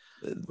country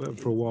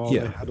for a while.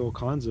 They had all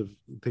kinds of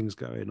things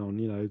going on,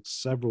 you know,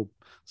 several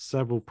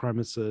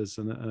premises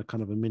and a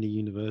kind of a mini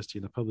university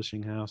and a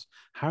publishing house.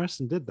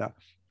 Harrison did that,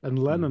 and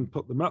Lennon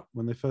put them up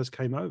when they first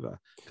came over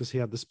because he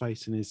had the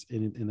space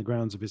in the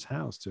grounds of his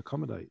house to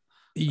accommodate.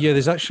 Yeah,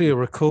 there's actually a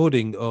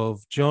recording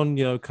of John,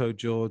 Yoko,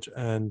 George,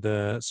 and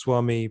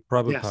Swami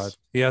Prabhupada. Yes.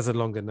 He has a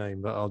longer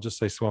name, but I'll just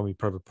say Swami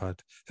Prabhupada.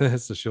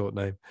 That's a short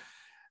name,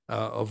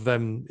 of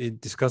them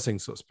discussing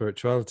sort of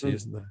spirituality,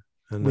 isn't there?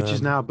 And, which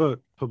is now a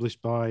book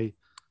published by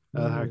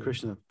Hare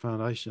Krishna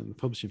Foundation, the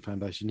publishing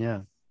foundation.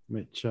 Yeah,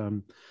 which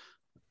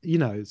you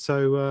know,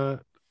 so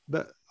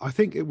that I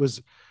think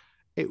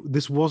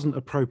this wasn't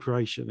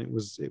appropriation. It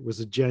was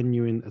a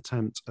genuine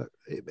attempt.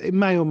 It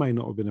may or may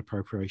not have been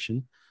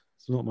appropriation.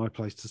 It's not my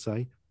place to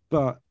say,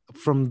 but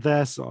from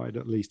their side,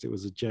 at least, it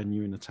was a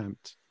genuine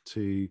attempt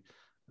to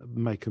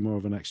make a more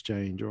of an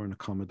exchange or an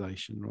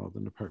accommodation rather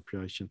than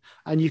appropriation.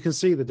 And you can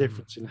see the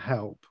difference in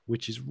Help,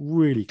 which is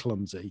really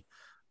clumsy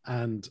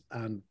and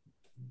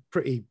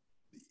pretty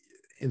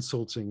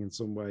insulting in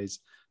some ways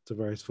to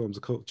various forms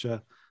of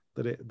culture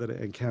that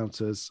it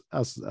encounters,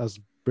 as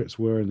Brits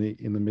were in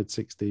the mid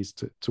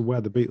 '60s, to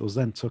where the Beatles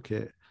then took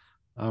it.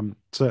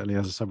 Certainly,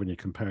 as I said, when you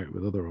compare it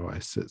with other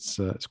artists,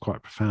 it's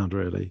quite profound,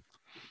 really.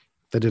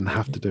 They didn't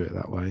have to do it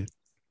that way.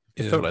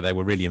 It felt like they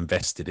were really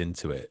invested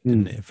into it,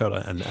 didn't it? It felt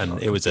like,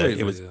 and it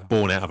was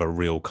born out of a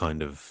real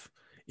kind of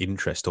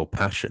interest or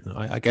passion.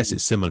 I guess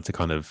it's similar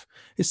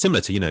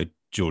to, you know,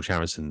 George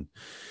Harrison,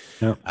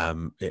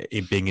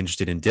 in being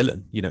interested in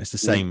Dylan. You know, it's the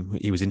same.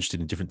 He was interested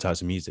in different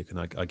types of music, and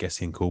I guess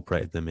he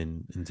incorporated them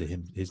into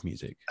his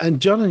music.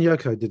 And John and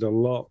Yoko did a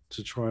lot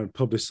to try and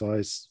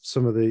publicize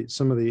some of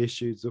the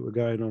issues that were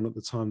going on at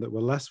the time that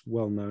were less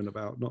well known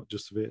about, not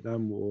just the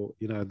Vietnam War.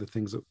 You know, the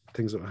things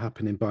that were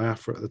happening in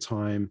Biafra at the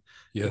time.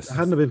 Yes, if it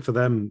hadn't have been for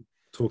them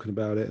talking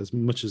about it as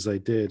much as they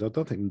did. I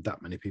don't think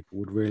that many people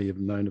would really have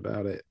known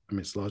about it. I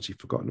mean, it's largely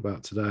forgotten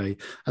about today.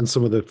 And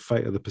some of the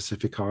fate of the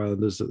Pacific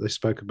Islanders that they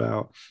spoke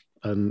about,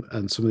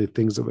 and some of the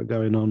things that were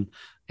going on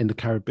in the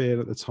Caribbean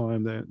at the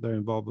time, their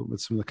involvement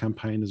with some of the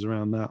campaigners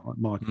around that,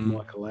 like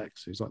Michael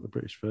X, who's like the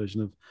British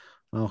version of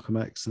Malcolm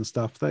X and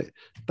stuff. They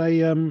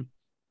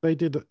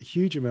did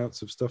huge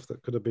amounts of stuff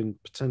that could have been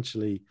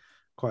potentially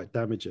quite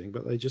damaging,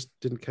 but they just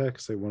didn't care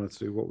because they wanted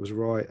to do what was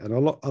right. And a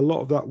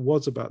lot of that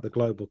was about the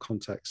global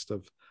context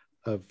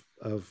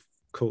of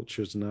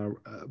cultures and our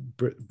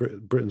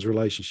Britain's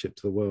relationship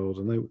to the world.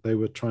 And they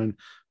were trying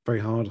very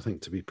hard, I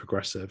think, to be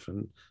progressive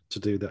and to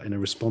do that in a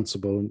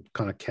responsible and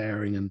kind of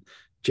caring and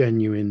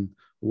genuine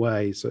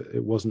way. So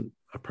it wasn't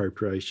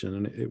appropriation,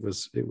 and it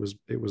was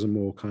a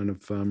more kind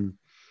of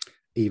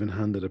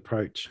even-handed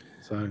approach.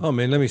 So I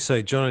mean, let me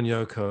say, John and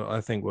Yoko, I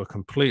think, were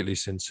completely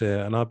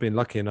sincere, and I've been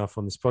lucky enough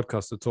on this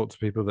podcast to talk to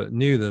people that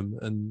knew them.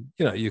 And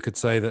you could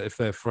say that if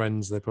they're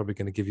friends, they're probably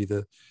going to give you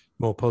the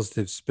more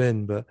positive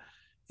spin, but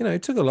he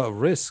took a lot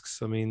of risks.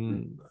 I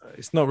mean,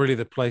 it's not really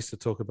the place to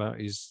talk about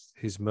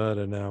his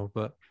murder now,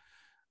 but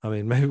I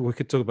mean, maybe we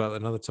could talk about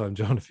that another time,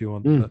 John, if you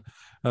want.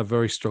 I have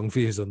very strong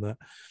views on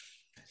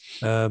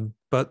that.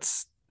 But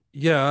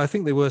yeah, I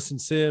think they were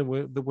sincere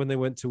when they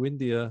went to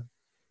India.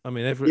 I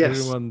mean,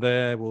 everyone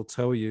there will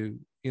tell you,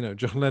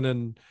 John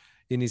Lennon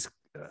in his,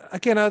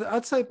 again,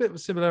 I'd say a bit of a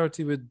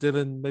similarity with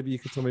Dylan. Maybe you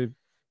could tell me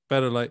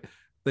better, like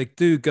they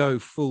do go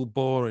full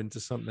bore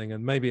into something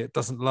and maybe it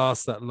doesn't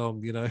last that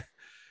long,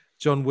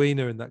 John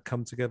Wiener in that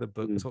Come Together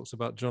book talks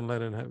about John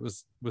Lennon. It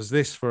was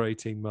this for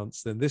 18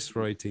 months, then this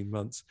for 18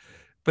 months.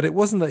 But it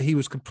wasn't that he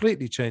was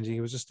completely changing.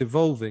 He was just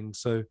evolving.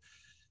 So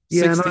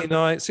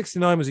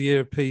 69 was a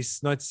year of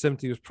peace.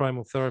 1970 was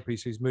Primal Therapy.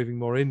 So he's moving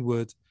more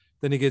inward.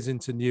 Then he gets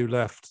into New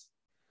Left.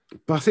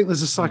 But I think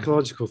there's a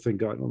psychological thing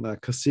going on there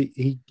because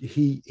he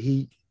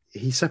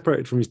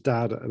separated from his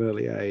dad at an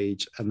early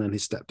age, and then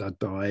his stepdad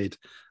died.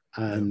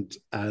 And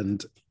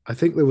I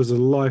think there was a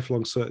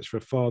lifelong search for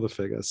a father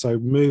figure. So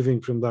moving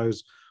from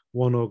those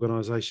one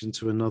organization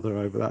to another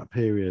over that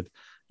period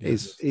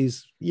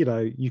is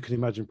you can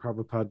imagine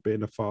Prabhupada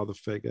being a father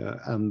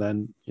figure, and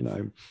then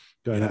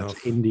going out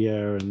to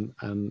India and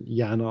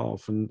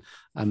Yanov and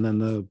then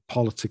the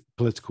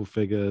political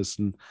figures,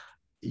 and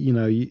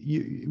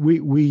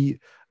we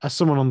as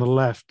someone on the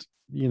left,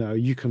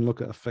 you can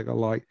look at a figure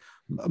like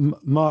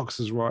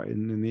Marx's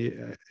writing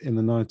in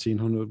the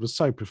 1900s was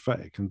so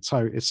prophetic, and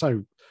so it's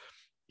so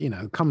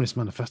the Communist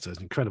Manifesto is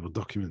an incredible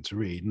document to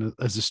read. And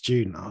as a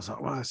student, I was like,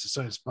 wow, this is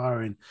so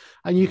inspiring.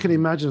 And you can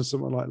imagine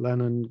someone like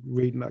Lennon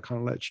reading that kind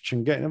of literature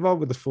and getting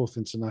involved with the Fourth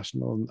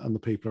International and the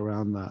people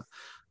around that.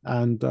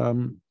 And,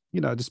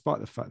 despite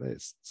the fact that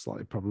it's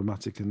slightly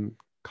problematic and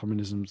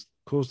communism's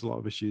caused a lot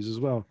of issues as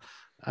well.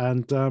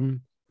 And,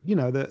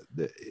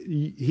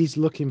 he's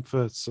looking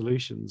for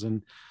solutions.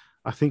 And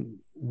I think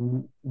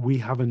we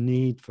have a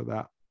need for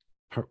that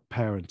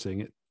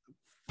parenting.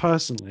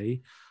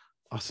 Personally,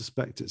 I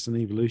suspect it's an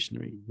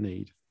evolutionary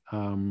need,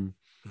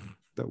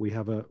 that we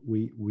have a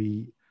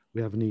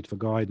need for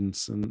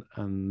guidance, and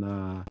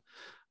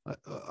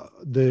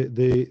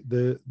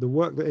the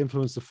work that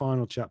influenced the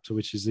final chapter,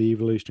 which is the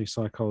evolutionary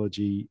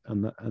psychology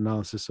and the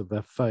analysis of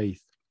their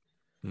faith.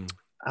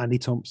 Andy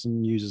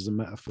Thompson uses a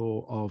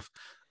metaphor of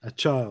a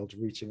child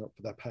reaching up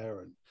for their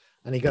parent,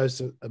 and he goes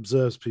to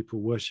observes people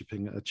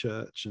worshiping at a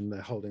church, and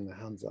they're holding their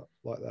hands up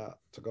like that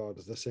to God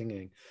as they're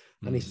singing.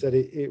 And he said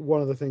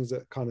one of the things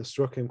that kind of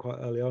struck him quite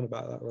early on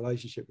about that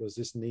relationship was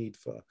this need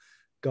for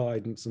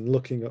guidance and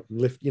looking up and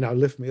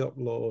lift me up,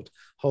 Lord,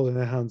 holding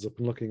their hands up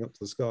and looking up to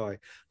the sky.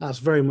 That's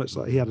very much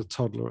like he had a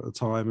toddler at the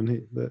time,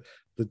 and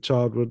the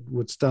child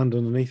would stand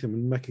underneath him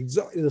and make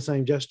exactly the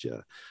same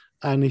gesture.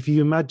 And if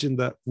you imagine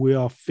that we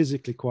are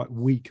physically quite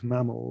weak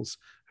mammals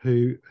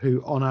who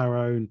on our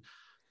own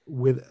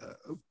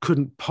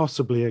couldn't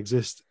possibly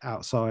exist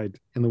outside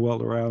in the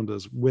world around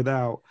us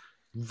without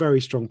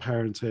very strong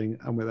parenting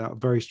and without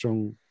very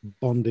strong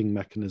bonding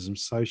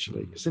mechanisms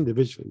socially, because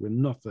individually we're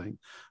nothing,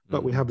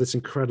 but we have this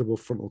incredible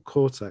frontal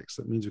cortex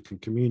that means we can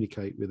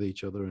communicate with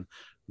each other and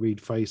read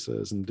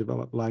faces and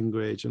develop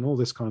language and all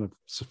this kind of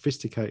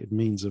sophisticated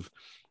means of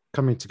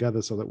coming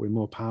together so that we're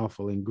more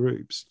powerful in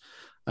groups.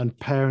 And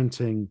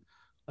parenting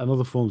and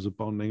other forms of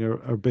bonding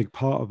are a big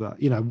part of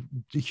that.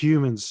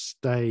 Humans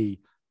stay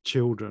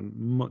children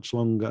much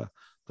longer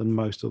than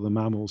most other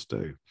mammals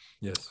do.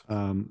 Yes.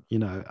 And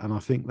I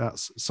think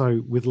that's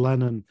so with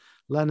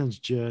Lennon's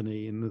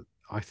journey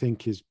I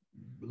think is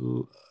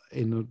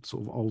in a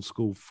sort of old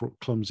school,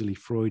 clumsily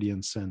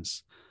Freudian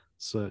sense,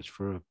 search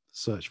for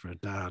a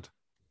dad.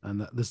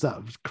 And there's that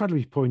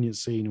incredibly poignant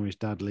scene where his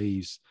dad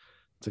leaves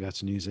to go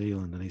to New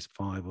Zealand, and he's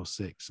 5 or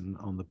 6 and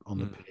on the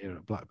pier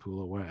at Blackpool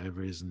or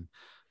wherever it is, and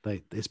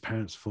his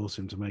parents force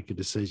him to make a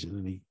decision,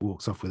 and he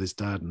walks off with his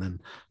dad and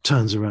then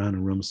turns around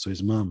and runs to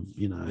his mum.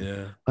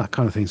 That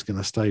kind of thing's going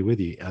to stay with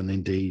you. And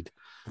indeed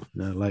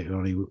later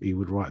on he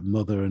would write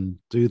Mother and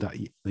do that,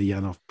 the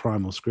Yanov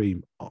Primal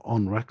Scream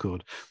on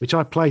record, which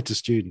I play to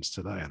students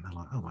today, and they're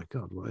like, "Oh my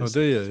God, what is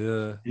do this?" you?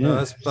 Yeah. Yeah, No,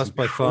 that's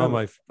by far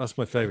incredible. that's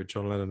my favorite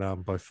John Lennon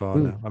album by far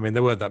now. I mean,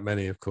 there weren't that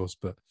many, of course,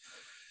 but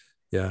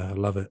yeah, I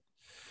love it.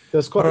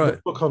 There's quite All a right.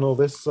 good book on all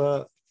this.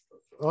 I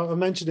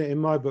mentioned it in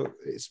my book.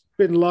 It's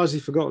been largely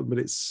forgotten, but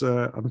it's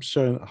I'm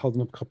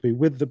holding up a copy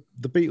with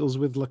the Beatles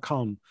with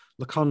Lacan.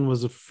 Lacan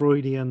was a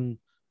Freudian Ooh,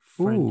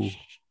 French.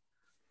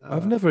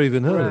 I've never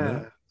even heard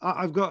of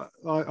that.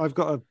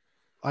 Rare.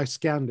 I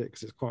scanned it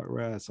because it's quite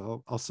rare,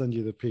 so I'll send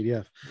you the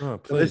PDF. Oh,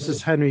 But this is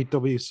please. Henry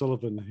W.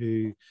 Sullivan,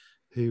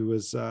 who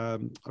was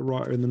a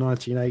writer in the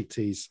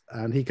 1980s,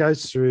 and he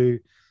goes through.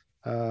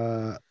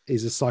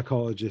 He's a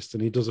psychologist,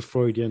 and he does a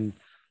Freudian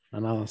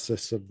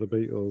analysis of the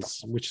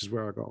Beatles, which is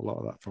where I got a lot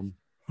of that from.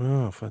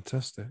 Oh,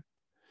 fantastic.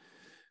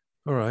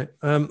 All right.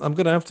 I'm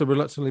going to have to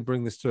reluctantly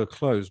bring this to a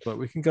close, but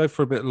we can go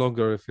for a bit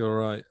longer if you're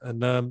all right.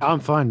 And I'm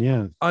fine,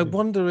 yeah. I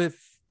wonder if,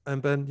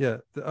 and Ben, yeah,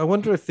 I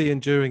wonder if the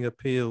enduring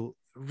appeal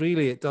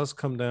really, it does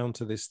come down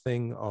to this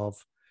thing of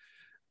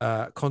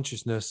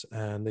consciousness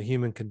and the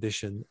human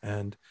condition.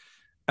 And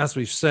as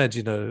we've said,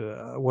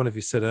 one of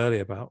you said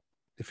earlier about,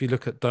 if you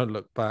look at Don't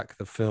Look Back,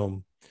 the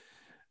film,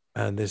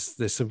 and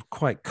there's some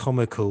quite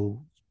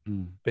comical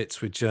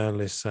bits with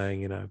journalists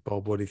saying,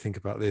 Bob, what do you think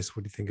about this?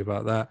 What do you think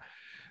about that?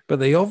 But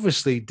they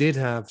obviously did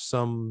have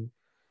some,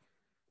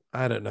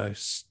 I don't know,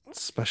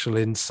 special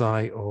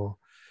insight, or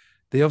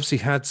they obviously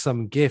had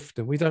some gift,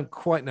 and we don't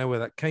quite know where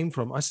that came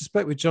from. I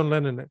suspect with John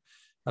Lennon,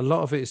 a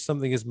lot of it is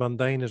something as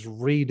mundane as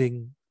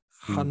reading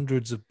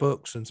hundreds of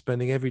books and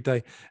spending every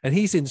day. And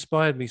he's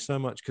inspired me so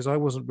much because I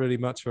wasn't really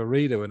much of a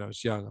reader when I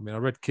was young. I mean, I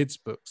read kids'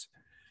 books,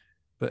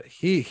 but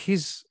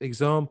his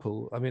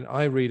example, I mean,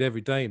 I read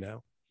every day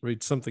now,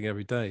 read something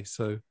every day.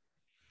 So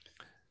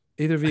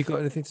either of you got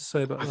anything to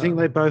say about that? I think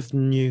they both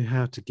knew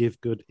how to give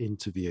good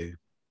interview.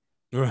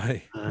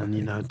 Right. And,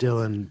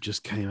 Dylan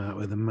just came out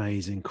with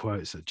amazing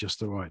quotes at just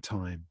the right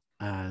time.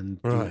 And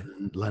right.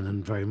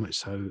 Lennon very much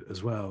so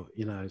as well,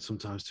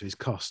 sometimes to his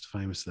cost,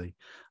 famously.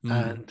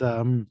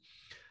 And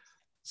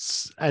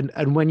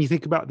when you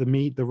think about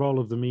the role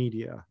of the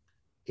media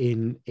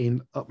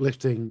in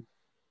uplifting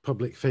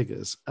public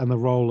figures, and the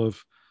role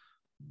of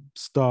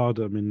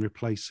stardom in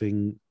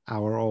replacing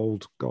our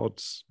old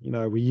gods,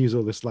 we use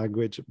all this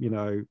language,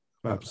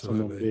 about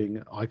someone being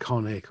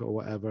iconic or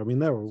whatever. I mean,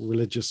 they're all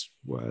religious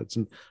words,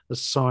 and the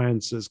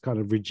science has kind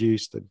of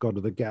reduced the God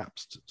of the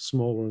gaps to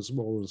smaller and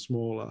smaller and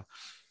smaller.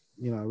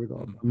 We've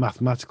got a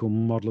mathematical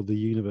model of the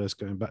universe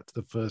going back to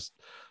the first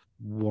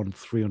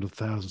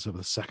 1/300,000th of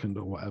a second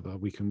or whatever.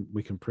 We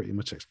can pretty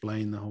much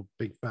explain the whole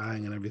Big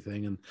Bang and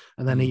everything, and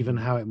then even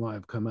how it might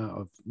have come out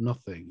of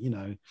nothing,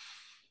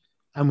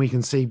 and we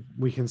can see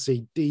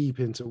deep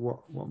into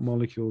what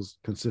molecules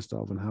consist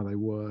of and how they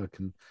work,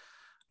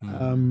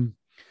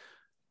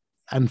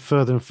 and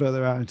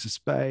further out into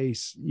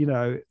space,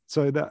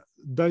 so that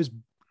those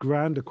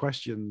grander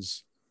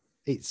questions,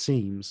 it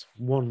seems,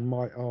 one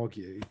might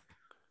argue,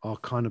 are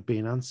kind of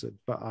being answered,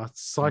 but our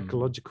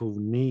psychological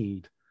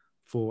need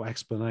for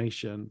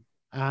explanation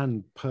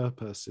and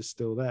purpose is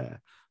still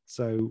there.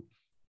 So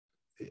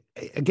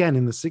again,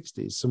 in the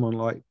 60s, someone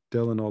like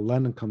Dylan or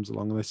Lennon comes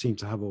along and they seem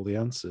to have all the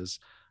answers.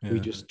 We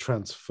just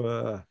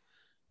transfer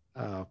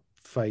our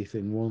faith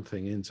in one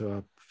thing into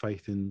our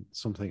faith in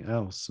something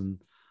else.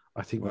 And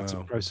I think that's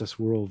a process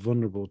we're all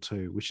vulnerable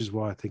to, which is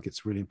why I think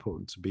it's really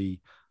important to be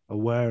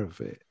aware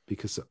of it,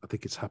 because I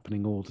think it's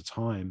happening all the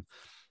time.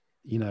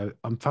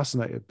 I'm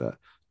fascinated that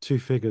two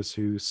figures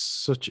who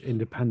such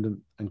independent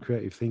and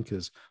creative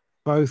thinkers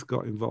both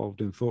got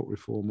involved in thought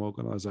reform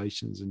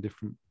organizations in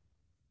different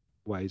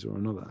ways or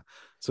another.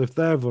 So if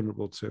they're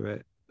vulnerable to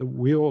it,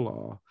 we all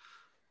are.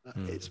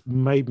 It's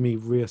made me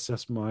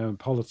reassess my own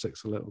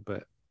politics a little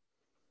bit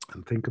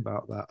and think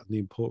about that, and the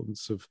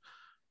importance of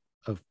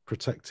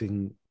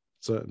protecting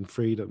certain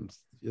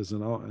freedoms as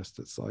an artist.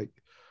 It's like,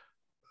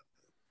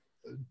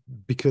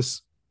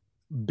 because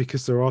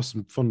there are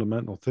some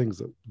fundamental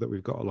things that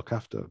we've got to look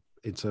after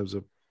in terms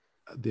of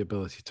the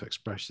ability to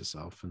express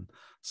yourself and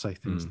say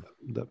things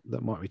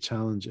that might be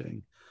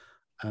challenging.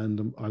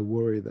 And I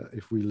worry that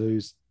if we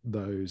lose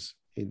those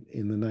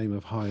in the name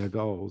of higher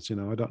goals,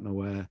 I don't know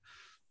where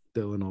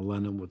Dylan or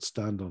Lennon would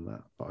stand on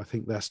that, but I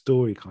think their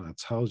story kind of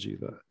tells you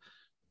that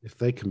if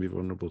they can be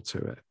vulnerable to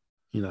it,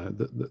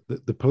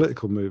 the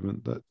political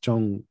movement that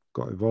John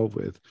got involved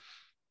with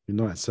in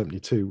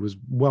 1972 was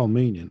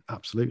well-meaning,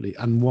 absolutely,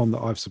 and one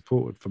that I've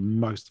supported for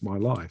most of my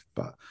life,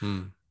 but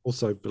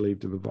also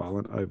believed in the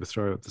violent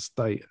overthrow of the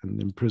state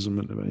and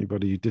imprisonment of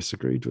anybody who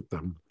disagreed with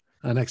them,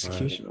 and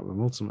execution of them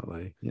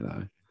ultimately.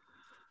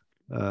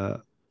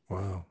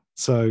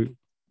 So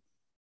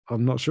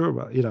I'm not sure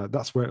about,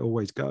 that's where it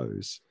always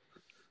goes.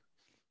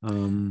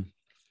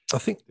 I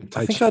think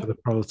for the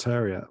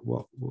proletariat,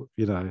 what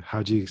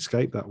how do you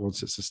escape that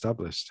once it's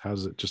established? How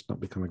does it just not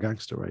become a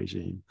gangster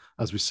regime,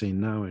 as we've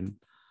seen now in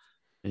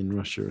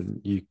Russia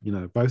and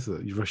both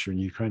of Russia and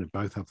Ukraine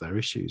both have their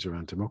issues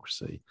around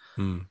democracy,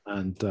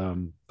 and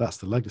that's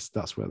the legacy.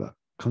 That's where that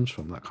comes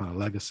from, that kind of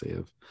legacy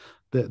of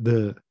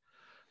the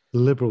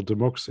liberal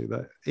democracy,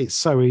 that it's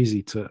so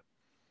easy to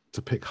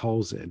pick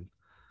holes in,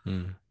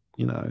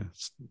 you know,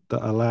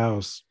 that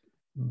allows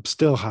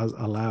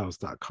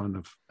that kind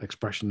of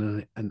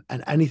expression, and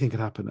anything can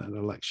happen at an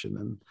election,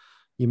 and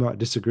you might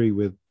disagree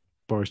with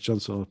Boris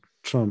Johnson or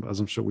Trump, as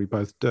I'm sure we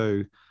both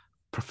do,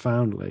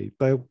 profoundly.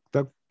 They'll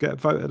get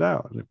voted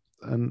out,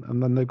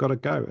 and then they've got to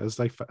go,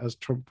 as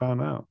Trump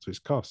found out to his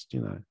cost,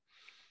 you know,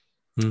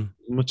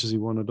 as much as he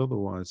wanted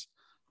otherwise.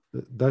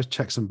 Those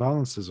checks and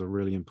balances are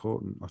really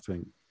important, I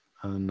think.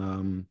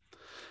 And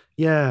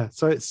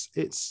so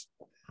it's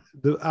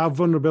our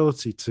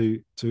vulnerability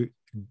to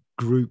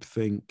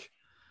groupthink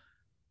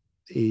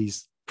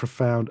is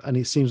profound, and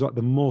it seems like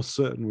the more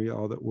certain we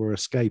are that we're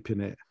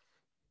escaping it,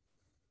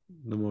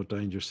 the more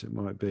dangerous it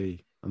might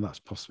be. And that's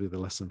possibly the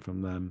lesson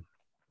from them.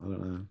 I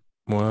don't know.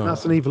 Wow. And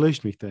that's an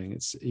evolutionary thing.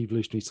 It's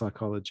evolutionary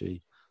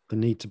psychology, the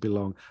need to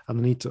belong and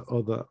the need to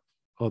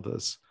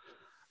others.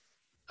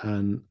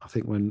 And I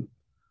think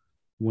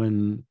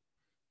when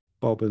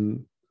Bob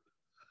and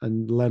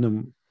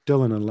Lennon,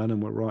 Dylan and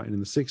Lennon were writing in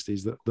the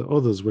 60s, that the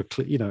others were,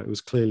 it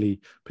was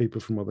clearly people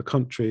from other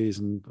countries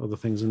and other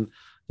things. And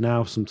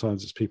now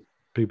sometimes it's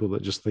people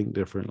that just think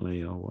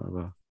differently or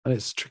whatever. And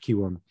it's a tricky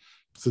one.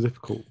 It's a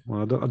difficult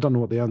one. I don't know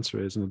what the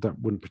answer is, and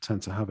wouldn't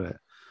pretend to have it.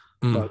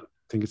 But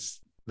I think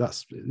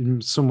that's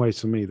in some ways,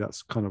 for me,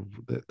 that's kind of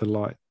the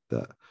light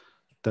that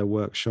their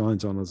work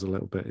shines on us a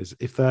little bit, is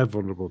if they're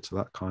vulnerable to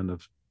that kind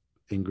of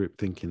in-group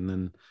thinking,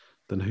 then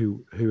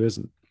who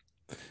isn't?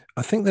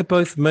 I think they're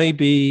both,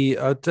 maybe,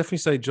 I'd definitely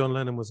say John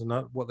Lennon was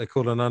what they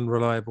call an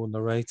unreliable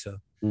narrator.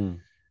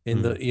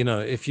 That, you know,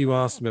 if you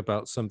ask him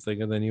about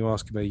something and then you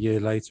ask him a year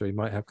later, he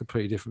might have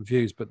completely different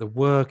views, but the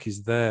work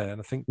is there. And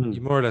I think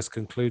you more or less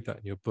conclude that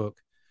in your book.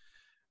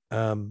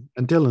 And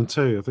Dylan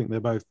too, I think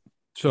they're both,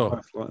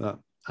 both like that.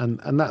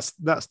 And that's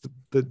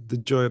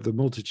the joy of the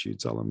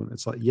multitudes element.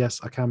 It's like, yes,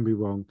 I can be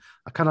wrong.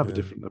 I can have a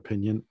different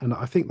opinion. And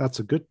I think that's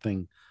a good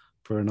thing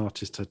for an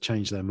artist to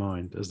change their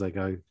mind as they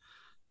go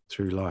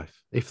through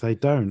life. If they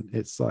don't,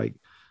 it's like,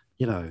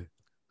 you know,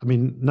 I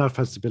mean, no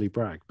offense to Billy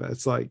Bragg, but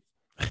it's like,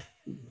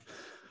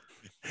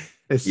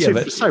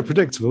 it's so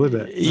predictable,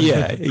 isn't it?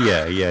 Yeah.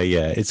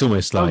 It's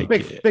almost like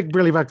big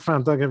Billy Bragg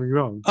fan. Don't get me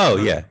wrong. Oh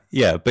yeah,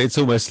 but it's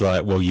almost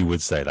like, well, you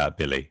would say that,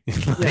 Billy.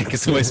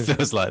 It always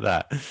feels like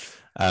that.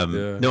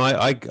 No,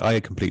 I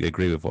completely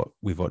agree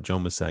with what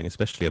John was saying,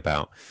 especially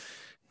about,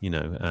 you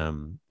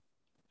know,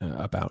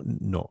 about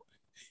not,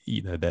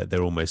 you know,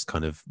 they're almost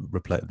kind of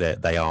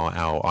they are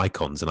our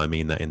icons, and I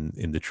mean that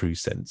in the true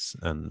sense.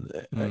 And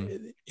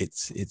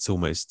it's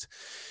almost,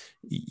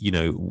 you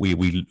know, we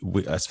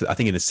I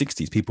think in the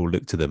 60s people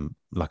looked to them,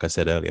 like I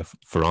said earlier,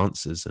 for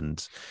answers,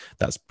 and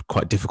that's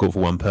quite difficult for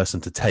one person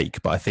to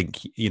take. But I think,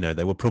 you know,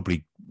 they were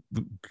probably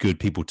good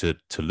people to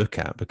look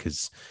at,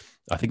 because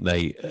I think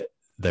they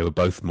were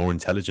both more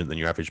intelligent than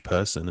your average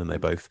person, and they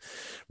both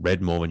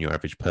read more than your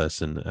average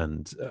person.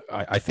 And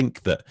I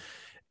think that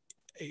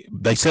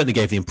they certainly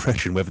gave the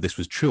impression, whether this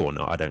was true or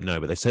not, I don't know,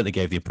 but they certainly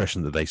gave the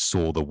impression that they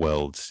saw the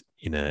world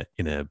in a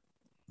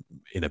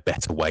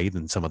better way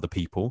than some other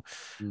people.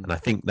 And I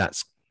think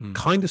that's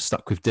kind of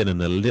stuck with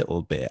Dylan a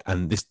little bit.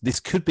 And this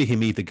could be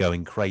him either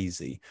going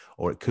crazy,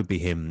 or it could be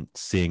him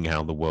seeing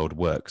how the world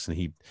works. And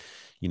he,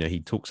 you know,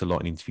 he talks a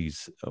lot in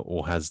interviews,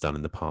 or has done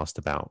in the past,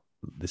 about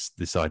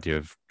this idea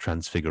of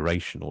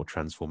transfiguration, or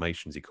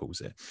transformations, he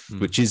calls it,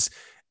 which is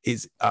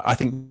I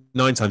think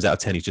 9 times out of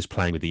 10 he's just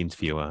playing with the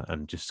interviewer,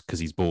 and just because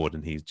he's bored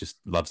and he just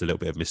loves a little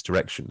bit of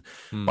misdirection.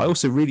 But I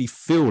also really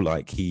feel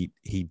like he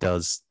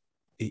thinks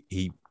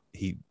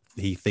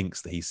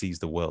that he sees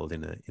the world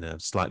in a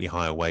slightly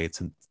higher way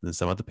than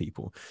some other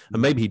people,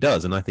 and maybe he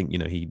does. And I think, you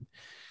know,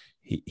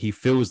 he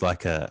feels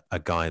like a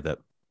guy that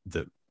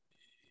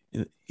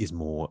is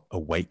more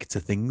awake to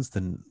things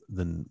than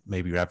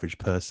maybe your average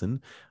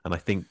person. And I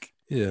think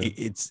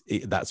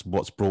that's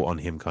what's brought on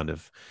him, kind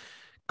of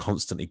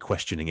constantly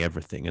questioning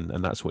everything,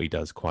 and that's what he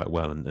does quite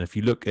well. And if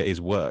you look at his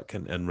work,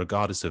 and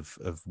regardless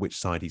of which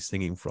side he's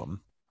singing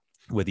from,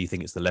 whether you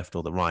think it's the left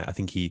or the right, I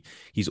think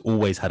he's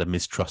always had a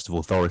mistrust of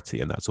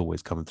authority, and that's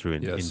always come through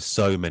in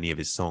so many of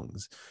his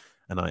songs.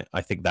 And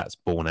I think that's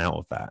born out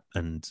of that.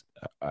 And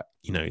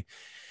you know,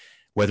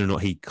 whether or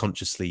not he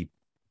consciously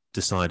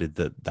decided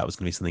that was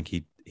going to be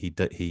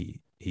something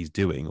he's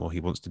doing, or he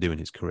wants to do in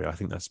his career, I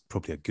think that's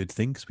probably a good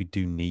thing, because we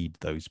do need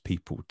those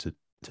people to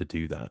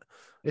do that.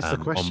 It's the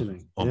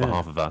questioning on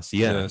behalf of us.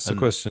 It's the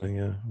questioning.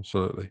 Yeah,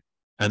 absolutely.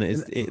 And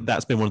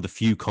that's been one of the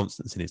few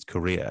constants in his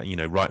career, you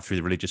know, right through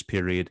the religious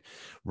period,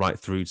 right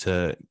through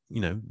to, you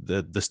know,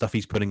 the stuff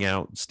he's putting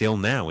out still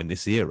now in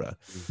this era.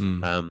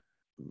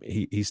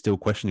 He's still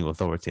questioning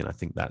authority, and I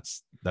think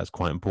that's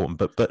quite important,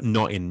 but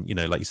not in, you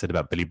know, like you said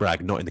about Billy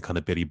Bragg, not in the kind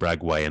of Billy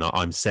Bragg way, and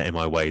I'm set in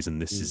my ways, and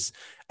this is,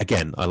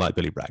 again, I like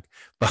Billy Bragg,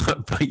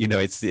 but you know,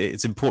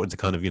 it's important to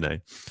kind of, you know,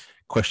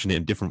 question it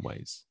in different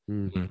ways.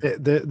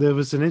 There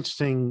was an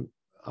interesting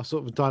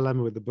sort of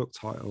dilemma with the book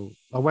title.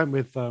 I went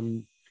with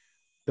Dylan,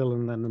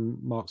 Lennon,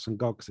 Marx and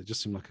God, because it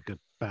just seemed like a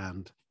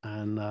band,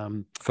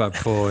 and Fab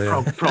Four,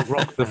 yeah, prog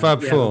rock the band,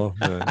 Fab yeah. Four,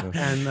 yeah.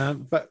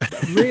 And but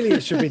really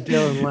it should be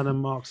Dylan, Lennon,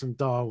 Marx, and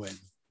Darwin.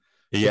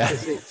 Yeah,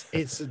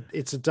 because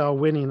it's a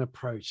Darwinian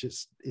approach.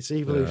 It's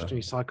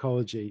evolutionary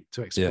psychology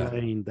to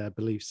explain their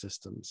belief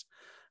systems,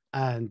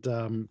 and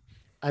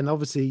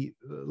obviously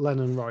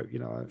Lennon wrote,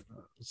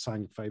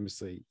 sang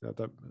famously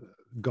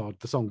God,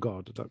 the song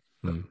God.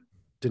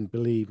 Didn't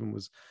believe and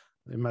was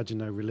imagine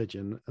no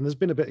religion. And there's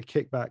been a bit of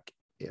kickback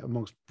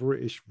amongst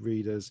British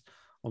readers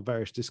on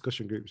various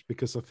discussion groups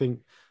because I think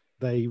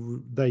they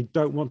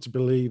don't want to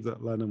believe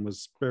that Lennon was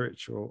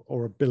spiritual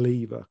or a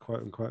believer,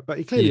 quote unquote, but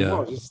he clearly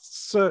was. His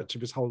search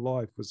of his whole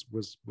life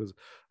was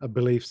a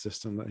belief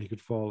system that he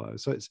could follow.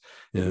 So it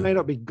may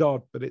not be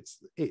God, but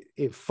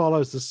it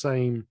follows the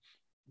same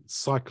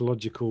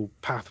psychological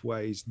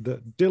pathways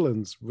that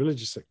Dylan's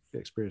religious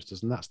experience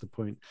does, and that's the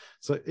point.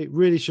 So it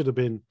really should have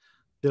been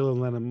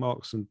Dylan, Lennon,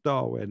 Marx, and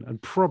Darwin, and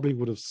probably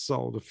would have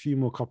sold a few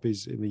more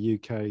copies in the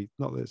UK.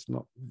 Not that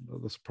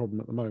that's a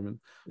problem at the moment.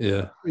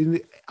 Yeah,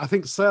 I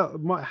think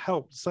it might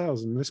help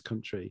sales in this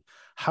country.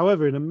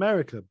 However, in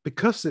America,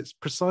 because it's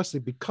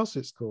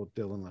called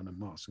Dylan, Lennon,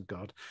 Marx, and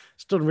God,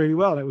 it's done really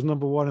well. And it was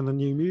number 1 in the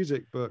new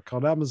music book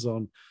on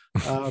Amazon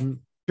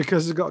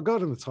because it's got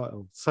God in the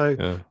title.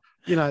 So.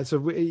 It's a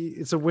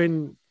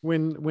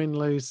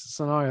win-lose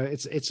scenario.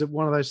 It's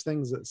one of those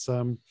things that's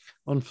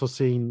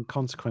unforeseen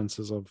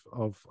consequences of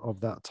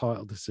that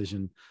title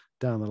decision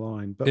down the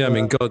line. But I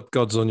mean,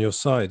 God's on your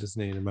side,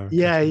 isn't he, in America?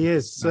 Yeah, he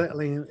is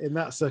certainly in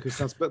that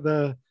circumstance.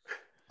 But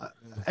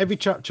every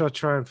chapter I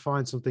try and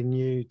find something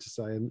new to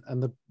say,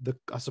 and the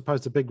I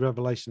suppose the big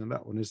revelation in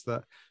that one is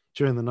that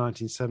during the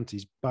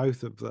 1970s,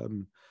 both of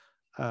them,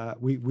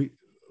 we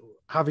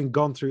having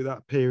gone through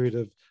that period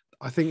of,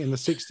 I think in the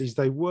 60s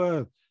they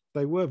were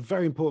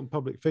very important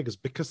public figures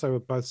because they were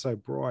both so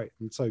bright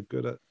and so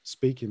good at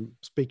speaking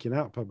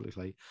out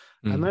publicly.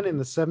 And then in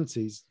the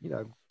 70s,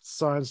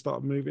 science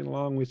started moving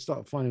along. We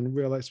started finding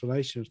real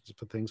explanations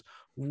for things,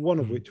 one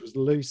of which was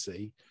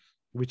Lucy,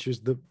 which was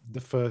the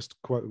first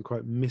quote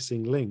unquote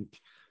missing link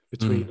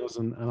between us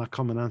and our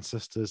common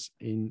ancestors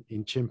in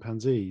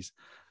chimpanzees.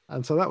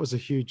 And so that was a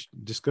huge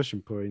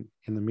discussion point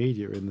in the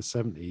media in the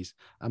 70s.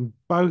 And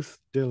both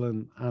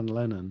Dylan and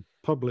Lennon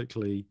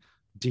publicly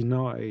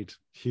denied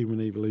human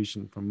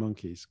evolution from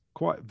monkeys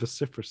quite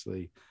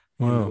vociferously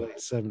in the late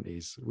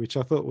 70s, which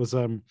I thought was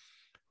an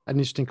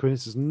interesting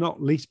coincidence,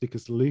 not least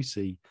because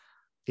Lucy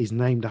is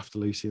named after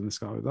Lucy in the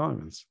Sky with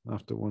Diamonds,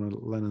 after one of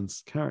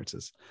Lennon's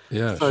characters.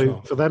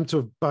 For them to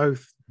have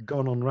both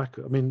gone on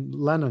record, I mean,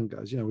 Lennon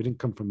goes, we didn't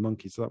come from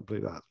monkeys, so I don't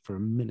believe that for a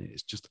minute.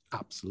 It's just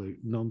absolute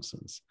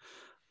nonsense.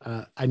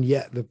 And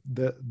yet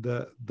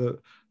the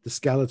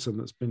skeleton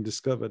that's been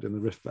discovered in the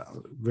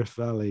Rift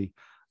Valley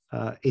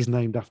is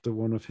named after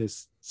one of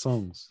his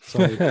songs.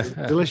 So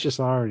delicious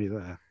irony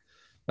there.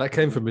 That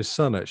came from his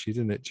son, actually,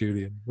 didn't it,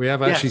 Julian? We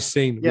have actually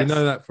seen. We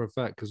know that for a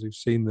fact because we've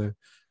seen the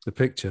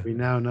picture. We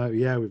now know.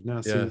 Yeah, we've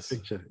now seen the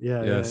picture.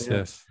 Yeah,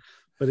 yes.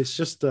 But it's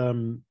just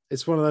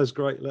it's one of those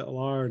great little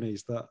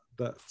ironies that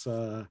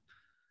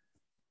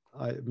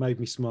it made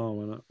me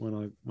smile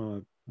when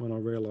I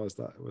realised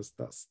that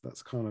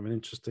that's kind of an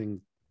interesting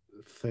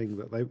thing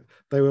that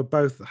they were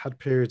both had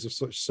periods of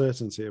such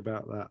certainty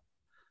about that.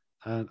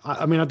 And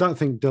I mean, I don't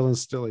think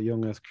Dylan's still a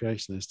young earth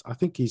creationist. I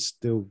think he's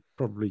still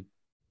probably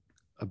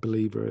a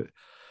believer in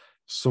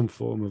some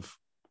form of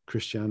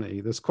Christianity.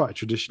 There's quite a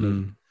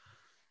tradition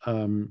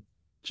of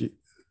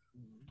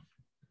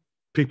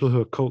people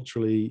who are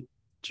culturally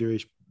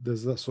Jewish.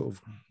 There's that sort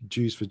of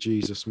Jews for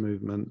Jesus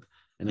movement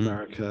in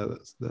America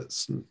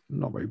that's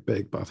not very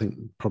big, but I think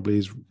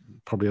probably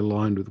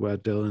aligned with where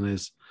Dylan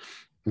is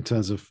in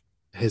terms of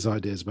his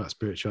ideas about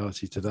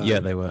spirituality today.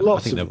 Yeah, they were.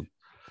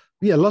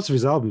 Lots of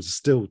his albums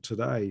still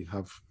today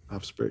have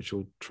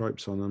spiritual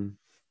tropes on them.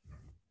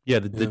 Yeah,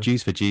 the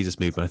Jews for Jesus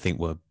movement, I think,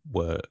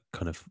 were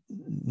kind of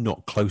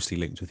not closely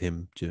linked with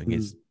him during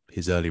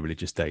his early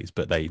religious days,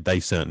 but they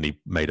certainly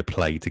made a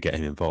play to get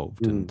him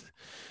involved, and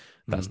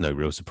that's no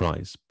real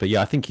surprise. But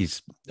yeah, I think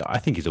he's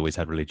always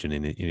had religion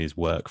in his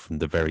work from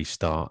the very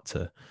start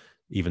to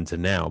even to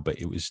now, but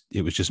it was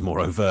just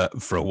more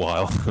overt for a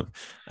while.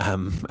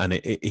 And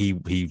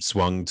he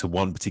swung to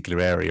one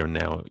particular area, and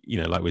now,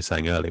 like we were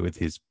saying earlier with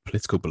his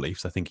political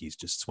beliefs, I think he's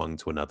just swung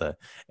to another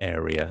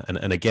area.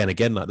 And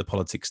again, like the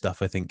politics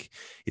stuff, I think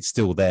it's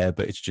still there,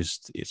 but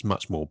it's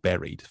much more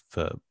buried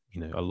for,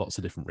 lots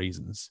of different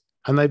reasons.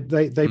 And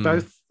they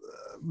both,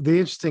 the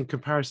interesting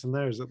comparison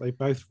there is that they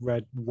both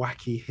read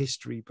wacky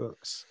history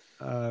books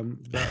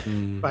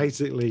that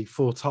basically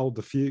foretold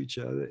the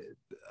future.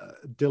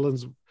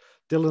 Dylan's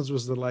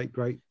was The Late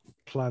Great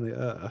Planet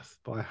Earth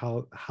by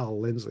Hal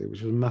Lindsey,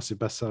 which was a massive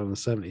bestseller in the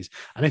 70s.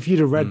 And if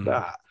you'd have read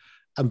that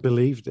and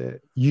believed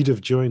it, you'd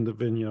have joined the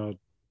Vineyard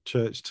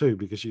Church too,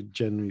 because you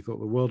genuinely thought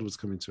the world was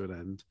coming to an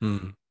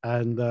end.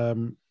 And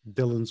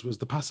Dylan's was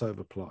the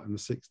Passover plot in the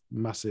sixth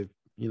massive,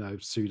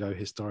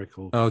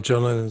 pseudo-historical. Oh,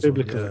 John Lennon's.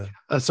 Biblical.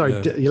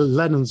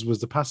 Lennon's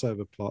was the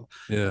Passover plot.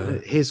 Yeah.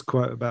 His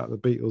quote about the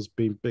Beatles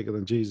being bigger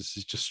than Jesus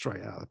is just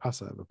straight out of the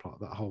Passover plot.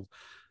 That whole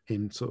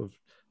him sort of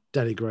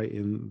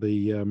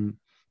denigrating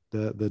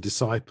the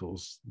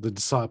disciples. The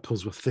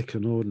disciples were thick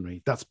and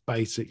ordinary. That's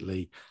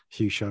basically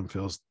Hugh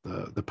Schoenfield's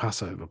the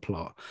Passover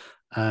plot.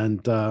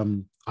 And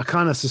I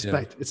kind of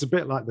suspect it's a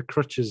bit like the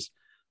crutches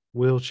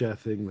wheelchair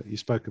thing that you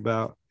spoke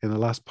about in the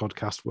last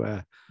podcast,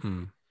 where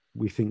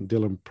we think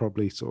Dylan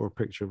probably saw a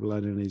picture of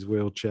Lennon in his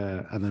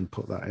wheelchair and then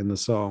put that in the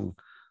song,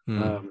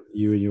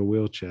 You in Your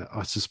Wheelchair.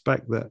 I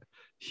suspect that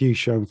Hugh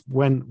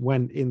Schoenfeld,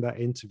 when in that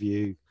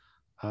interview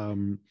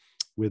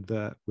with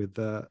the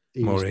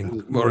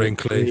Maureen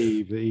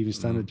Cleave, the Evening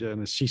Standard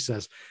journalist, she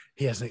says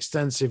he has an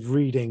extensive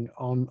reading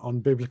on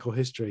biblical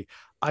history.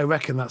 I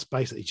reckon that's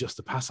basically just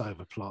the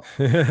Passover plot.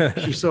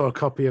 She saw a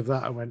copy of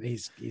that and went,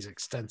 he's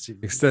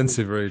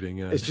extensive reading.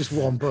 Yeah, it's just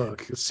one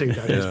book,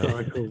 pseudo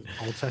historical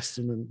Old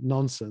Testament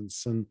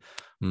nonsense. And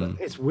but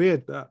it's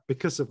weird that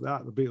because of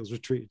that, the Beatles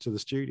retreated to the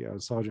studio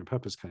and Sgt.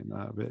 Pepper's came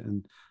out of it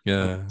and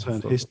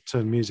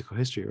turned musical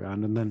history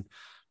around. And then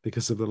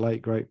because of the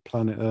late great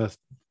Planet Earth,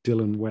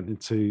 Dylan went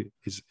into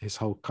his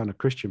whole kind of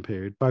Christian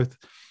period.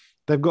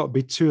 They've got to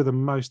be two of the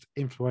most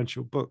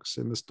influential books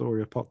in the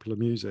story of popular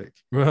music.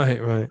 Right.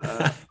 Who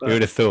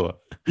would have thought?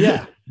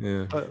 Yeah.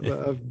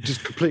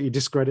 Just completely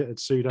discredited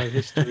pseudo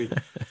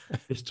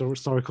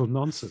historical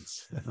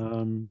nonsense.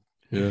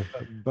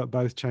 But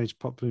both changed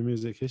popular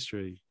music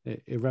history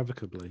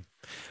irrevocably.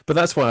 But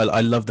that's why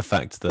I love the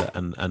fact that,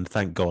 and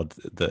thank God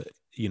that,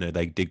 you know,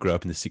 they did grow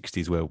up in the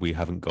 60s where we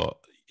haven't got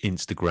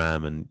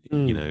Instagram and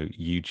you know,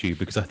 YouTube,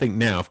 because I think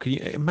now, can you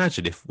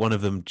imagine if one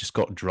of them just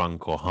got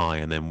drunk or high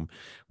and then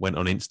went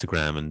on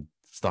Instagram and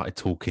started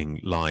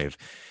talking live,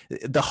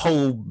 the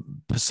whole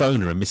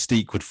persona and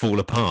mystique would fall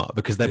apart,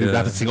 because they'd be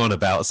rabbiting on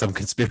about some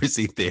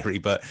conspiracy theory.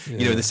 But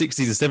you know, in the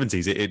 60s and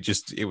 70s, it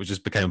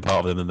just became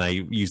part of them and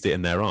they used it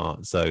in their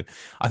art. So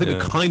I think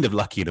we're kind of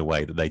lucky in a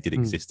way that they did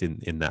exist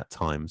in that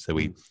time. So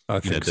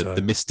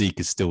the mystique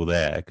is still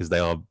there, because they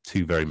are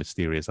two very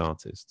mysterious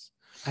artists.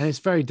 And it's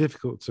very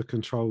difficult to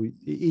control.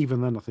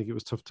 Even then, I think it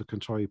was tough to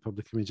control your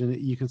public image, and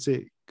you can see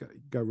it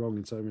go wrong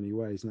in so many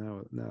ways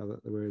now that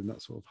we're in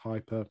that sort of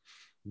hyper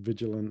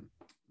vigilant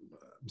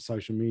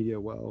social media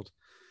world.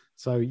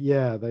 So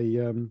yeah,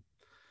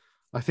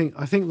 I think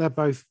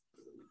they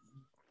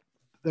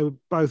were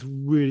both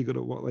really good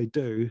at what they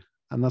do,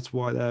 and that's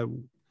why they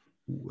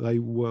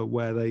were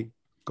where they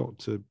got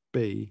to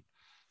be,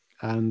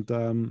 and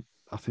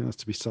I think that's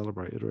to be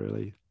celebrated,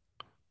 really.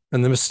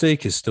 And the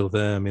mystique is still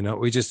there. I mean,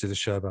 we just did a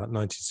show about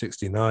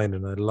 1969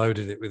 and I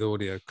loaded it with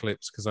audio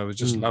clips because I was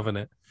just loving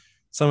it.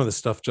 Some of the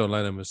stuff John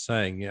Lennon was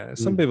saying,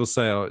 some people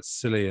say, oh, it's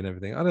silly and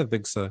everything. I don't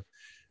think so.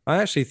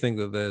 I actually think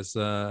that there's,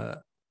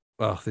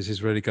 this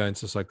is really going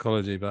to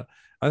psychology, but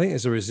I think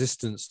there's a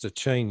resistance to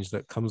change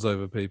that comes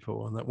over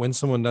people. And that when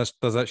someone does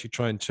actually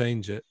try and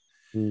change it,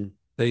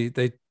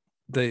 they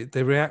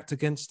react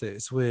against it.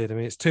 It's weird. I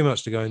mean, it's too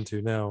much to go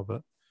into now,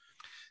 but.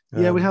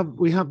 We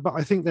have, but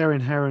I think they're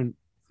inherent,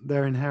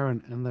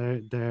 and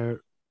they're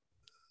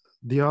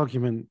the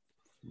argument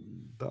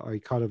that I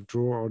kind of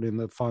draw on in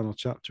the final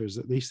chapter is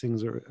that these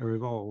things are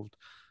evolved,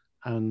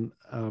 and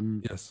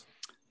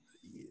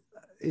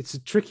it's a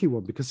tricky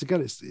one, because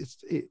again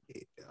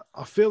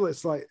I feel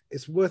it's like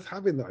it's worth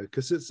having though,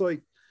 because it's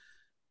like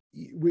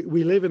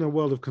we live in a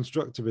world of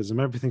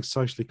constructivism. Everything's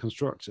socially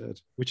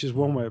constructed, which is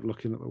one way of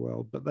looking at the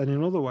world. But then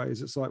in other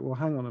ways, it's like, well,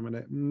 hang on a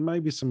minute,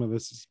 maybe some of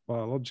this is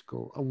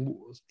biological, and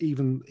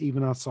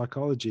even our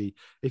psychology.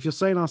 If you're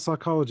saying our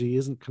psychology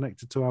isn't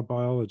connected to our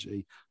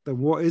biology, then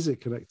what is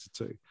it connected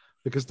to?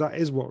 Because that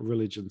is what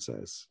religion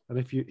says. And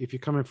if you're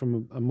coming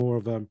from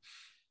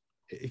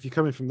if you're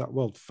coming from that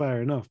world,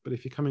 fair enough. But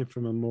if you're coming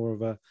from a more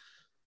of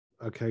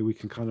okay, we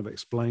can kind of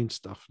explain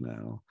stuff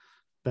now,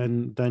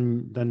 then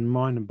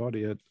mind and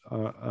body have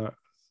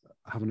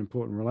an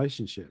important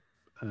relationship.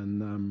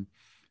 And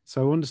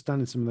so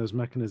understanding some of those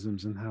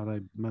mechanisms and how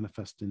they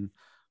manifest in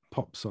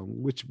pop song,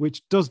 which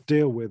does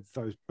deal with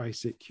those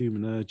basic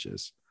human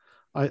urges.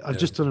 I've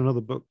just done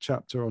another book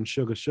chapter on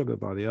Sugar Sugar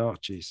by the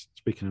Archies,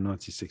 speaking of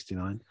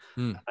 1969.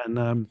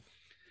 And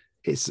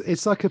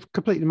it's like a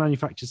completely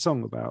manufactured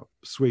song about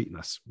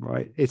sweetness,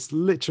 right? It's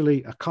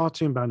literally a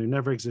cartoon band who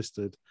never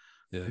existed,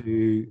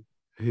 who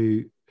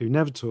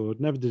never toured,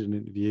 never did an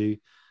interview,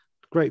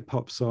 great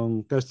pop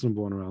song, goes to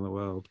 #1 around the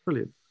world,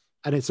 brilliant.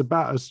 And it's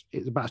about as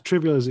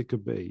trivial as it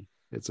could be.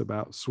 It's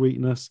about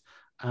sweetness,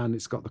 and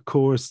it's got the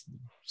chorus.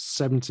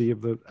 70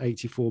 of the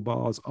 84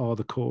 bars are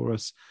the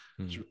chorus.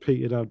 It's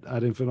repeated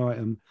ad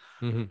infinitum.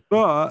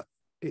 But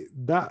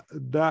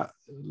that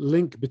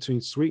link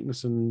between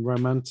sweetness and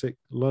romantic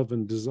love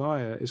and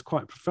desire is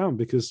quite profound,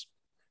 because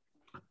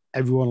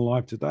everyone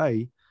alive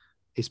today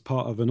is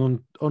part of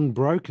an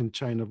unbroken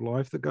chain of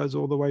life that goes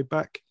all the way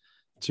back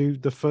to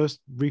the first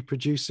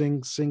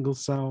reproducing single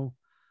cell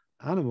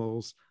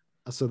animals.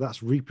 So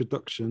that's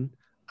reproduction,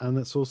 and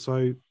that's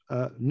also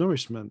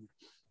nourishment.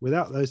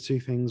 without those two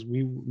things,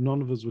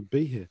 none of us would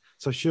be here.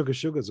 So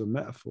sugar's a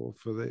metaphor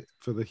for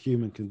the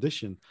human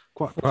condition,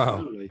 quite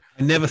profoundly.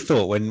 I never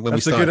thought when we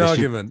That's a started good this,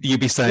 argument. you'd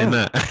be saying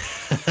that.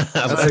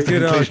 That's a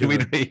good conclusion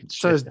argument. we'd reach.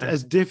 So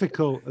as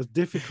difficult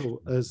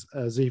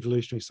as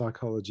evolutionary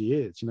psychology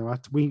is,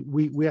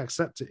 we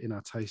accept it in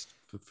our taste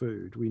for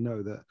food. We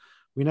know that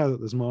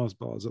there's Mars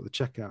bars at the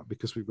checkout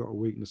because we've got a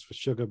weakness for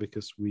sugar,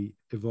 because we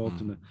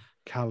evolved in a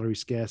calorie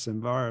scarce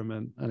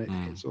environment, and it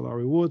hits all our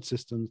reward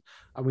systems.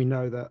 And we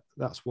know that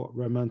that's what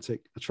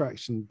romantic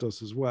attraction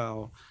does as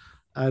well.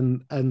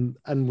 And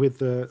with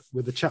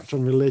the chapter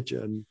on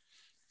religion,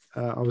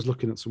 I was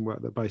looking at some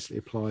work that basically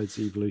applies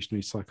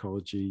evolutionary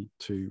psychology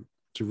to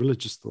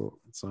religious thought.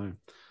 So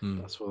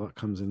that's where that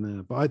comes in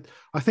there. But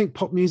I think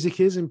pop music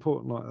is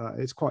important like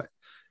that.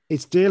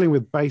 It's dealing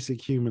with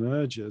basic human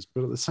urges,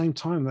 but at the same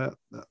time, that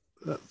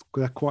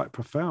they're quite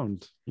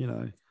profound,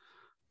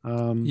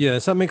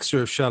 it's that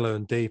mixture of shallow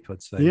and deep,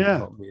 I'd say, in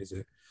pop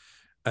music.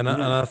 And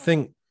I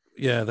think,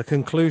 the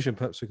conclusion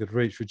perhaps we could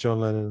reach with John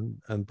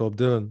Lennon and Bob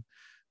Dylan,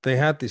 they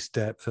had this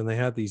depth and they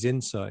had these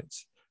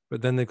insights,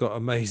 but then they got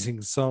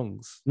amazing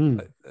songs.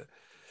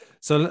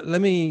 So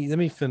let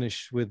me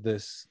finish with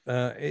this.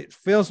 It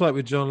feels like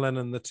with John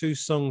Lennon, the two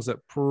songs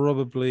that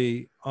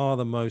probably are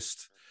the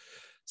most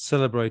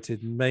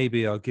celebrated,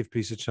 maybe I'll Give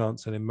Peace a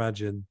Chance and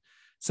Imagine,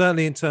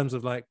 certainly in terms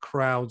of like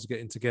crowds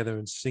getting together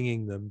and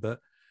singing them. But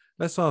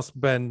let's ask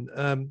Ben.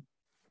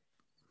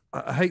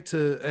 I hate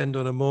to end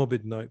on a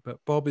morbid note, but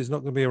Bob is not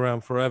going to be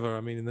around forever.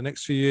 I mean, in the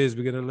next few years,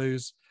 we're going to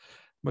lose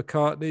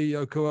McCartney,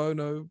 Yoko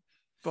Ono,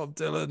 Bob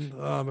Dylan,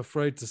 I'm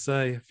afraid to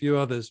say a few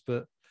others,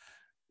 but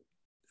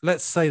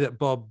let's say that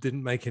Bob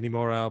didn't make any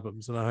more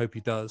albums, and I hope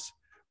he does.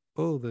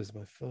 Oh, there's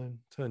my phone.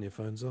 Turn your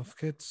phones off,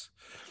 kids.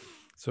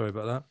 Sorry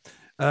about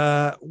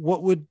that.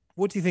 What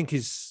do you think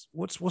is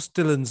what's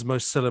Dylan's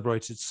most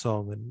celebrated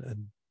song,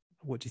 and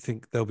what do you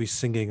think they'll be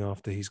singing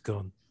after he's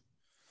gone?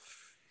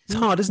 It's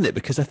hard, isn't it?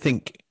 Because I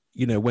think,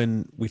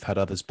 when we've had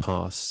others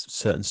pass,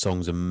 certain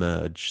songs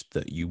emerge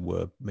that you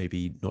were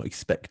maybe not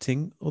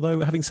expecting.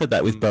 Although, having said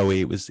that, with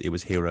Bowie, it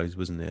was Heroes,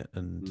 wasn't it?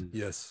 And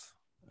yes,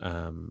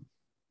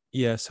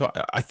 so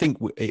I think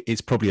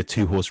it's probably a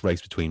two-horse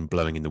race between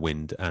Blowing in the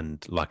Wind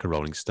and Like a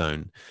Rolling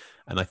Stone.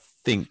 And I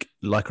think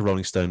Like a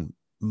Rolling Stone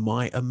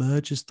might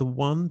emerge as the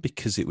one,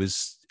 because it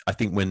was, I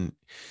think, when,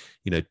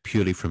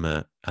 purely from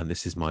and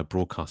this is my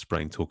broadcast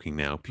brain talking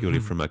now, purely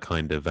from a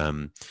kind of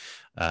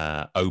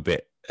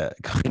obit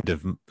kind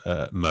of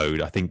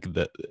mode, I think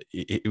that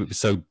it was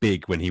so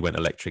big when he went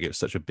electric. It was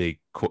such a big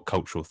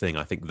cultural thing.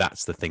 I think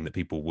that's the thing that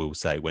people will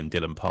say when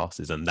Dylan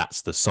passes, and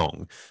that's the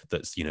song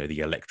that's, the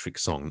electric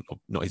song,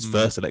 not his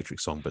first electric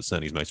song, but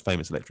certainly his most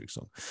famous electric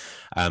song.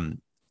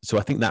 So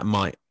I think that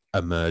might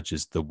emerge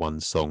as the one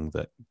song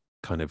that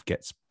kind of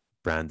gets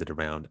branded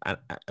around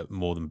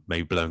more than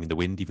maybe Blowing in the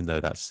Wind, even though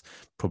that's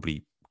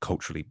probably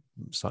culturally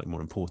slightly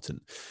more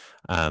important.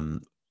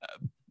 And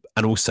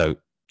also,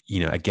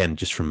 again,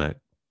 just from a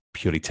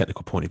purely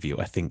technical point of view,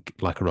 I think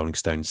Like a Rolling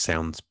Stone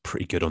sounds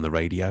pretty good on the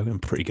radio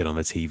and pretty good on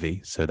the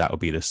TV. So that would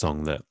be the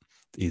song that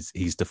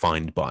he's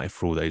defined by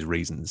for all those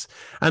reasons.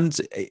 And,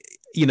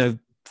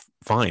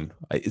 fine.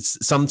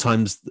 It's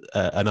sometimes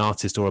an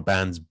artist or a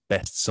band's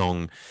best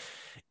song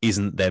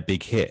isn't their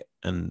big hit.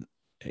 And,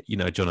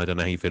 John, I don't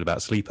know how you feel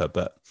about Sleeper,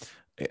 but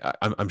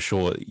I'm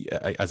sure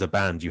as a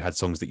band you had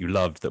songs that you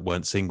loved that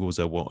weren't singles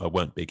or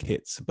weren't big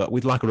hits. But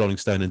with Like a Rolling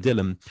Stone and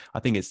Dylan, I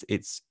think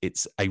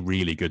it's a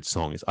really good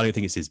song. I don't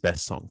think it's his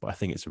best song, but I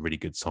think it's a really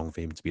good song for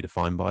him to be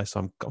defined by. So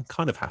I'm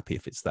kind of happy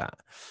if it's that.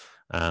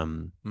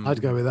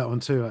 I'd go with that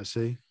one too,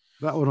 actually.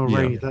 That one on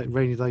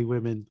Rainy Day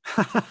Women.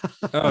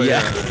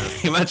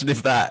 Imagine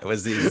if that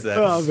was his.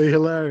 That'd be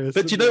hilarious.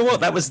 But you know what?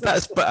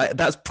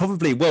 That's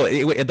probably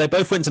they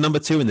both went to number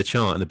 2 in the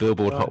chart in the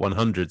Billboard Hot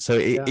 100. So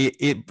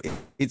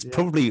it's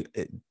probably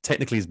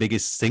technically his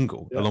biggest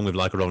single, along with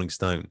Like a Rolling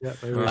Stone. Yeah,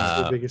 they were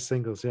the biggest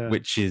singles. Yeah,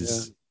 which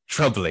is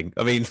troubling.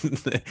 I mean,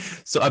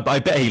 so I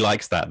bet he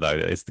likes that though.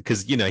 It's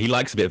because he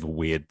likes a bit of a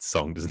weird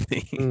song, doesn't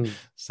he?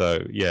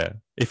 So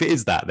if it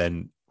is that,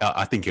 then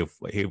I think he'll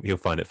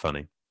find it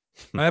funny.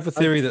 I have a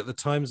theory that the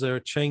times they are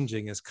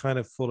changing has kind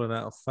of fallen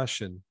out of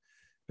fashion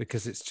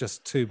because it's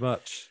just too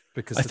much.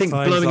 Because I think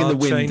Blowing in the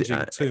Wind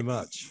changing too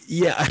much.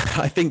 Yeah,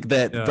 I think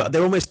but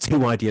they're almost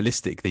too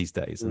idealistic these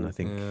days, and I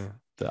think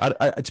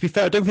to be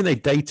fair, I don't think they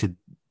dated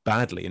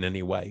badly in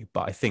any way,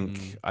 but I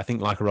think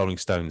Like a Rolling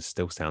Stone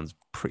still sounds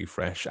pretty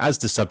fresh, as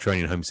does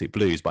Subterranean Homesick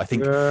Blues. But I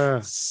think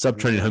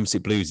Subterranean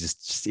Homesick Blues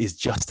is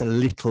just a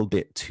little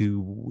bit too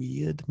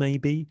weird,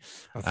 maybe.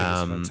 I think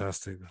it's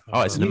fantastic.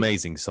 It's an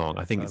amazing song.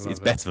 I think it's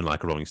better than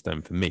Like a Rolling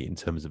Stone for me in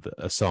terms of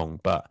a song,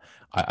 but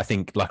I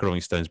think Like a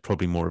Rolling Stone is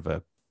probably more of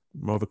a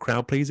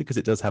crowd pleaser because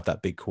it does have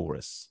that big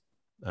chorus.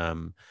 I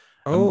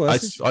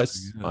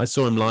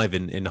saw him live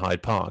in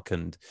Hyde Park,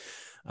 and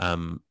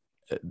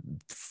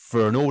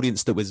for an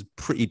audience that was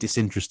pretty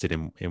disinterested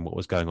in what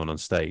was going on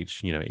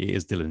stage, it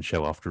is Dylan's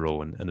show after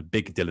all, and a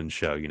big Dylan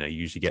show, you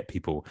usually get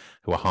people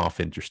who are half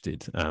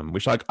interested,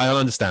 which I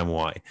understand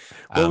why.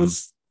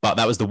 But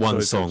that was the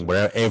one song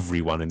where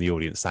everyone in the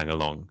audience sang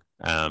along.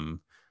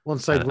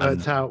 Once they'd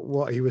worked out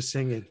what he was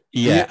singing.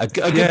 Yeah, a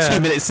good 2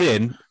 minutes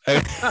in,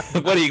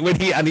 when he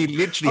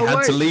literally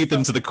had to lead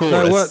them to the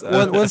chorus.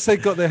 No, once they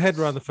got their head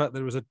around the fact that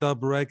it was a dub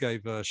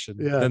reggae version,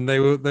 then they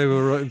were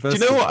invested.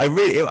 Do you know what?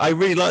 I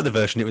really like the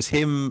version. It was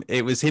him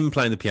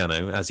playing the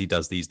piano as he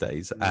does these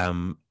days.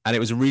 And it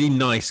was a really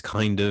nice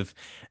kind of.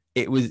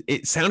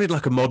 It sounded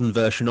like a modern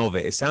version of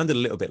it. It sounded a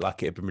little bit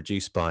like it had been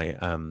produced by.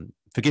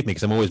 Forgive me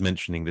because I'm always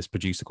mentioning this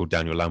producer called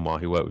Daniel Lanois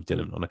who worked with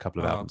Dylan on a couple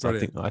of albums.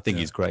 Brilliant. I think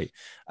he's great.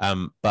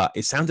 But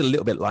it sounded a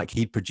little bit like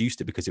he'd produced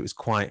it because it was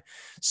quite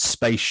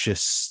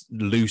spacious,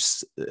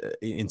 loose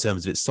in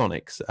terms of its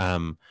sonics.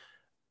 And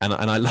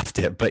I loved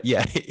it. But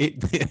yeah,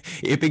 it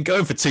had been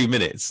going for 2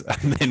 minutes.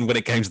 And then when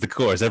it came to the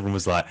chorus, everyone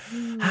was like,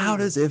 how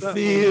does it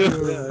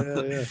feel?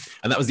 Yeah.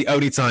 And that was the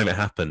only time it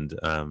happened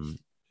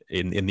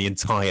in the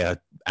entire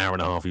hour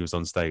and a half he was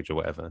on stage or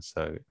whatever.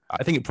 So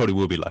I think it probably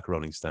will be like a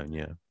Rolling Stone,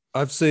 yeah.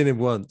 I've seen him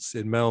once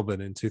in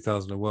Melbourne in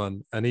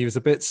 2001, and he was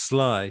a bit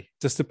sly,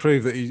 just to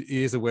prove that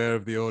he is aware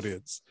of the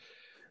audience.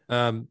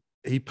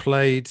 He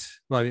played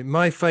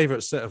my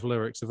favourite set of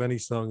lyrics of any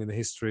song in the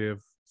history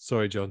of.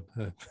 Sorry, John,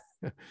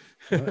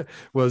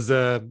 was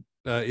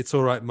 "It's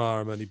All Right, Ma,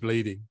 I'm Only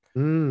Bleeding."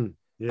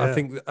 Yeah.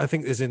 I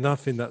think there's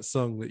enough in that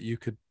song that you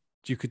could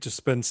just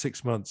spend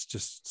 6 months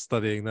just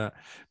studying that.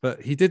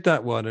 But he did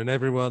that one, and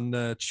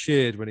everyone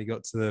cheered when he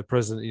got to the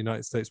President of the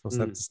United States Must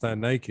Have to Stand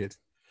Naked.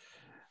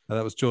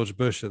 That was George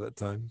Bush at that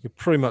time. You could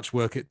pretty much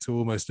work it to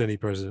almost any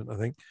president, I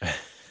think.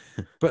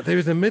 But there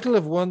was the middle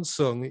of one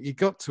song, he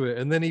got to it,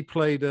 and then he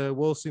played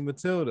Waltzing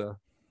Matilda.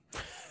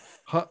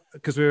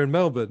 Because we were in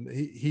Melbourne,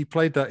 he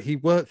played that. He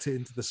worked it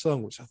into the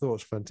song, which I thought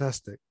was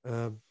fantastic.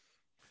 So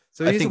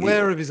he's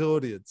aware of his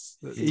audience.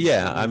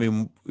 Yeah, I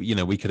mean,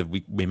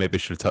 we maybe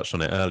should have touched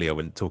on it earlier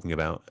when talking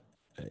about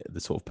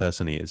the sort of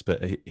person he is,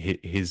 but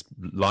his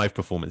live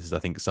performances, I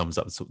think, sums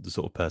up the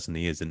sort of person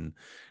he is. And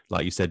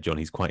like you said, John,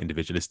 he's quite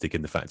individualistic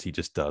in the fact he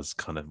just does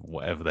kind of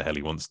whatever the hell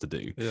he wants to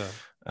do. Yeah.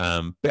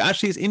 But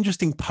actually, it's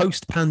interesting.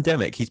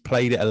 Post-pandemic, he's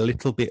played it a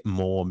little bit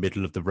more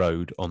middle of the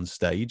road on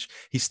stage.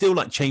 He's still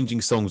like changing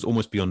songs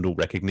almost beyond all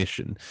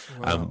recognition,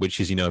 which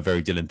is a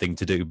very Dylan thing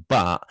to do.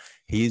 But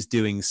he is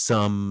doing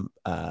some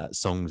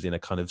songs in a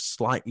kind of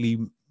slightly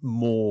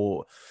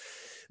more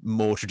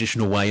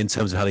traditional way in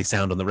terms of how they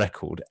sound on the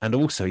record, and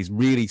also he's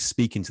really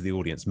speaking to the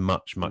audience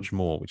much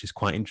more, which is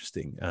quite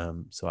interesting.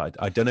 So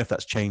I don't know if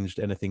that's changed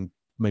anything.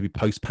 Maybe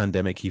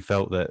post-pandemic he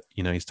felt that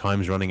his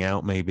time's running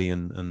out maybe,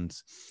 and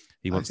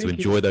he wants to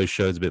enjoy those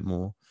shows a bit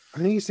more. I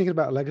think he's thinking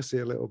about legacy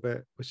a little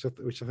bit,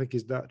 which I think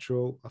is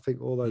natural. I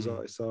think all those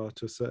artists are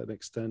to a certain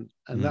extent,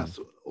 and that's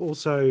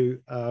also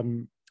I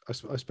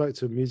spoke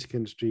to a music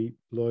industry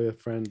lawyer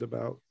friend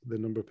about the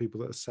number of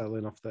people that are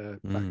selling off their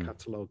back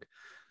catalogue.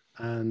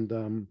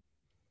 And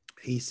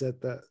he said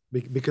that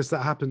because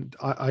that happened,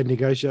 I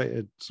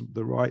negotiated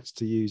the rights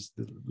to use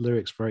the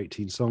lyrics for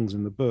 18 songs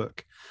in the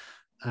book.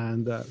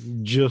 And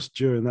just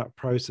during that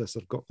process,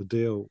 I've got the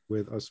deal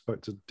I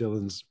spoke to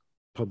Dylan's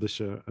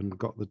publisher and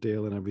got the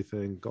deal and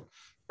everything, got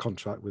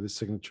contract with his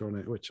signature on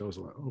it, which I was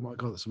like, oh my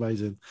God, that's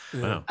amazing.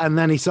 Wow. And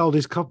then he sold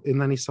his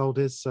copyright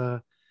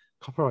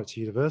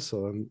to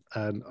Universal,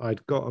 and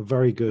I'd got a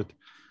very good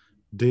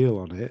deal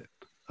on it.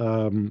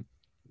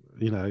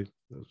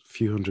 A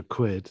few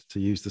 £100 to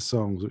use the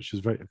songs, which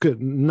was very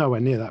good. Nowhere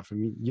near that for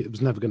me. It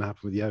was never going to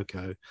happen with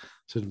Yoko,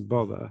 so I didn't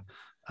bother.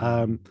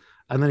 And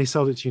then he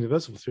sold it to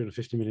Universal for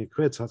 350 million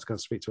quid. So I had to go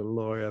and speak to a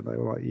lawyer, and they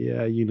were like,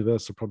 "Yeah,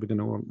 Universal probably going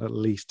to want at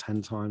least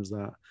 10 times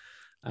that."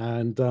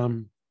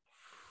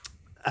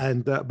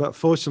 But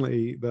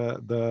fortunately,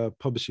 the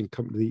publishing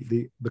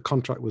company, the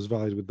contract was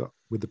valid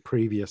with the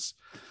previous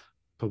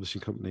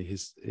publishing company.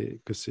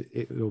 Because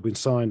it had all been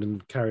signed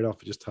and carried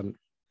off. It just hadn't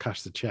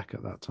cashed the check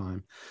at that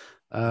time.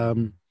 I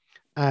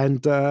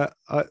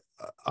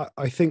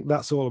think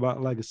that's all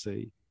about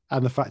legacy,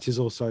 and the fact he's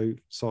also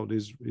sold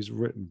his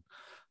written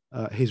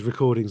his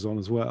recordings on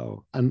as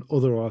well, and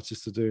other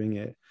artists are doing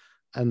it,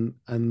 and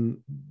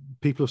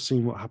people have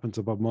seen what happened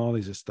to Bob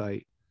Marley's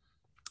estate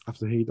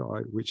after he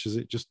died, which is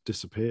it just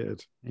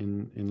disappeared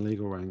in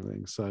legal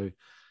wrangling. So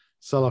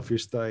sell off your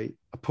estate,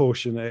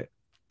 apportion it,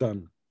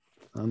 done.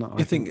 And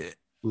I think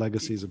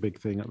legacy is a big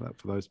thing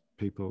for those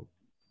people.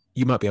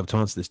 You might be able to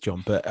answer this,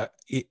 John, but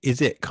is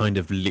it kind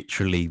of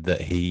literally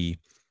that he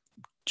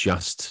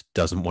just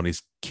doesn't want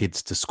his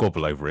kids to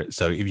squabble over it?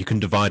 So if you can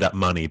divide up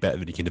money better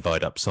than you can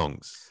divide up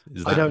songs,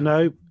 I don't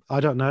know,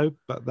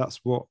 but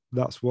that's what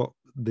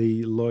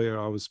the lawyer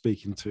I was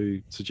speaking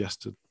to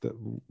suggested, that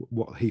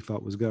what he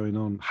felt was going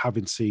on,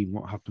 having seen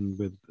what happened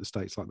with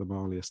estates like the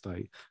Marley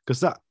estate, because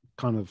that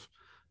kind of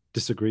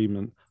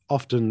disagreement,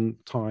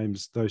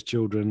 oftentimes those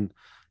children,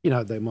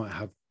 they might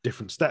have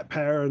different step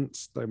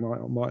parents, they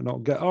might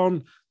not get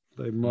on,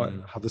 they might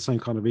have the same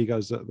kind of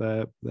egos that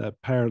their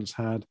parents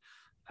had,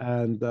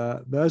 and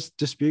those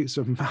disputes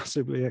are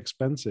massively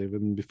expensive,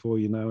 and before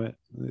you know it,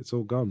 it's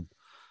all gone.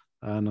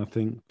 And I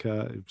think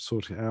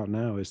sorting it out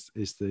now is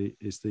the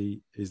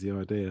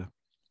idea.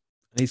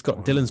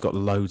 Dylan's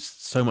got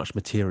so much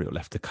material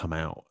left to come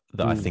out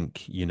that I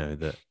think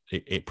that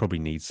it probably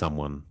needs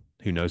someone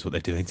who knows what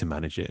they're doing to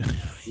manage it,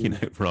 you know,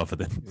 rather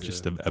than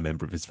just a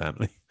member of his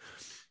family.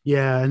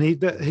 Yeah, and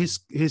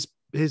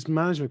his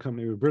management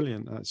company were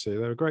brilliant. Actually,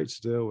 they were great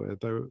to deal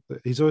with.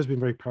 He's always been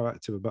very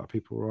proactive about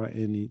people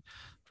writing. He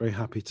very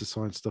happy to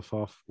sign stuff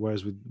off.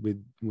 Whereas with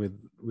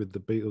the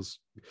Beatles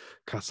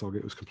catalog,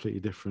 it was completely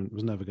different. It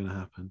was never going to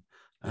happen,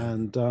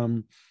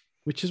 and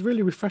which is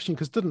really refreshing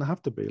because it doesn't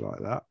have to be like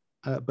that.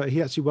 But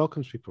he actually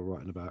welcomes people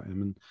writing about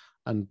him,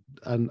 and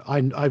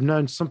I've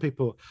known some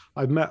people.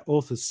 I've met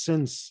authors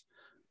since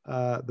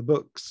the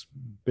book's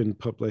been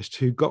published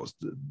who got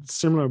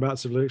similar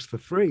amounts of lyrics for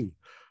free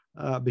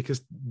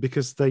because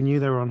they knew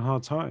they were on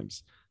hard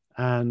times,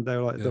 and they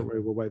were like, "Don't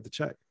worry, we'll waive the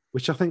check,"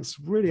 which I think is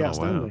really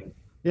outstanding. Wow.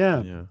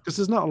 Yeah, because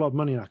there's not a lot of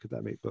money in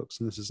academic books,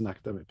 and this is an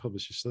academic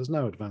publisher, so there's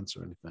no advance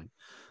or anything.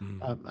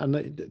 And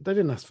they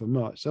didn't ask for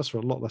much. That's for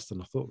a lot less than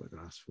I thought they were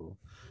going to ask for.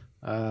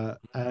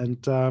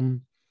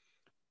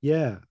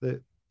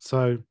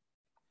 So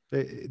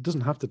it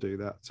doesn't have to do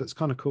that. So it's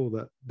kind of cool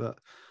that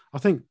I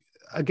think,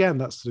 again,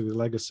 that's to do with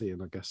legacy.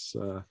 And I guess,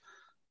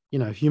 you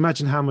know, if you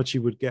imagine how much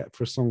you would get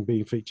for a song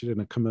being featured in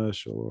a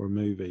commercial or a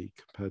movie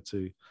compared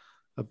to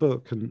a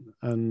book,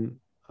 and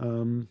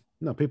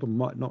no, people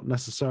might not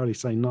necessarily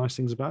say nice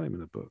things about him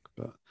in a book,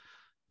 but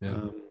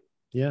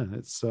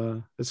it's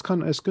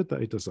good that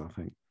he does that. I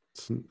think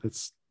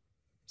it's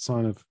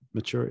sign of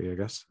maturity, I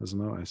guess, as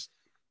an artist.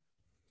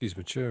 He's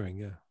maturing,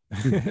 yeah.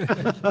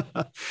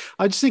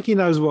 I just think he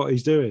knows what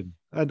he's doing,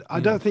 and I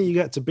don't think you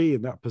get to be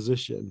in that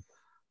position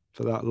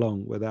for that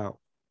long without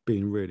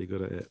being really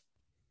good at it.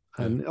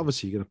 And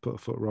obviously you're going to put a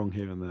foot wrong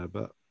here and there,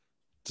 but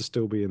to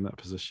still be in that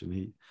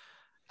position,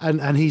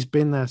 and he's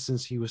been there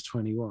since he was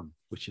 21,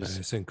 which is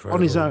it's incredible,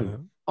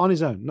 on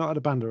his own, not had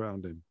a band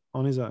around him,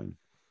 on his own.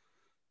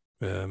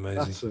 Yeah,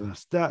 amazing.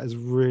 That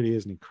really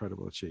is an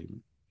incredible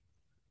achievement.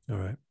 All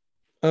right,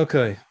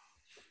 okay,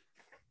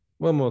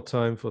 one more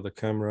time for the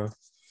camera.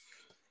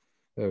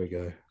 There we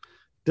go.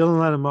 Dylan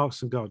Lennon,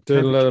 Marx and God.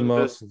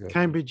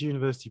 Cambridge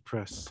University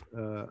Press.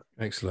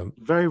 Excellent.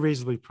 Very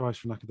reasonably priced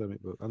for an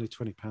academic book. Only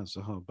 £20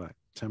 for hardback,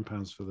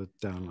 £10 for the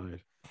download.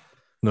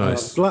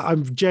 Nice.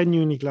 I'm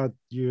genuinely glad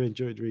you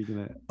enjoyed reading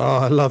it. Oh,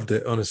 I loved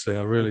it. Honestly,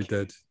 I really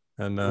did.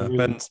 And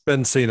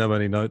Ben's seen how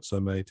many notes I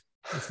made.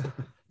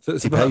 So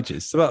it's about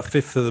a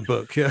fifth of the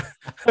book. Yeah,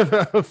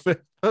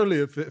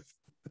 only a fifth.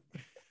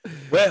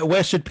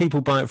 Where should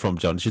people buy it from,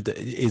 John?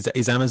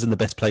 Is Amazon the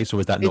best place, or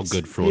is that not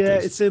good for authors? Yeah,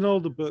 it's in all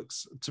the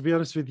books. To be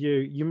honest with you,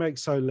 you make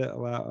so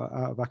little out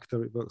of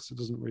academic books. It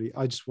doesn't really.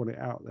 I just want it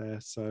out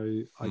there,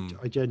 so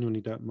I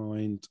genuinely don't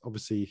mind.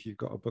 Obviously, if you've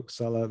got a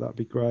bookseller, that'd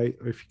be great.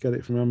 Or if you get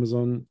it from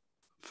Amazon,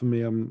 for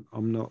me, I'm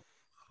not.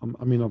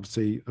 I mean,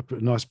 obviously, a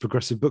nice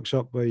progressive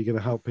bookshop where you're going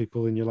to help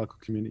people in your local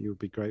community would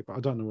be great. But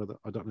I don't know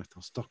if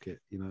they'll stock it,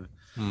 you know,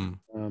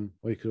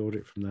 or you could order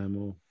it from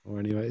them, or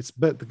anyway.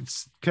 But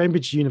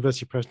Cambridge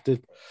University Press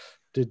did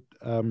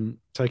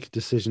take a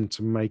decision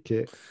to make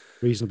it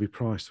reasonably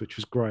priced, which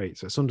was great.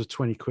 So it's under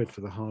 20 quid for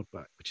the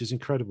hardback, which is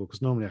incredible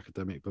because normally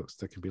academic books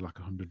they can be like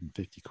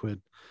 150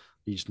 quid.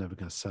 You're just never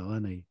going to sell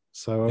any.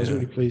 So I was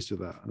really pleased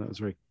with that, and that was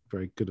very,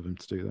 very good of him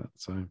to do that.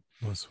 So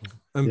nice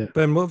one.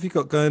 Ben, what have you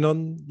got going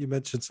on? You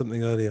mentioned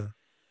something earlier.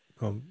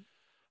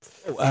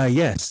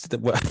 Yes.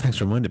 Thanks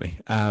for reminding me.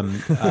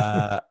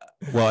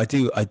 Well, I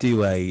do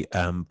a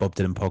Bob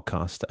Dylan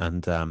podcast,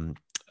 and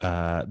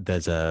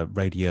there's a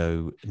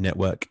radio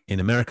network in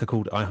America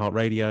called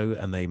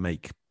iHeartRadio, and they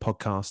make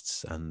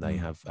podcasts, and they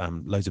have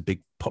loads of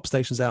big pop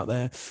stations out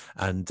there,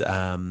 and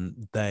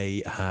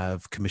they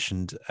have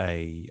commissioned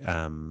a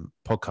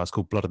podcast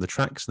called Blood on the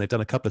Tracks, and they've done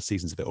a couple of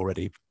seasons of it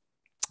already.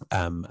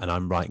 And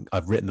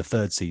I've written the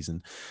third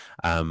season,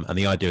 and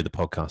the idea of the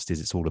podcast is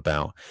it's all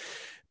about,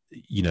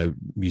 you know,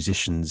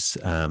 musicians.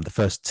 The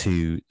first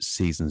two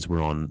seasons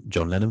were on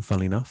John Lennon,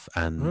 funnily enough,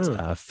 and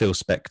Phil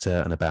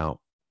Spector, and about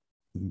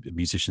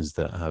musicians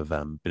that have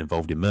been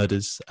involved in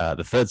murders.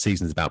 The third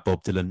season is about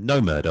Bob Dylan. No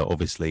murder,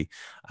 obviously,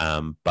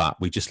 but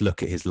we just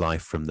look at his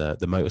life from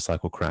the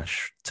motorcycle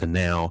crash to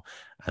now,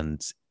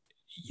 and,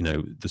 you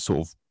know, the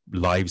sort of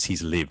lives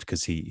he's lived,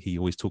 because he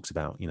always talks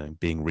about, you know,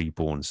 being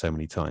reborn so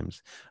many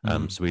times.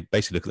 So we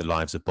basically look at the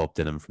lives of Bob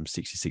Dylan from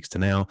 66 to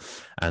now,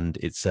 and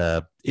it's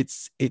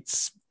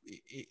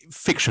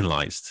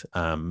fictionalized.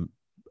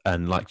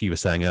 And like you were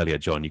saying earlier,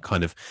 John, you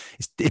kind of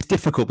it's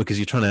difficult because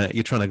you're trying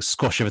to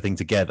squash everything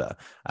together.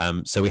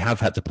 So we have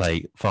had to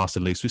play fast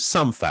and loose with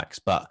some facts,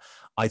 but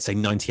I'd say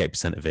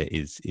 98% of it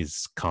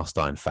is cast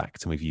iron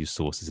fact, and we've used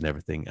sources and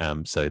everything.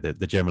 So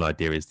the general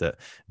idea is that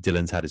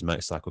Dylan's had his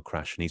motorcycle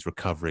crash, and he's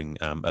recovering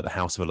at the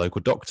house of a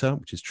local doctor,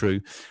 which is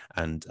true,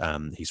 and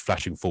he's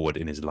flashing forward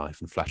in his life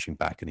and flashing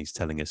back, and he's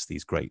telling us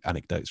these great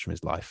anecdotes from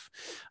his life.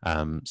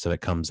 So it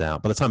comes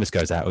out. By the time this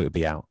goes out, it will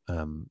be out.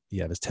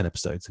 There's 10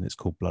 episodes, and it's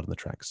called Blood on the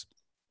Tracks.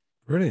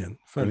 Brilliant,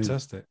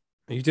 fantastic.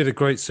 You did a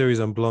great series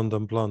on Blonde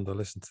on Blonde. I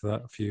listened to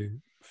that a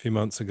few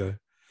months ago.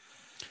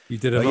 You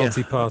did a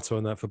multi-parter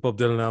on that for Bob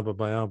Dylan album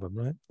by album,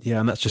 right? Yeah,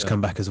 and that's just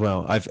come back as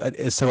well.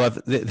 So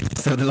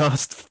the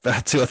last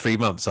 2 or 3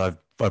 months, I've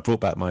brought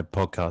back my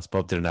podcast,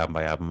 Bob Dylan album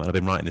by album, and I've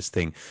been writing this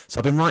thing. So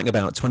I've been writing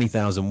about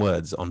 20,000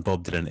 words on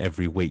Bob Dylan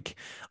every week.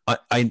 I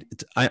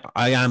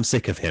am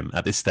sick of him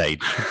at this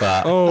stage,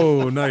 but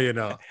oh no, you're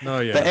not. No,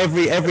 you're but not.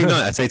 every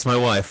night I say to my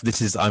wife,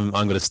 "This is I'm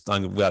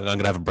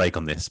gonna have a break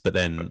on this." But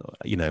then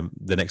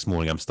the next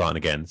morning I'm starting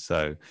again.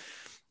 So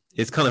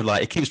it's kind of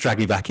like it keeps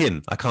dragging me back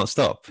in. I can't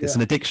stop. It's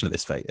an addiction at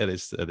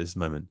this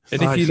moment.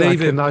 And if you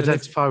leave it,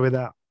 identify with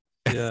that.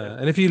 Yeah,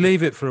 and if you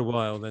leave it for a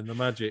while, then the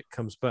magic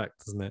comes back,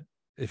 doesn't it?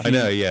 If I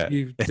know, yeah.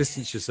 You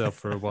distance yourself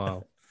for a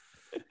while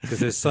because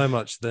there's so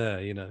much there,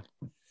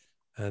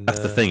 And that's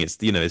the thing. It's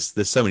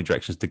there's so many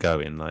directions to go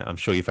in. Like I'm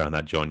sure you found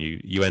that, John.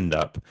 You end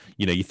up,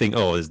 you think,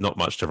 oh, there's not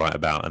much to write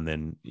about, and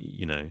then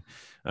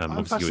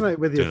I'm fascinated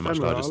with the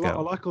ephemera. I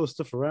scale. like all the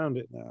stuff around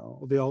it now,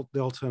 the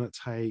alternate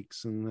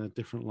takes and the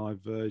different live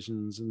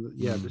versions, and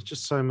there's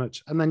just so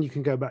much. And then you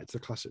can go back to the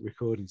classic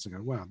recordings and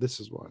go, wow, this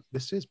is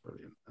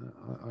brilliant.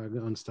 I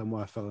understand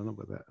why I fell in love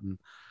with it,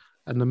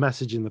 and the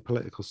message in the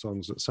political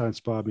songs that so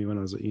inspired me when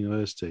I was at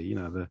university.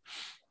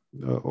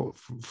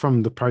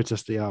 From the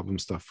protesty album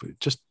stuff,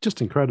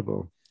 just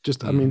incredible.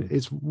 I mean,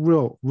 it's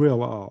real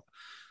art.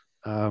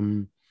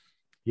 And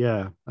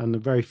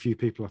very few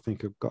people I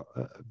think have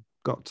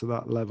got to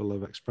that level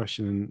of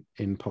expression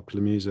in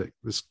popular music.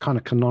 This kind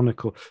of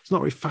canonical. It's not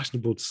very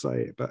fashionable to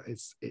say it, but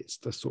it's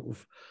the sort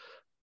of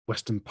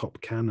Western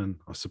pop canon,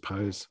 I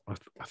suppose. I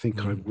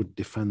think I would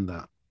defend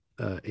that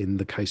in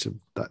the case of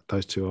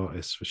those two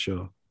artists for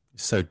sure.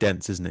 It's so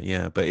dense, isn't it?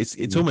 Yeah, but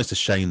it's almost a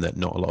shame that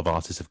not a lot of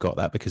artists have got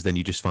that, because then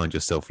you just find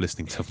yourself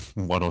listening to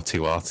one or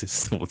two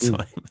artists all the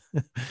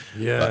time.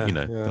 Yeah,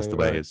 but, that's the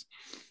way it is.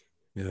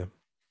 Yeah.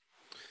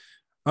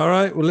 All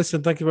right. Well,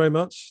 listen, thank you very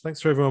much.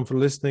 Thanks for everyone for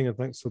listening, and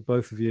thanks for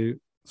both of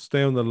you.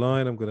 Stay on the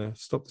line. I'm going to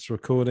stop this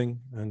recording,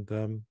 and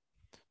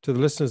to the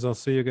listeners, I'll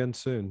see you again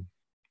soon.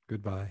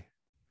 Goodbye.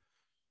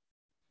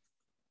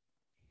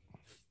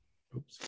 Oops.